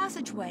kind of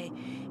passageway.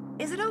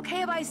 Is it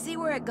okay if I see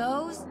where it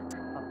goes?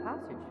 A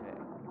passageway?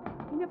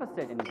 He never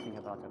said anything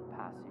about a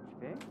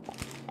passageway.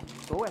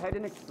 Go ahead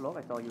and explore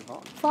it all you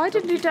want. Why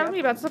didn't Just you be tell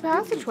me careful. about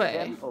the This is passageway?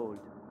 very old.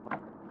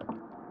 I'm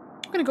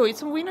gonna go eat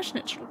some Wiener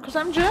Schnitzel, because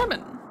I'm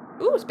German.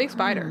 Ooh, it's a big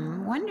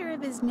spider. Wonder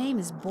if his name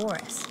is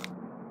Boris.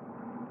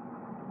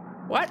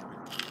 What?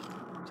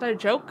 Is that a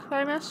joke that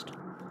I missed?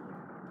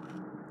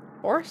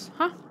 Horse?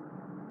 Huh?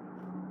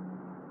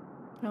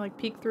 Can I like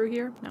peek through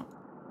here? No.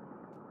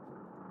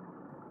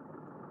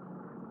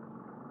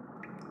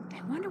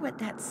 I wonder what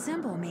that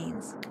symbol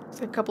means.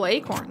 It's like a couple of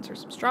acorns or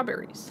some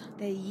strawberries.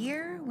 The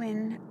year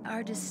when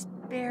our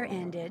despair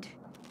ended.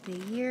 The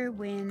year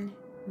when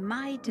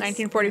my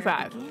despair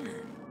 1945. began.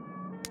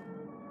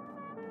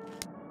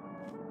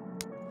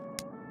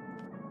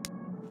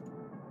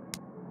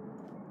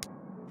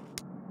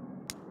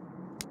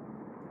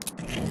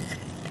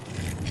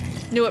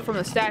 Knew it from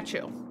the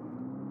statue.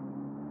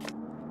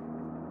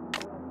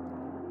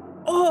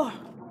 Oh!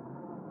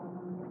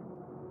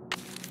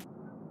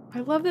 I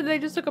love that they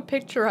just took a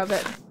picture of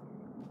it.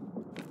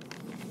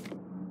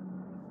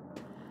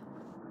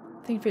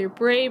 Thank you for your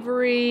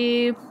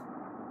bravery.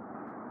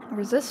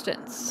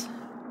 Resistance.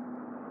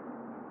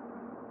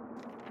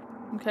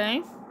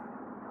 Okay.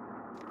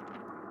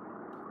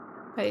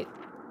 Wait.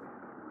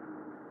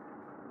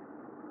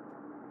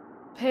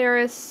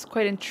 Paris,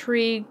 quite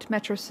intrigued.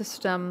 Metro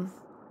system.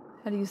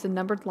 How to use the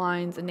numbered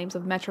lines and names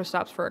of metro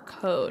stops for a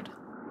code.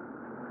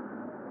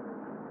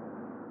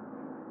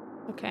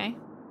 Okay.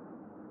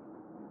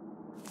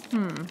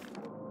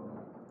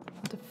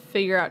 Have to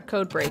figure out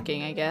code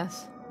breaking, I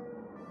guess.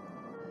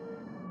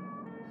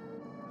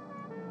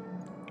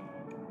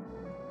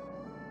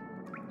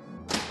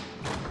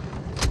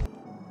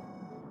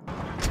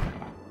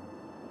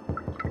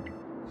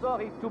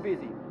 Sorry, too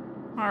busy.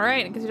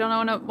 Alright, because you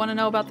don't want to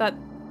know about that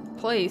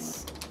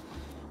place.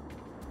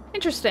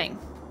 Interesting.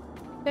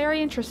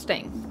 Very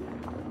interesting.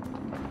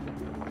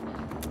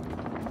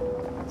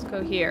 Let's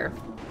go here.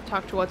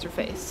 Talk to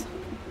what's-her-face.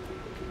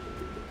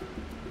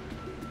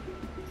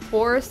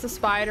 Boris the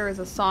Spider is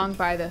a song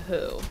by The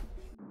Who.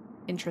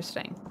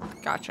 Interesting.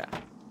 Gotcha.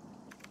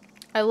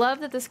 I love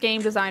that this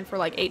game designed for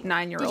like 8 and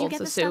 9-year-olds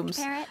assumes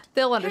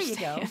they'll understand.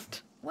 Here you go.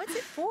 What's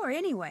it for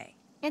anyway?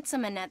 It's a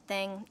Minette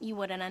thing. You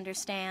wouldn't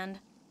understand.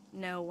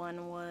 No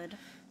one would.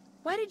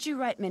 Why did you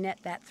write Minette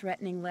that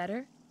threatening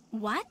letter?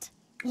 What?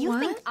 You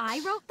think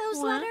I wrote those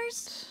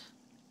letters?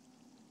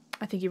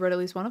 I think you wrote at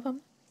least one of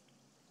them.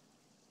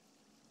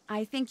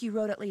 I think you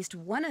wrote at least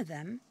one of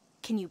them.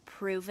 Can you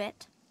prove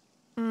it?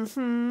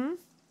 Mm-hmm.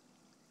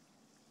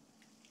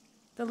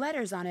 The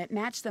letters on it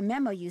match the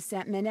memo you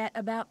sent Minette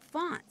about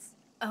fonts.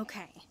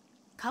 Okay.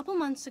 Couple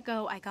months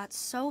ago, I got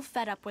so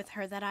fed up with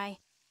her that I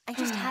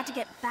just had to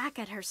get back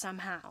at her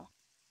somehow.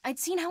 I'd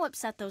seen how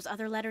upset those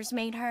other letters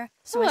made her,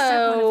 so I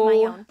sent one of my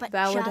own, but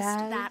just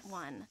that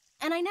one.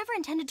 And I never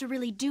intended to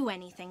really do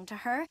anything to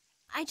her.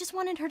 I just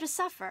wanted her to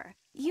suffer.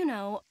 You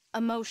know,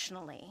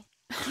 emotionally.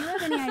 Do you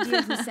have any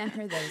idea who sent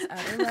her those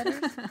other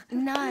letters?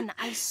 None,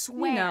 I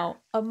swear. You know,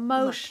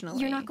 emotionally.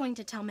 Look, you're not going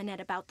to tell Minette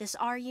about this,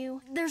 are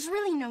you? There's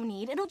really no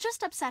need. It'll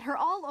just upset her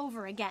all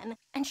over again.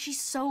 And she's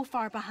so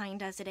far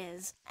behind as it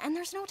is. And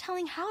there's no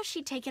telling how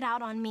she'd take it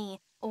out on me.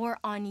 Or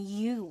on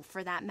you,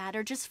 for that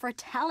matter, just for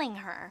telling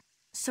her.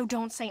 So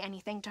don't say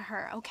anything to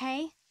her,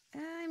 okay?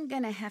 I'm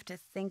gonna have to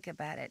think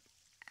about it.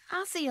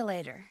 I'll see you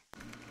later.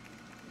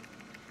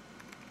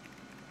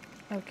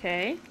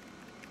 Okay.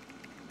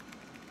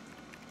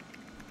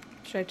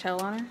 Should I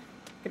tell on her?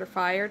 Get her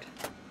fired?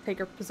 Take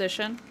her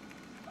position?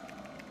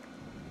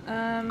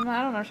 I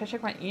don't know. Should I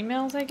check my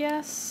emails, I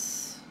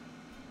guess?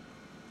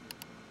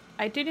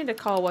 I do need to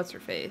call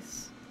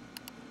what's-her-face.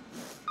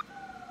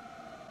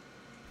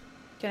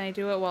 Can I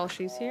do it while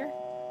she's here?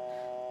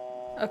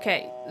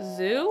 Okay,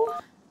 Zoo?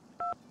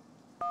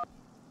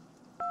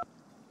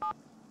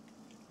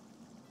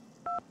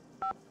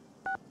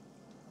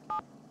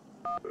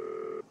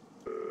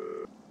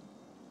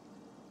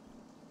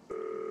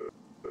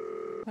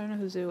 I don't know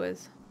who Zoo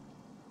is.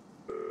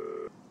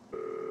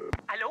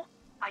 Hello?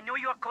 I know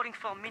you are calling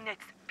for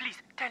minutes.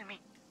 Please, tell me.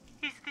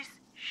 Is this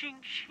Xing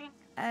Xing?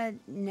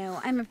 No,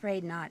 I'm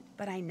afraid not.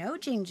 But I know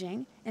Jing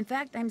Jing. In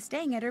fact, I'm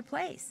staying at her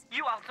place.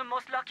 You are the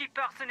most lucky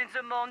person in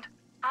the monde.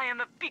 I am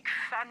a big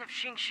fan of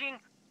Xing Xing.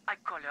 I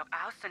call her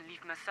house and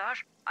leave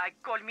massage. I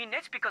call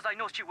Minette because I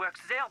know she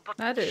works there, but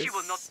she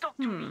will not talk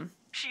to me.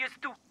 She is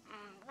too...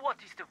 what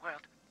is the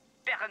word?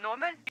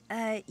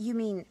 Paranormal? You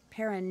mean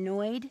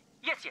paranoid?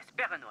 Yes,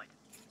 paranoid.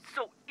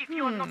 So, if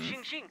you are not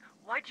Xing Xing,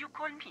 why do you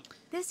call me?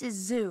 This is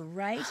Zoo,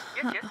 right?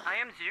 Yes, I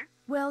am Zoo.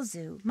 Well,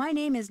 Zoo, my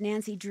name is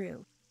Nancy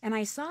Drew, and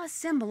I saw a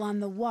symbol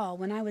on the wall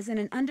when I was in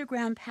an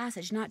underground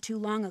passage not too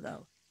long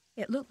ago.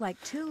 It looked like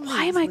two leaves.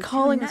 Why am I with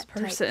calling two this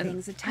nut-type person?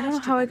 things I attached don't know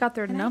to how I them, got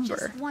their and number.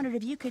 I just wondered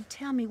if you could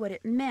tell me what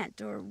it meant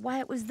or why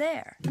it was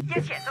there.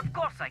 Yes, of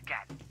course I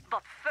can.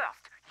 But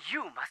first,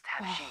 you must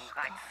have Xing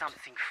write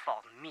something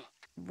for me.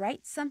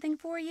 Write something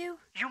for you?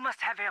 You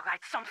must have her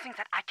write something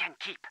that I can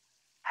keep.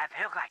 Have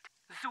her write,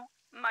 Zoo,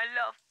 my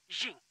love,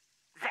 Xing.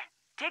 Then,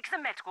 take the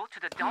metro to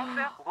the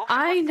Denver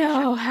I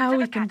know how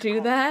we can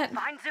do that.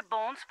 Find the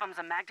bones from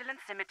the Magdalene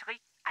Cemetery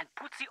and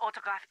put the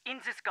autograph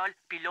in the skull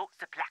below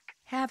the plaque.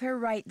 Have her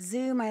write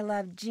Zoo, my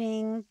love,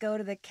 Jing, go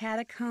to the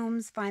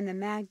catacombs, find the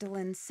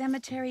Magdalene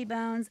Cemetery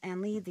bones,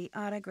 and leave the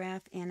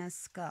autograph in a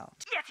skull.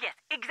 Yes,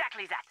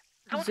 exactly that.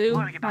 Don't Zoo,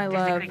 worry my about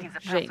love, desecrating the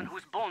person Jing.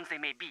 whose bones they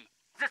may be.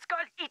 The skull,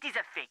 it is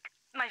a fake.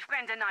 My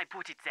friend and I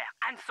put it there.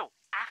 And so,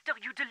 after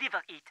you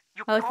deliver it,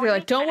 you I like to be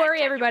like, don't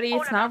worry, everybody,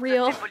 it's not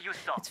real.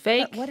 It's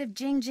fake. But what if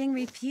Jing Jing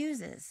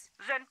refuses?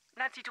 Then,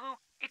 Nancy Drew,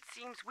 It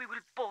seems we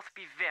will both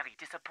be very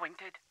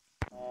disappointed.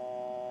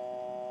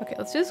 Okay,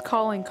 let's do this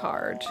calling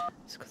card.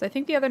 Because I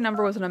think the other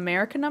number was an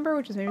American number,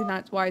 which is maybe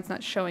not why it's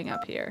not showing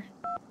up here.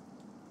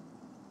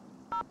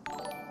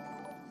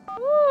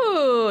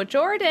 Ooh,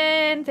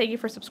 Jordan! Thank you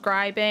for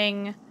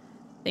subscribing.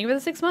 Thank you for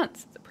the 6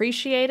 months.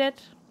 Appreciate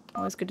it.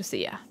 Always good to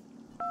see ya.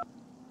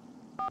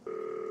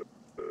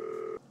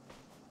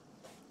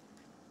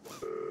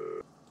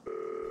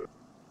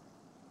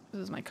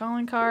 This is my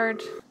calling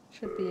card.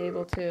 Should be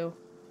able to...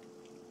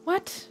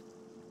 What?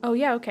 Oh,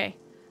 yeah, okay.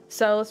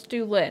 So let's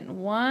do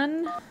Lynn.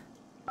 1...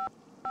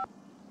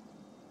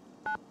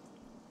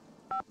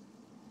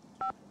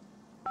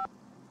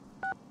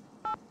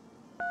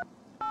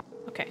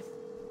 Okay.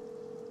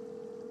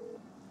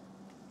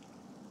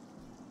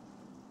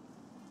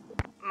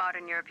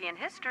 Modern European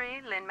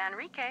History, Lynn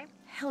Manrique.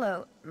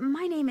 Hello,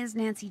 my name is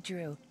Nancy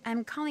Drew.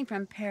 I'm calling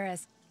from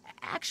Paris.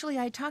 Actually,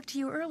 I talked to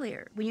you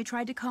earlier when you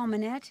tried to call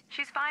Manette.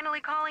 She's finally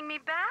calling me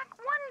back?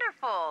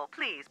 Wonderful.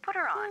 Please, put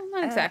her on.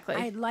 Not exactly.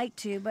 I'd like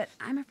to, but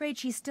I'm afraid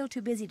she's still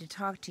too busy to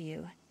talk to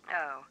you.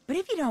 Oh. But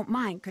if you don't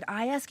mind, could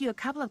I ask you a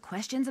couple of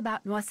questions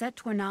about Noisette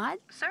Tournade?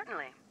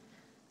 Certainly.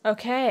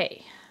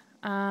 Okay.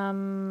 How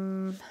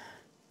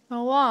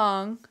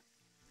long?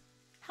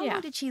 How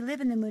long did she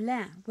live in the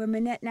Moulin, where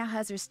Manette now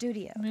has her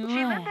studio?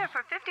 She lived there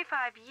for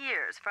 55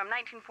 years, from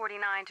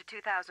 1949 to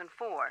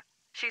 2004.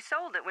 She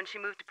sold it when she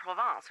moved to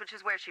Provence, which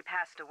is where she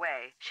passed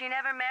away. She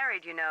never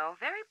married, you know.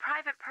 Very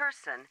private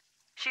person.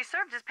 She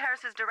served as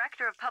Paris's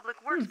director of public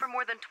works for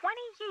more than 20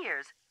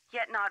 years.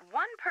 Yet not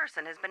one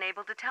person has been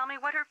able to tell me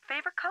what her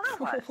favorite color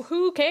was.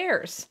 Who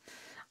cares?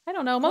 I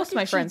don't know most of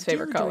my friends'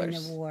 favorite colors.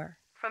 During the war?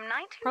 From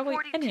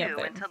Probably any 1942 of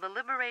them. until the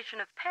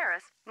liberation of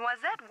Paris,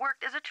 Noisette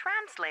worked as a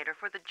translator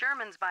for the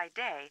Germans by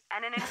day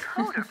and an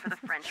encoder for the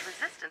French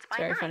resistance by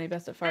Very night. funny,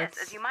 best of farts.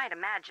 This, as you might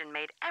imagine,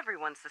 made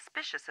everyone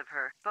suspicious of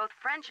her, both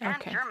French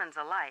and Germans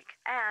alike.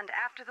 And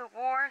after the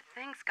war,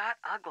 things got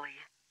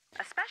ugly.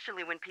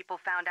 Especially when people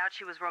found out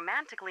she was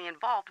romantically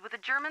involved with a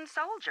German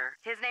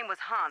soldier. His name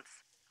was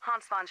Hans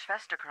von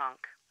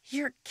Schwesterkrank.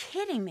 You're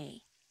kidding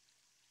me.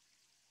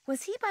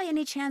 Was he by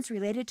any chance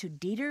related to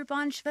Dieter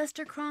von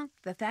Schwesterkrank,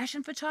 the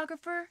fashion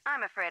photographer?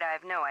 I'm afraid I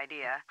have no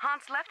idea.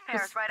 Hans left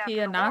Paris right after he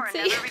a the war Nazi?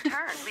 and never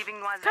returned, leaving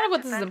Noisette kind of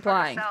what to this is fend for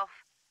implying. herself.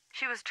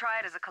 She was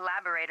tried as a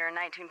collaborator in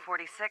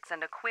 1946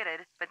 and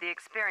acquitted, but the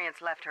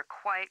experience left her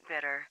quite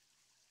bitter.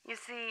 You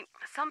see,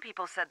 some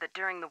people said that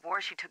during the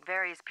war she took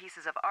various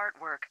pieces of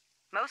artwork,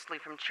 mostly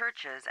from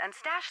churches, and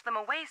stashed them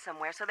away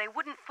somewhere so they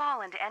wouldn't fall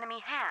into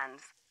enemy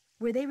hands.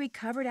 Were they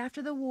recovered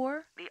after the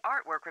war? The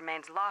artwork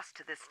remains lost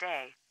to this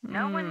day.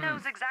 No one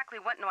knows exactly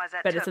what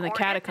Noisette Bet took, it's in the or if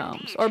catacombs.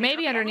 indeed Or she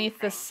maybe took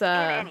underneath anything. this, In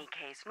any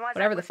case, Noisette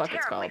whatever the was fuck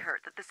it's terribly called.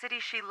 hurt that the city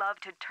she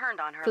loved had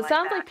turned on her So it like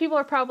sounds that. like people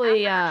are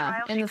probably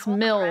in this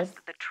mill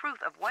The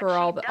truth of what for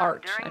all she'd the done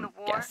art, during I'm the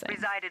war guessing.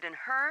 resided in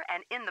her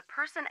and in the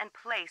person and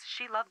place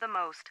she loved the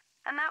most.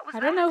 And that was I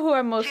don't know who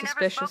I'm most she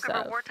suspicious never spoke of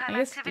her of. wartime I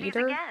guess activities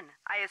Dieter? again.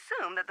 I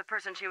assume that the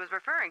person she was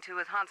referring to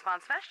was Hans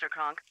von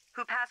Schwesterkrank,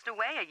 who passed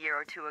away a year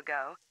or two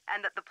ago,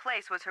 and that the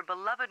place was her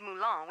beloved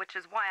Moulin, which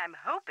is why I'm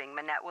hoping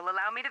Manette will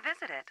allow me to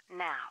visit it.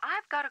 Now,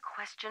 I've got a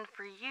question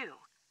for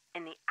you.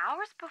 In the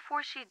hours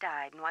before she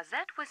died,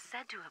 Noisette was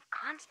said to have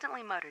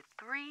constantly muttered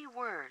 3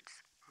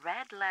 words: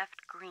 red,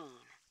 left,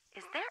 green.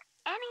 Is there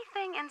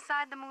anything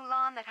inside the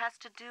Moulin that has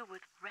to do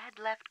with red,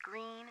 left,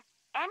 green?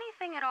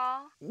 Anything at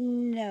all?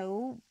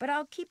 No, but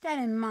I'll keep that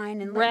in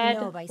mind and let Red,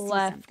 you know if I see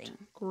left,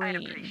 something. green. I'd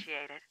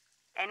appreciate it.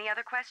 Any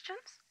other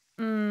questions?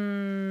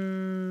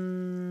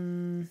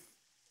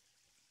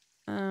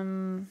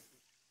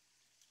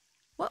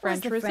 What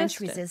French was the French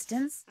resistance.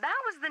 resistance? That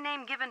was the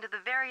name given to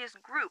the various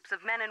groups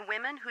of men and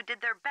women who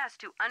did their best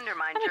to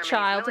undermine I'm a Germany's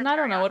child and I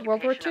don't know what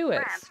World War military II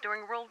occupation of is. France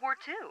during World War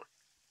II.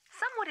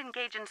 Some would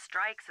engage in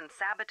strikes and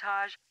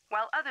sabotage,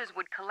 while others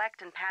would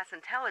collect and pass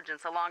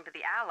intelligence along to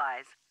the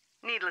Allies.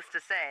 Needless to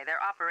say, their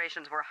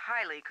operations were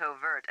highly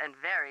covert and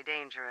very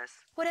dangerous.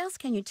 What else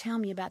can you tell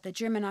me about the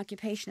German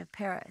occupation of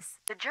Paris?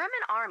 The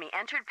German army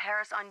entered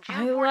Paris on June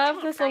I 14th, love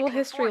this little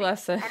history 1940,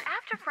 lesson. And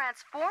after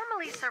France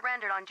formally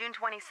surrendered on June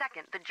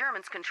 22nd, the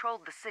Germans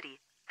controlled the city.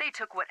 They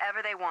took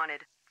whatever they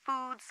wanted: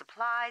 food,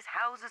 supplies,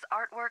 houses,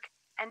 artwork,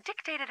 and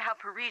dictated how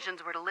Parisians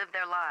were to live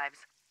their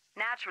lives.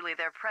 Naturally,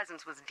 their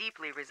presence was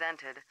deeply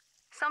resented.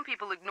 Some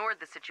people ignored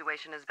the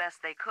situation as best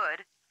they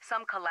could.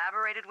 Some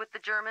collaborated with the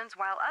Germans,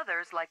 while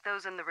others, like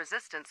those in the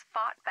resistance,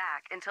 fought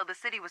back until the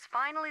city was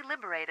finally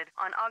liberated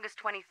on August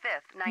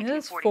 25th, It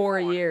is 1944. 4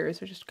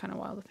 years, which is kind of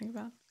wild to think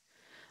about.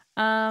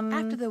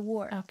 After the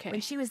war, okay.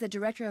 when she was the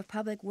director of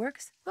public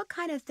works, what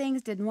kind of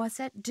things did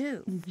Noisette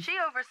do? She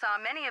oversaw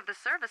many of the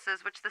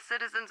services which the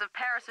citizens of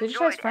Paris They just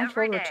enjoyed has French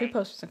every World War day. II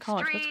posters in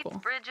college. That's Streets, cool.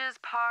 bridges,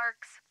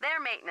 parks, their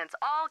maintenance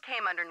all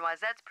came under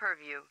Noisette's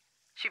purview.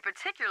 She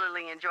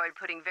particularly enjoyed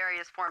putting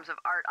various forms of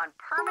art on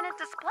permanent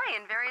display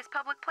in various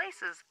public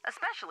places,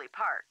 especially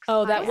parks.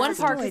 Oh, that one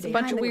park is a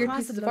bunch of weird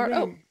pieces of art.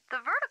 Oh, the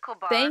vertical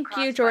bar. Thank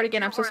you,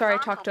 Jordan. I'm so sorry I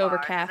talked over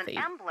Kathy.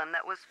 An emblem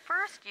that was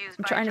first used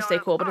I'm by trying to Joan stay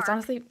of cool, but it's Arc,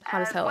 honestly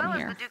hot as hell in well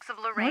here. As the Dukes of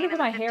I want Lorraine to put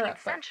my in the hair 15th up,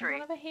 but century. I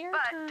don't have a hair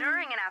But tie.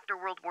 during and after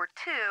World War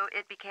II,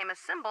 it became a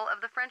symbol of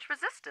the French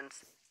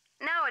resistance.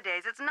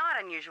 Nowadays, it's not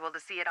unusual to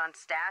see it on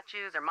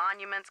statues or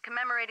monuments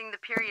commemorating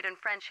the period in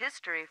French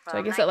history from So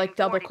I guess it like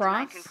double 1940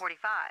 to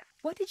cross.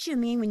 1945. What did you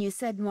mean when you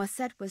said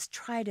Moisette was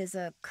tried as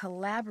a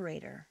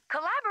collaborator?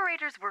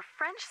 Collaborators were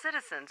French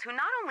citizens who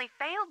not only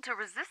failed to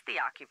resist the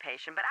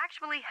occupation, but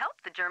actually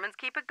helped the Germans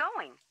keep it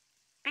going.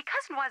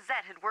 Because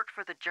Noisette had worked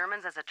for the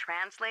Germans as a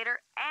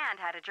translator and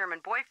had a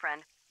German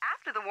boyfriend,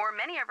 after the war,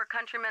 many of her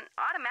countrymen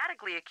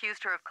automatically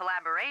accused her of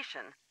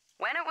collaboration.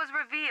 When it was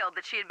revealed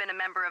that she had been a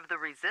member of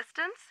the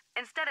resistance,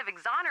 instead of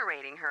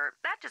exonerating her,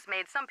 that just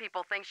made some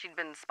people think she'd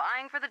been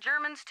spying for the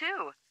Germans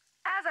too.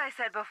 As I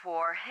said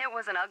before, it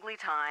was an ugly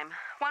time,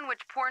 one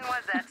which poor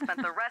Noisette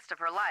spent the rest of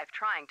her life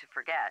trying to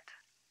forget.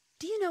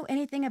 Do you know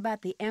anything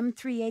about the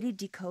M380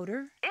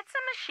 decoder? It's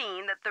a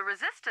machine that the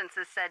resistance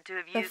is said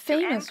to have The used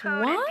to famous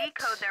encode and what?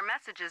 decode their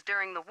messages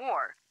during the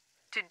war.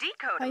 To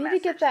decode I a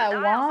need to message, get that the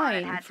dials on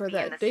it wine had for to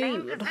be in that the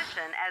same dude.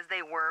 position as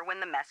they were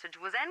when the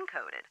message was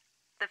encoded.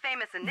 The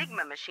famous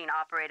Enigma machine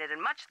operated in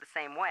much the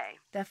same way.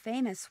 The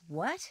famous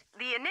what?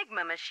 The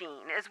Enigma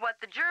machine is what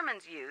the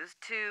Germans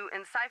used to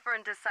encipher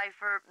and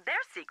decipher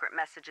their secret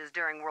messages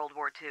during World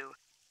War II.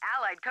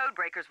 Allied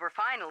codebreakers were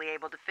finally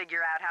able to figure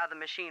out how the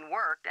machine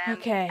worked, and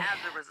Okay. as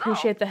a result,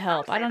 Appreciate the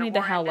help. some I don't say need the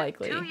war how ended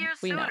likely. 2 years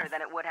We know. sooner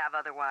than it would have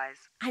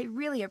otherwise. I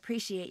really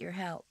appreciate your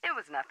help. It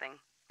was nothing.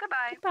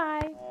 Goodbye.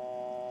 Goodbye.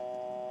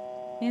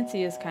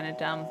 Nancy is kind of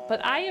dumb,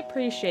 but I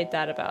appreciate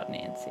that about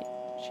Nancy.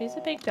 She's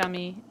a big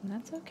dummy, and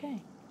that's okay.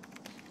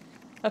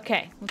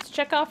 Okay, let's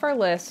check off our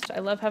list. I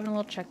love having a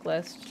little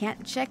checklist.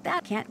 Can't check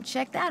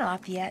that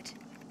off yet.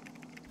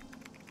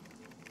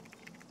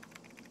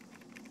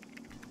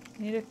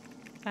 I need to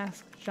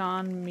ask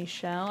Jean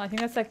Michel. I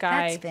think that's that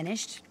guy. That's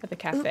finished. At the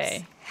cafe.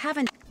 Oops,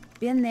 haven't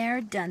been there,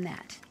 done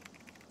that.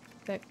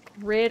 That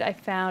grid I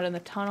found in the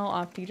tunnel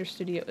off Dieter's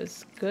studio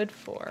is good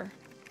for.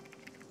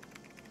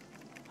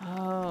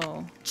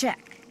 Oh.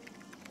 Check.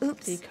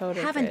 Oops, Decoder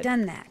haven't grid.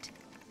 done that.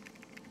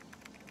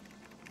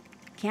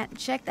 Can't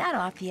check that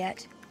off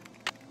yet.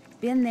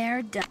 Been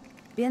there, done.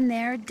 Been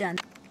there, done.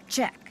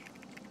 Check.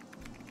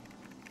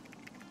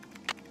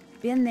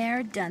 Been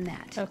there, done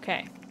that.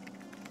 Okay.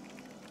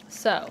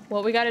 So,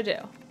 what we gotta do?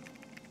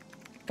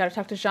 Gotta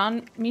talk to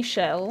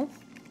Jean-Michel,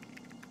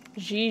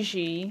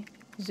 Gigi,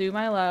 Zoo,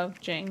 my love,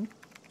 Jing.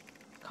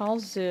 Call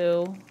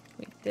Zoo.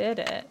 We did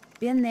it.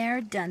 Been there,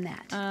 done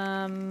that.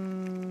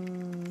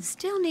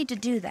 Still need to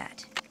do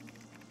that.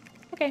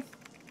 Okay.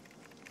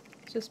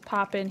 Let's just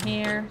pop in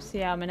here, see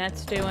how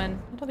Minette's doing.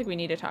 I don't think we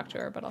need to talk to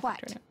her, but I'll talk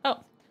to her now.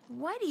 Oh.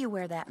 Why do you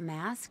wear that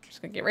mask?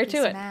 Just gonna get right to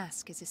This it.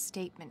 mask is a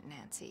statement,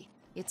 Nancy.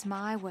 It's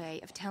my way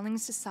of telling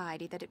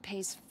society that it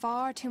pays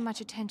far too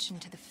much attention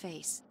to the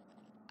face.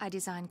 I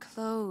design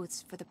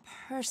clothes for the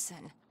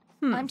person.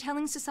 I'm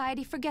telling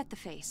society, forget the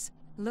face.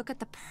 Look at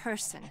the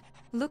person.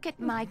 Look at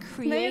my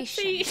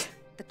creation. Nancy.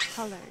 The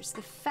colors,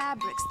 the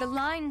fabrics, the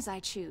lines I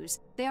choose.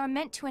 They are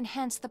meant to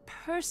enhance the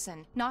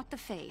person, not the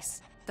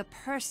face. The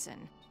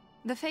person.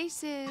 The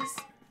face is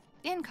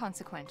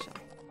inconsequential.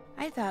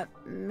 I thought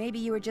maybe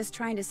you were just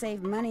trying to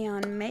save money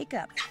on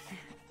makeup.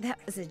 That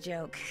was a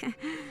joke.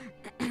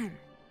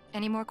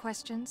 Any more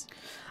questions?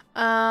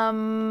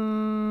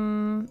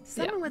 Someone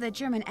with a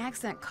German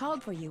accent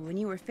called for you when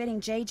you were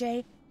fitting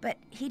JJ, but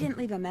he didn't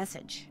leave a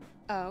message.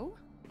 Oh?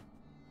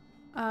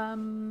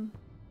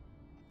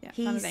 Yeah,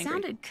 He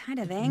sounded kind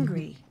of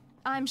angry.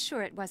 I'm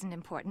sure it wasn't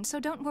important, so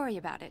don't worry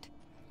about it.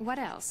 What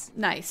else?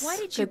 Nice. Why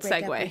did you Good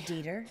break segue. up with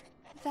Dieter?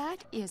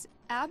 That is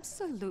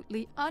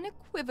absolutely,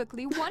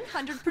 unequivocally,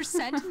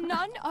 100%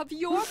 none of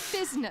your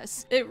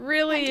business. It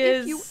really And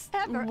is if you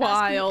ever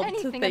wild ask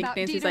me to anything think about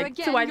Nancy's Dieter like,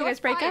 again, so why'd you you're guys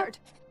break fired. up?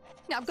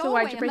 Now go So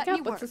away why'd you and break let me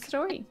up? What's the work.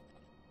 story?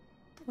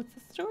 What's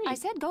the story? I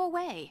said go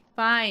away.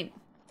 Fine.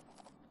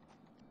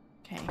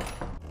 Okay.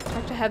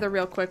 Talk to Heather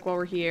real quick while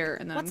we're here,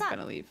 and then What's I'm up?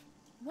 gonna leave.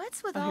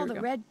 What's with Oh, here all we the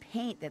go. red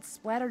paint that's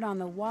splattered on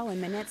the wall in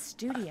Minette's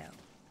studio?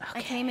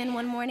 I came in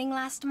one morning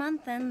last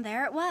month, and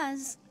there it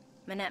was.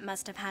 Minette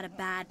must have had a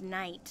bad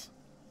night.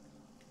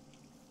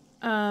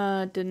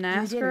 Didn't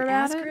ask you her didn't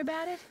about ask it? her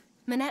about it?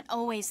 Minette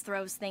always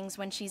throws things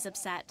when she's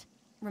upset.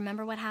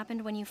 Remember what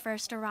happened when you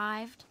first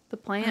arrived? The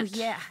Oh, plant.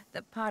 yeah,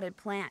 the potted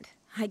plant.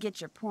 I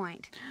get your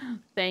point.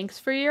 Thanks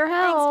for your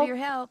help. Thanks for your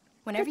help.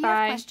 Whenever you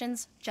Goodbye. have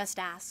questions, just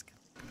ask.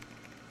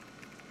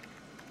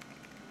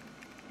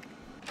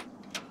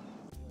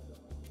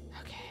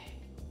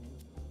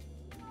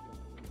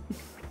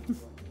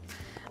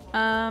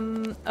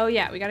 Oh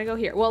yeah, we gotta go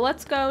here. Well,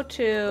 let's go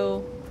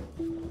to...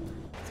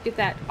 Let's get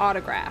that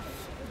autograph.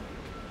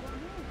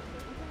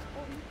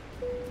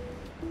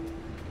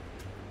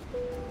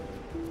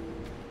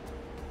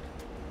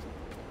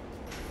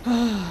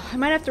 I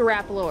might have to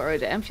wrap a little early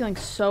today. I'm feeling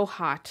so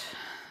hot.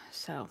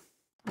 So,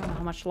 I don't know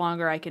how much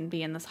longer I can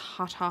be in this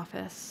hot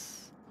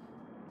office.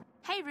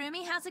 Hey,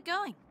 Rumi, how's it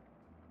going?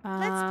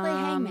 Let's play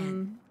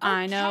hangman.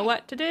 I know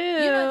what to do.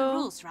 You know the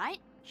rules, right?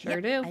 Sure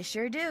do. I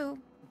sure do.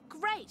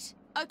 Great.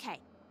 Okay,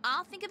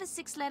 I'll think of a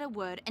 6-letter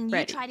word and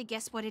Ready. you try to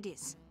guess what it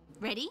is.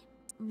 Ready?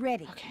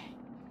 Ready. Okay.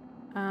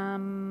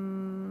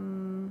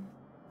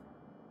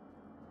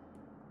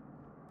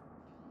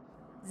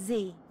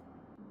 Z.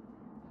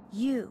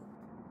 U.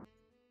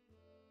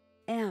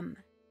 M.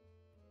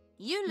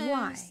 You lose.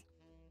 Y.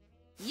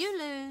 You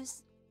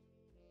lose.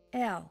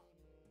 L.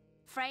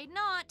 Afraid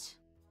not.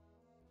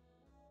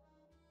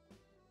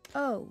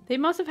 O. They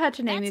must have had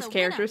to name That's these a winner.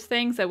 characters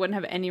things that wouldn't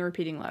have any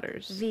repeating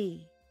letters.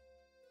 V.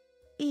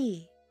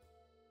 E.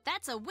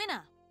 That's a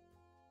winner.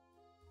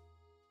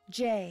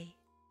 J.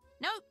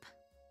 Nope.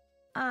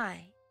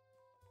 I.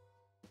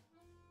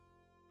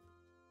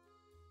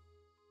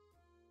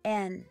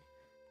 N.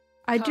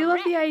 I do love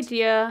the Correct.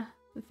 idea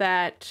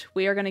that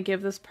we are going to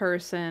give this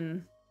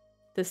person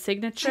the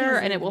signature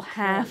and it will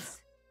have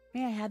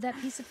May I have that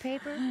piece of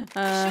paper?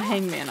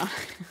 hangman on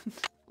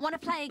it. Want to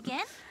play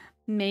again?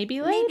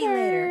 Maybe later. Maybe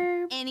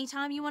later.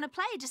 Anytime you want to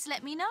play, just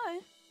let me know.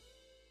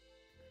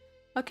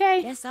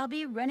 Okay. Guess I'll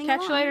be running Catch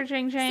along. you later,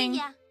 Jing Jing. See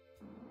ya.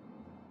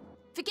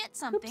 Forget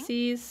something.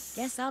 Oopsies.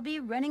 Guess I'll be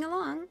running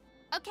along.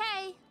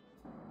 Okay.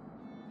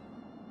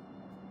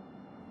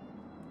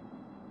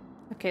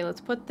 Okay,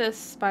 let's put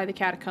this by the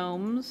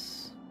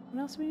catacombs.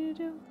 What else do we need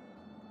to do?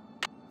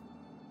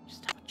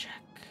 Just double check.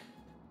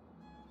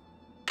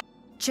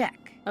 Check.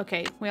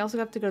 Okay, we also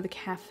have to go to the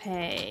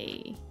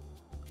cafe.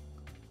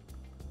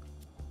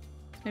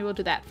 Maybe we'll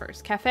do that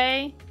first.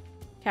 Cafe,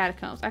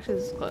 catacombs. Actually,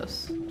 this is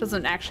close.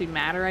 Doesn't actually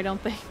matter, I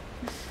don't think.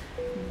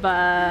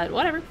 But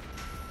whatever.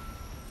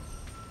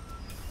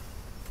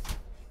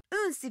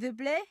 S'il vous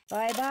plaît.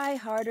 Bye-bye,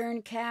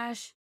 hard-earned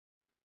cash.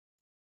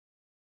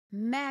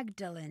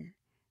 Magdalene.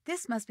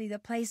 This must be the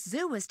place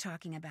Zoo was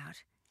talking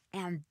about.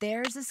 And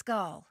there's a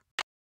skull.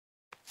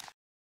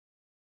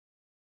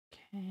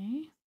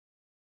 Okay.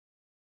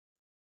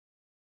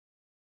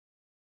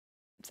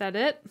 Is that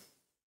it?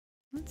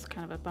 That's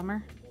kind of a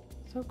bummer.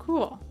 So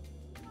cool.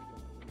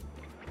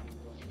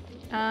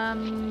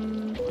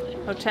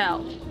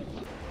 Hotel.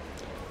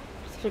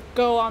 To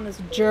go on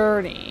this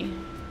journey.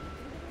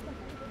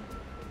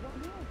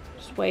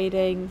 Just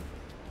waiting.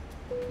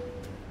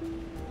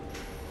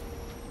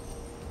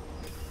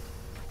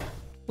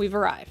 We've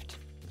arrived.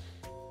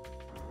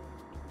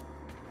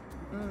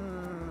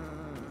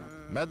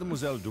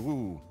 Mademoiselle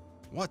Drew,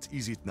 what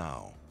is it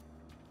now?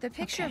 The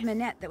picture of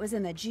Minette that was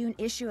in the June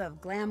issue of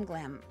Glam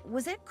Glam,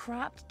 was it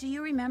cropped? Do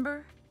you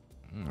remember?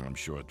 I'm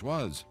sure it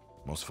was.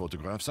 Most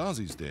photographs are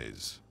these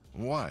days.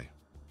 Why?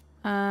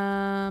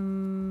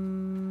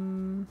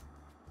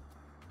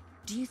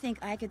 Do you think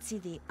I could see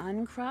the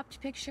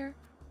uncropped picture?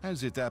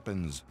 As it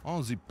happens,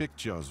 all the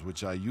pictures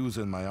which I use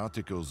in my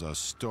articles are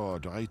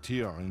stored right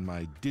here in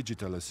my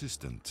digital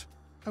assistant.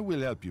 I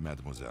will help you,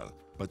 mademoiselle,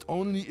 but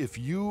only if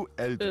you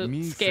help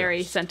me scary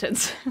first.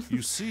 sentence.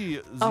 You see,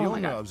 the Oh my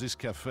owner God. of this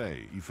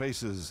cafe, he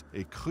faces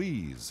a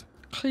crise.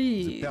 The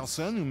Please.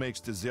 person who makes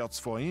desserts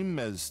for him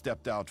has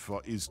stepped out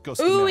for his Ooh,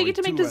 customary we get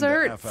to make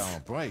desserts. 2.5-hour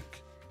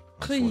break.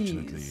 Please.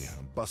 Unfortunately,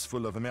 a bus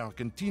full of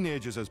American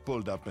teenagers has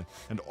pulled up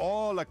and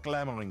all are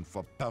clamoring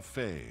for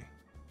parfait.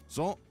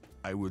 So,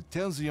 I will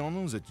tell the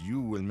owner that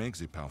you will make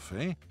the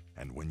parfait,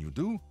 and when you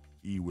do,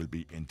 he will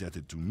be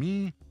indebted to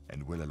me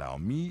and will allow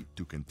me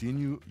to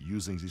continue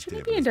using this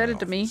Shouldn't table he be as my indebted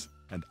to me? office.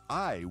 And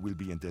I will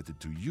be indebted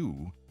to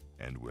you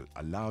and will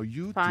allow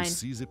you Fine. to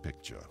see the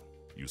picture.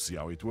 You see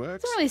how it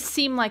works? Doesn't really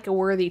seem like a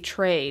worthy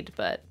trade,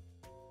 but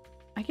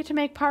I get to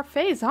make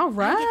parfaits. All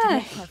right. I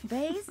get to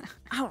make parfaits?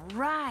 All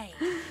right.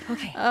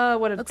 Okay.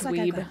 What a Looks like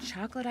I've dweeb. got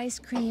chocolate ice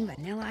cream,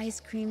 vanilla ice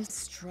cream,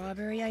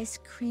 strawberry ice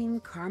cream,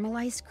 caramel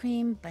ice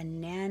cream,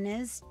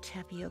 bananas,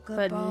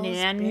 tapioca balls,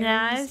 Bananas.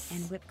 berries,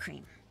 and whipped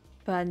cream.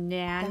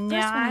 Bananas. The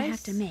first one I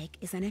have to make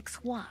is an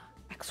exois.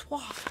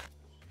 Exois.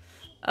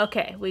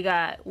 Okay, we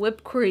got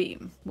whipped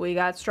cream. We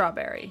got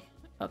strawberry.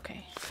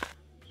 Okay.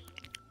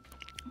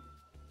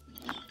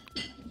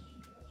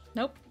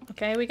 Nope.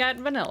 Okay, we got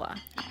vanilla.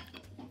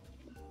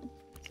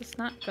 Is this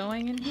not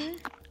going in here?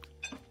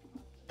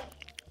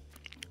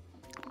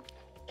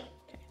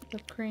 Okay,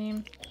 whipped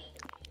cream.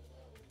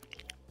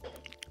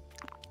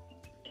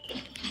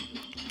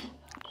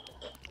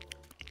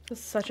 This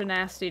is such a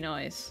nasty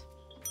noise.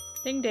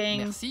 Ding ding.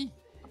 Merci.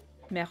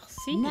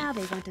 Merci. Now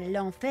they want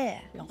l'enfer.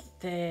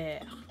 L'enfer.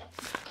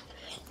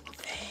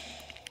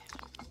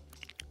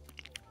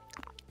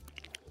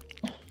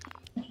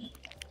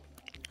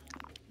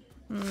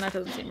 That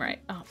doesn't seem right.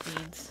 Oh,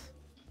 beads.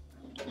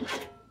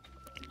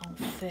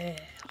 Enfer.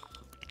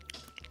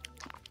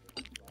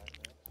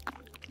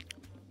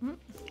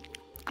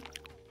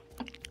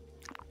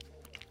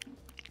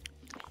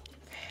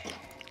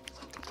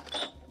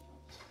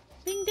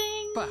 Ding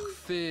ding.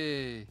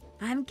 Parfait.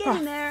 I'm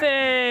getting there.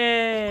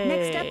 Parfait.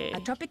 Next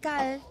up, a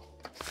tropical.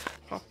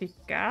 Tropical.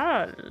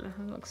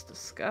 That looks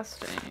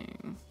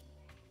disgusting.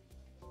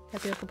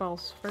 Tapioca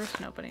balls first?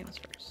 No, bananas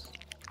first.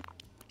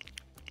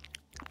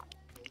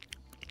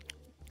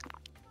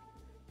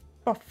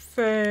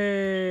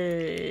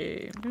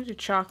 Parfait. I'm gonna do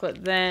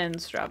chocolate, then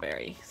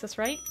strawberry. Is this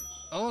right?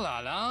 Oh la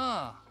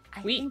la!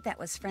 I think that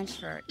was French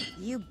for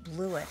you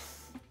blew it.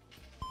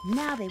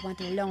 Now they want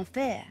a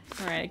l'enfer.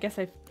 Alright, I guess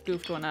I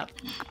goofed one up.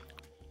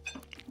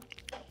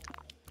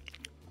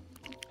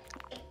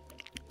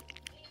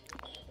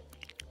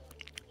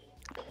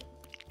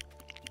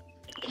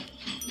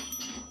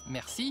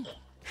 Merci.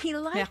 He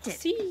liked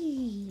Merci.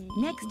 it.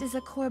 Next is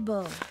a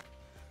corbeau.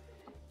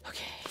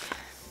 Okay.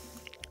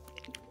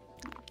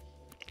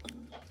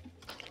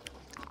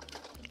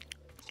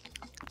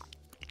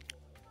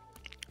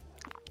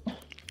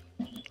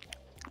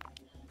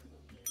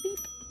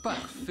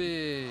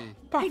 Parfait.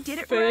 I did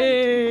it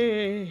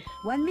right.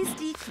 One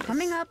mystique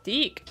coming up.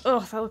 Mystique.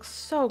 Ugh, that looks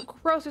so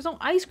gross. There's no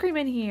ice cream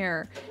in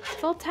here.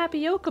 It's all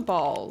tapioca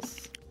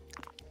balls.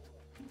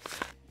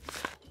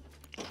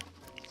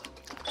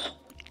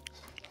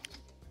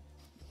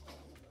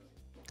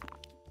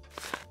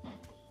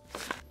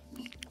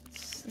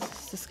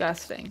 It's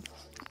disgusting.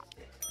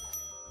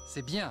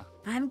 C'est bien.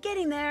 I'm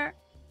getting there.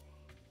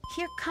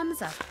 Here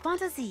comes a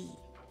fantasy.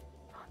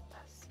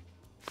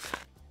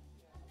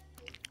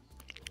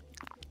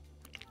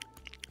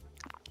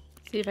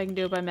 See if I can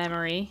do it by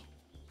memory.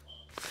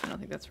 I don't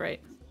think that's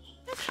right.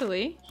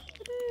 Actually,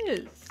 it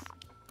is.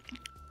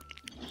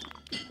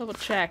 Double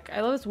check.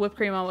 I love this whipped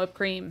cream on whipped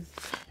cream.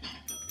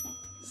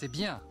 C'est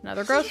bien.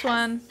 Another gross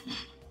one.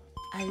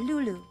 A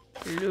Lulu.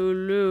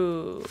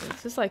 Lulu.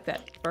 It's just like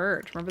that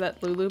bird. Remember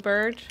that Lulu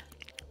bird?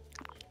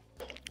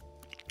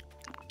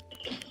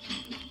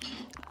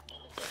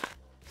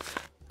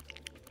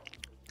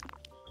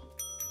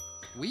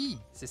 Oui,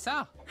 c'est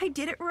ça. I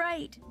did it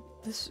right.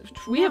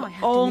 We Now I have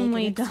have to make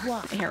only it a done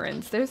swap.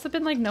 errands. There's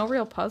been like no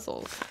real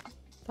puzzles.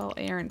 It's all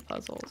errand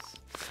puzzles.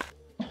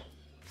 Okay.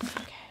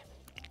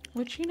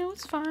 Which, you know,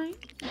 is fine.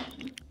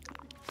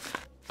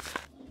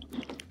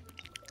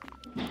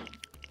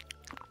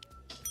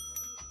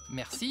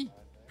 Merci.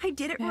 I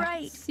did it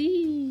right.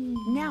 See.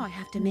 Now I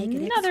have to make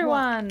it Another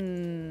swap.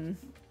 one.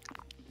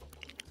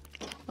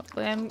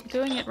 Hopefully I'm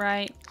doing it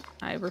right.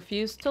 I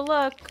refuse to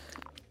look.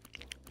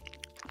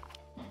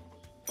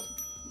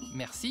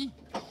 Merci.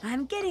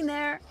 I'm getting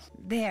there.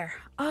 There.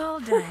 All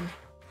done.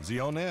 The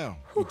owner,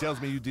 he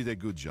tells me you did a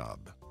good job.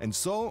 And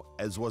so,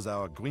 as was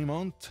our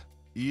agreement,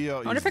 here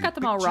wonder is if I the got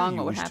them all picture wrong, you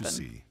what would wish to happen?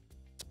 see.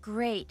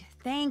 Great.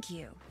 Thank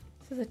you.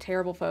 This is a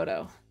terrible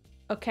photo.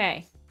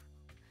 Okay.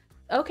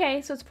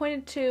 Okay, so it's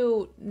pointed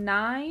to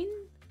 9.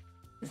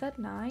 Is that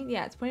 9?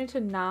 Yeah, it's pointed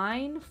to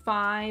 9,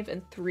 5,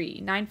 and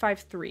 3. 9, 5,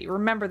 3.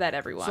 Remember that,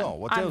 everyone. So,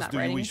 what I'm else not do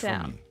you writing wish it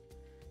from down. me?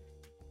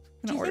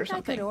 I'm Do gonna you order think I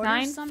something. could order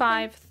 9, something?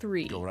 5,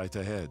 3. Go right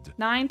ahead.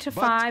 9 to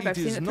But 5. it I've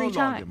seen is it no 3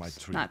 longer my times.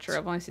 treat. Not true.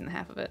 I've only seen the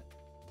half of it.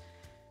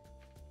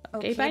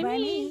 Okay, by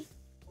me.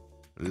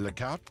 Le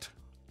carte?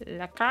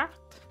 La carte.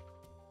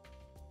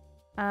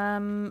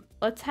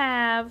 Let's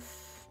have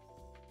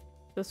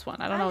this one.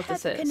 I don't know what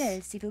this is.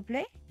 Cannelle, s'il vous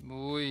plaît.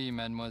 Oui,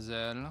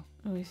 mademoiselle.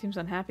 Oh, he seems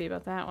unhappy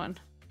about that one.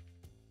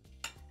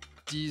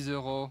 10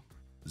 euros.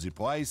 The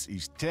price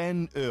is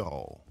 10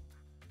 euro.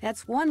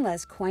 That's one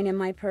less coin in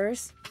my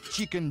purse.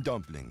 Chicken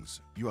dumplings.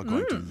 You are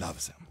going to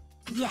love them.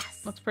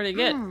 Yes. Looks pretty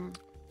good.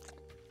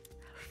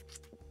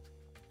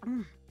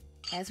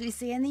 As we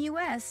say in the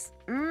U.S.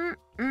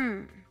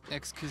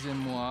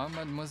 Excusez-moi,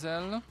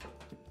 mademoiselle.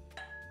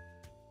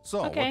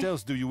 So, Okay. what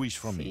else do you wish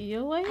from See me?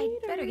 you later.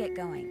 I'd better get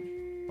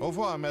going. Au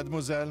revoir,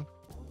 mademoiselle.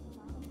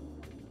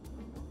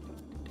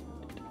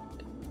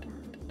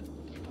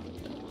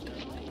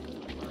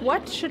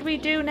 What should we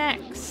do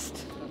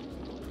next?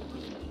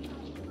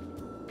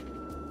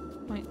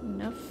 Point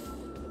enough.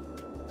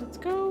 Let's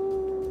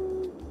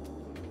go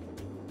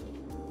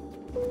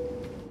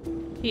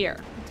here.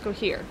 Let's go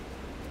here.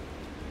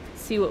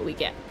 See what we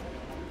get.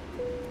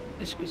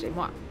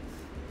 Excusez-moi.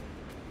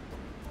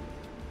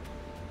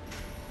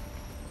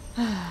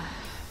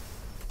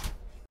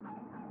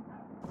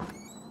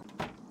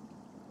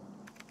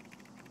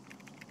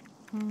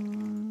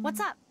 What's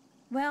up?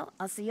 Well,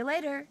 I'll see you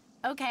later.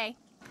 Okay.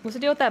 What's the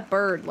deal with that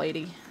bird,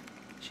 lady?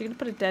 Is she gonna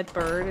put a dead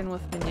bird in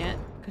with Vignette?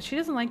 Because she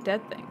doesn't like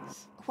dead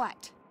things.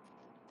 What?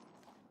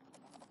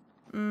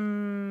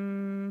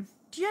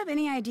 Do you have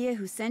any idea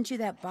who sent you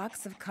that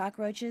box of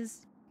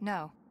cockroaches?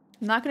 No.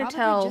 I'm not gonna Probably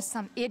tell just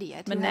some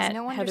idiot who Manette has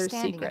no Heather's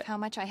understanding secret. of how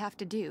much I have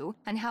to do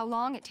and how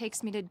long it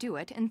takes me to do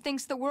it and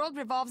thinks the world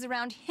revolves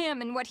around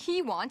him and what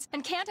he wants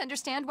and can't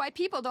understand why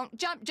people don't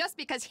jump just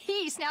because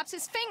he snaps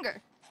his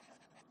finger.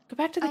 Go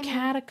back to the I mean,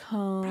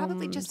 catacombs.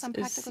 probably just some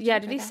practical Yeah,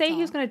 joker, did he that's say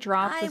he was all. gonna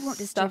drop I the won't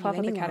disturb stuff off you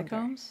at the any longer.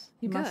 catacombs?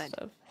 He must Good.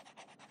 have.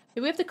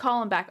 Maybe we have to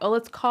call him back. Oh,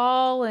 let's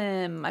call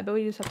him. I bet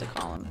we just have to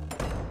call him.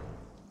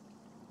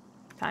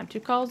 Time to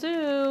call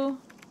Zoo.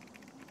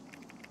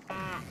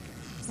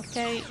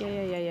 Okay,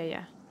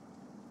 yeah.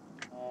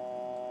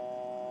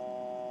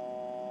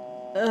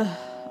 Ugh.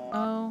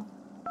 Oh,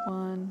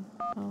 1,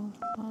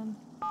 1.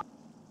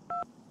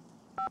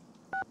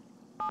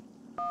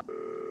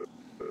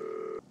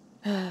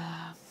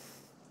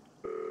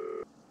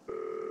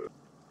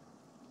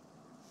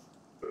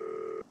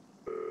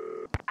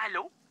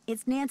 Allô?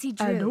 It's Nancy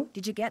Drew. Hello?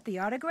 Did you get the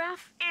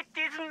autograph? It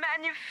is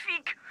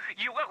magnifique!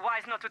 You were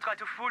wise not to try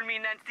to fool me,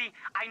 Nancy.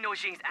 I know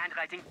Jing's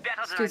handwriting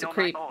better than I Dude's a know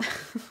creep. my own.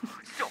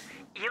 So,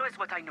 here is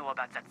what I know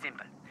about that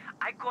symbol.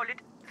 I call it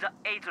the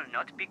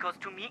hazelnut because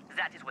to me,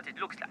 that is what it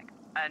looks like.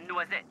 A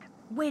noisette.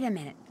 Wait a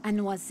minute. A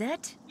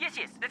noisette? Yes,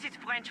 that is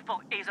French for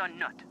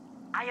hazelnut.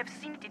 I have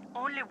seen it in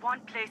only one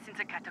place in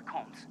the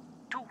catacombs.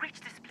 To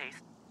reach this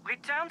place,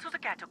 return to the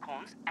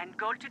catacombs and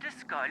go to the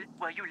skull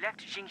where you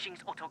left Jing's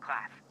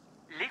autograph.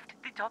 Lift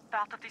the top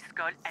part of the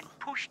skull and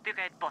push the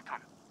red button.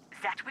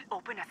 That will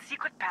open a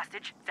secret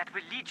passage that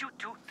will lead you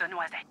to the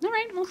noisette. All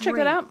right, we'll check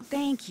it out.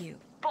 Thank you.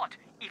 But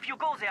if you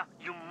go there,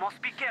 you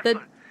must be careful.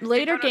 The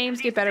later tunnels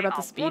games get better lead, about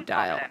the they are speed one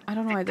dial. problem. I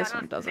don't know why The this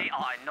one tunnels, doesn't. They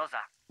are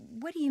another.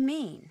 What do you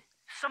mean?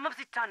 Some of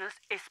the tunnels,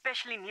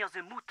 especially near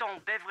the Mouton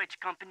Beverage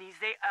Company,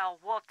 they are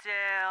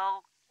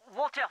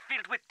water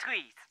filled with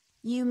trees.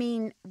 You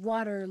mean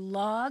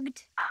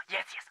waterlogged? Ah,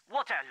 yes,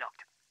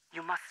 waterlogged.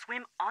 You must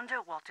swim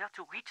underwater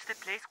to reach the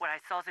place where I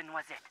saw the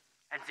noisette.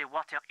 And the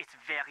water is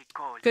very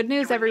cold. Good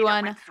news, You will need a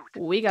everyone. wetsuit.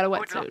 We got a Good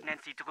luck, wetsuit.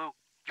 Nancy Drew.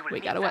 You will We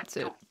need got a that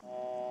wetsuit. too.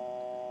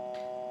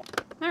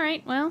 All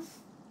right, well,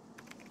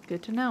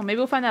 good to know. Maybe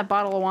we'll find that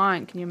bottle of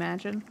wine. Can you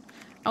imagine?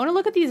 I want to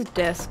look at these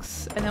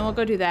discs, and then we'll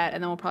go do that,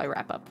 and then we'll probably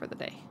wrap up for the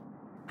day.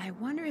 I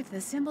wonder if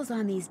the symbols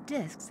on these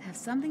discs have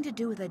something to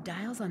do with the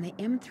dials on the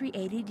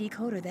M380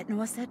 decoder that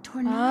Noisette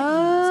Tornado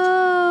used.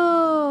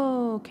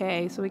 Oh,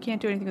 okay. So we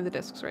can't do anything with the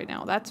discs right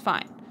now. That's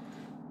fine.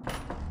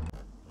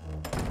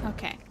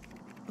 Okay.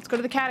 Let's go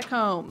to the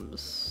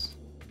catacombs.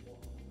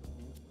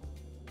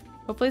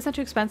 Hopefully it's not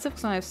too expensive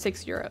because I have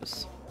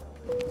 €6.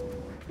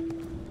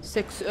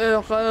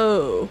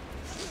 €6.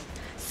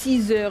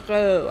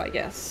 €6, I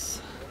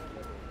guess.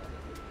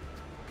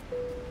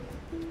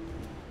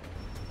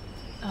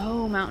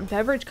 Oh, Mountain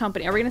Beverage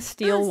Company. Are we going to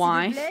steal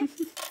wine?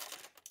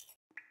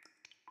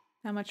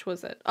 How much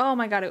was it? Oh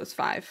my god, it was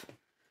 5.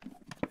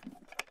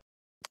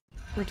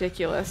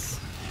 Ridiculous.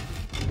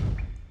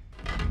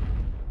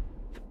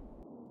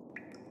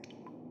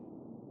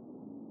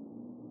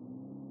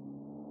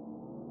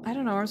 I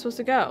don't know where I'm supposed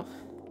to go.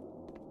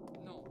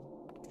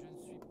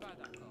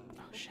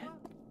 Oh shit.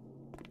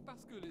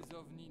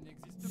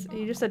 So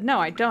you just said no,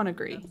 I don't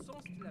agree.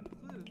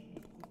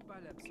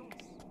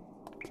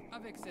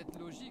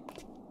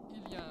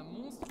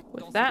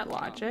 With that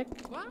logic.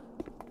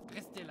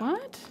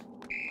 What?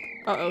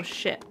 Oh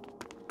shit.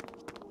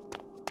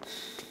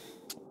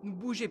 Ne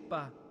bougez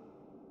pas.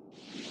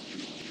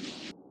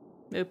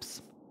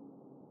 Oops.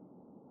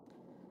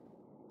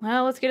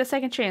 Well, let's get a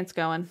second chance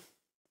going.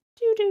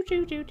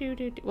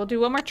 We'll do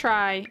one more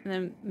try, and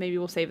then maybe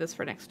we'll save this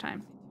for next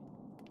time.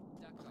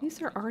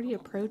 Police are already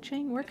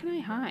approaching? Where can I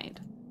hide?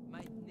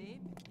 My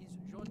name is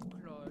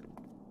Jean-Claude.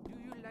 Do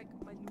you like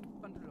my new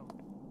pantalon?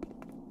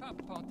 Pas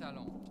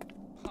pantalon.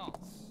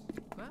 Pense.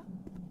 Quoi?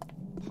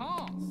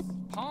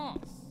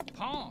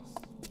 Pense.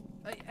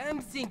 I am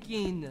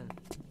thinking.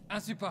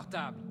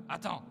 Insupportable.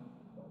 Attends.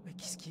 Mais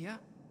qu'est-ce qu'il y a?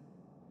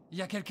 Il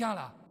y a quelqu'un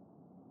là.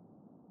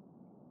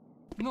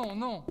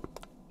 Non.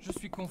 Je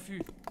suis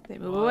confus.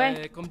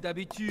 Ouais, comme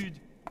d'habitude.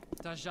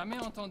 T'as jamais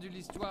entendu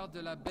l'histoire de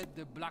la bête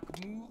de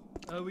Blackmoor?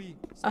 Ah oui,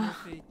 ça me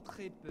fait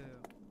très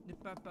peur. Ne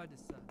parle pas de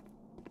ça.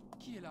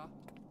 Qui est là?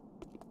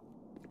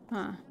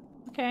 Huh.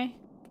 Okay.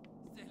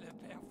 C'est le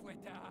père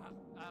Fouettard.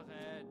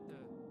 Arrête.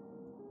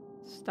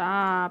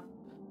 Stop.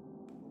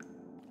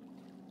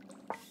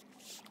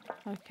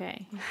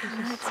 Okay.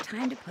 Now it's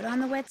time to put on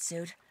the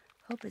wetsuit.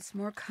 Hope it's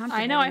more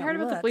comfortable. I know, I than heard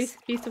it about the looks.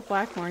 Beast of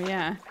Blackmore,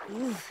 yeah.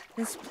 Oof,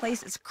 this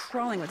place is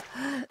crawling with...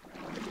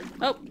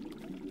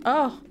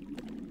 Oh!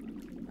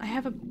 I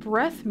have a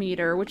breath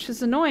meter, which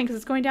is annoying because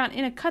it's going down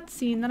in a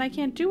cutscene that I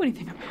can't do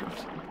anything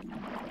about.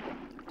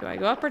 Do I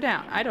go up or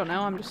down? I don't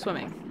know, I'm just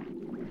swimming.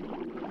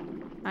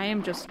 I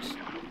am just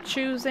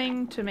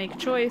choosing to make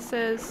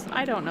choices.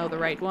 I don't know the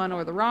right one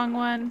or the wrong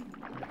one.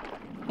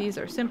 These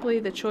are simply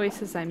the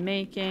choices I'm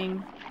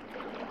making.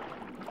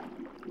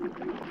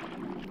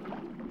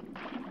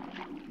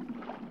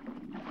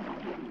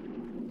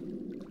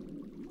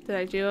 Did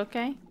I do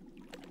okay?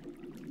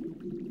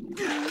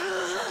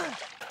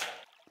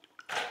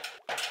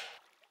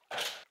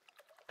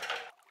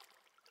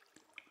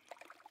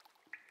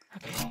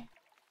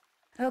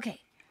 Okay,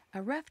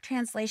 a rough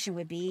translation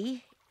would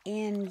be,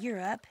 in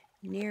Europe,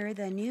 near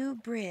the new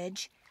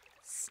bridge,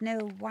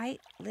 Snow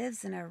White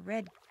lives in a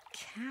red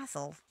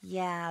castle.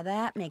 Yeah,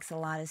 that makes a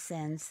lot of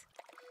sense.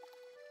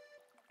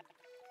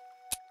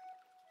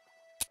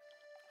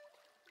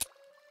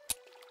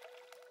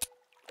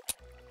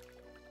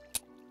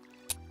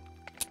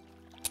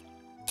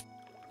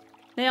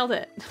 Nailed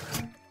it.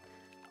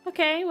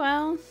 Okay,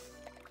 well,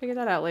 figure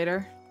that out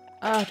later.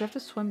 Oh, do I have to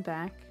swim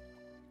back?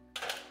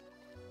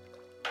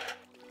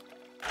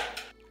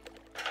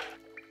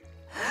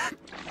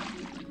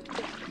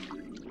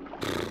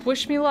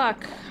 Wish me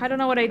luck. I don't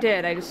know what I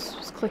did. I just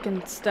was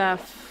clicking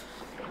stuff.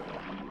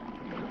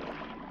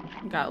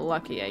 Got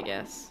lucky, I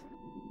guess.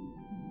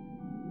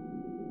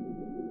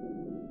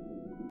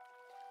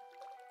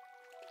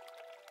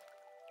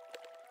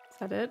 Is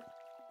that it?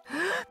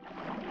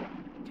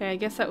 Okay, I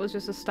guess that was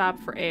just a stop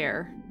for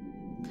air.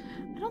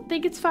 I don't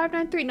think it's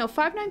 593. No,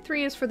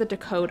 593 is for the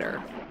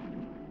decoder.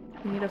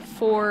 We need a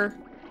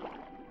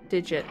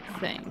 4-digit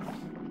thing.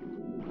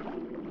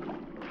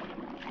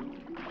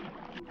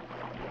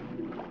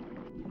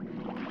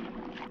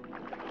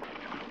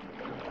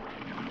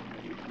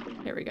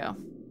 Here we go.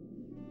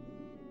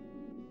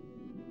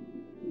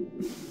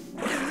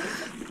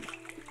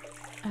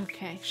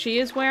 Okay, she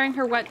is wearing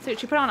her wetsuit.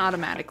 She put it on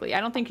automatically. I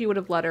don't think you would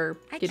have let her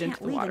get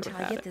into the water until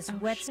without I get it. this Oh,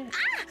 wetsuit. shit.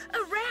 Ah, a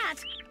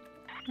rat!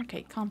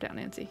 Okay, calm down,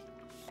 Nancy.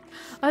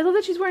 I love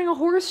that she's wearing a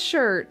horse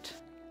shirt.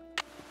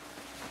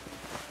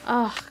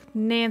 Ugh,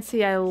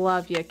 Nancy, I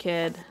love you,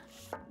 kid.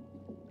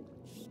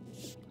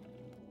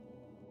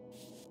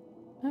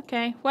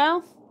 Okay,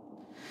 well,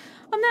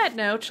 on that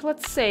note,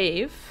 let's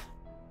save.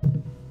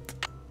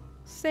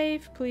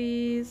 Save,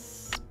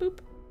 please. Boop.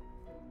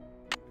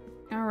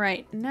 All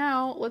right,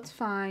 now let's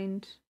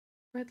find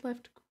red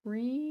left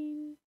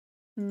green.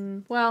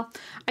 Well,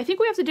 I think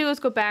what we have to do is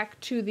go back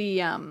to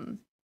the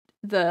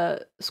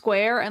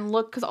square and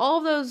look, because all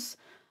of those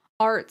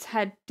arts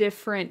had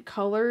different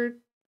color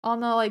on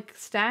the like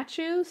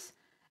statues,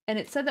 and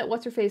it said that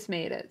what's her face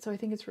made it, so I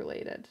think it's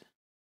related.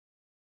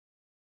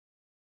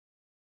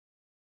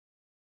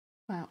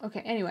 Wow.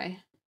 Okay. Anyway,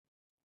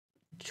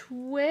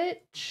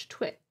 Twitch.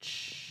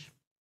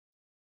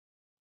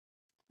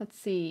 Let's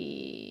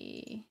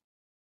see.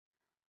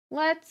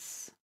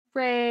 Let's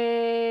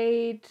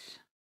raid.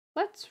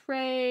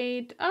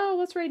 Oh,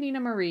 let's raid Nina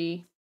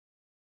Marie.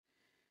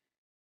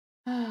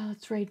 Oh,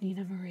 let's raid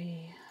Nina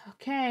Marie.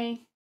 Okay.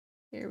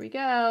 Here we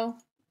go.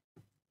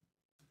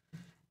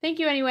 Thank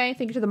you anyway.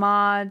 Thank you to the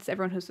mods,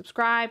 everyone who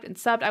subscribed and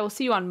subbed. I will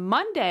see you on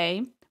Monday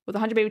with the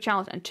 100 Baby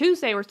Challenge. And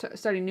Tuesday, we're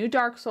starting new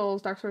Dark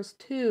Souls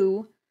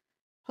 2.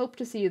 Hope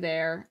to see you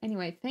there.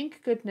 Anyway,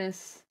 thank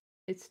goodness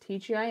it's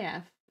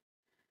TGIF.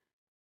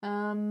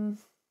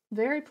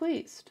 Very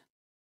pleased.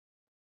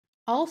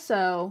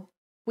 Also,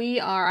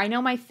 I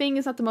know my thing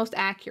is not the most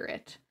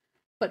accurate,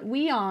 but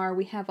we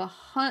have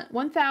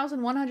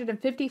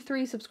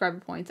 1,153 subscriber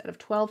points out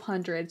of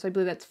 1,200. So I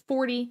believe that's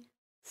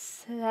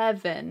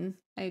 47.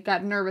 I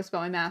got nervous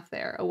about my math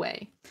there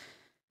away,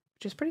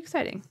 which is pretty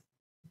exciting.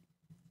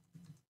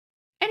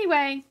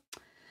 Anyway,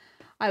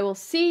 I will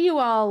see you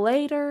all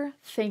later.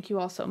 Thank you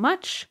all so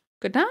much.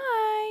 Good night.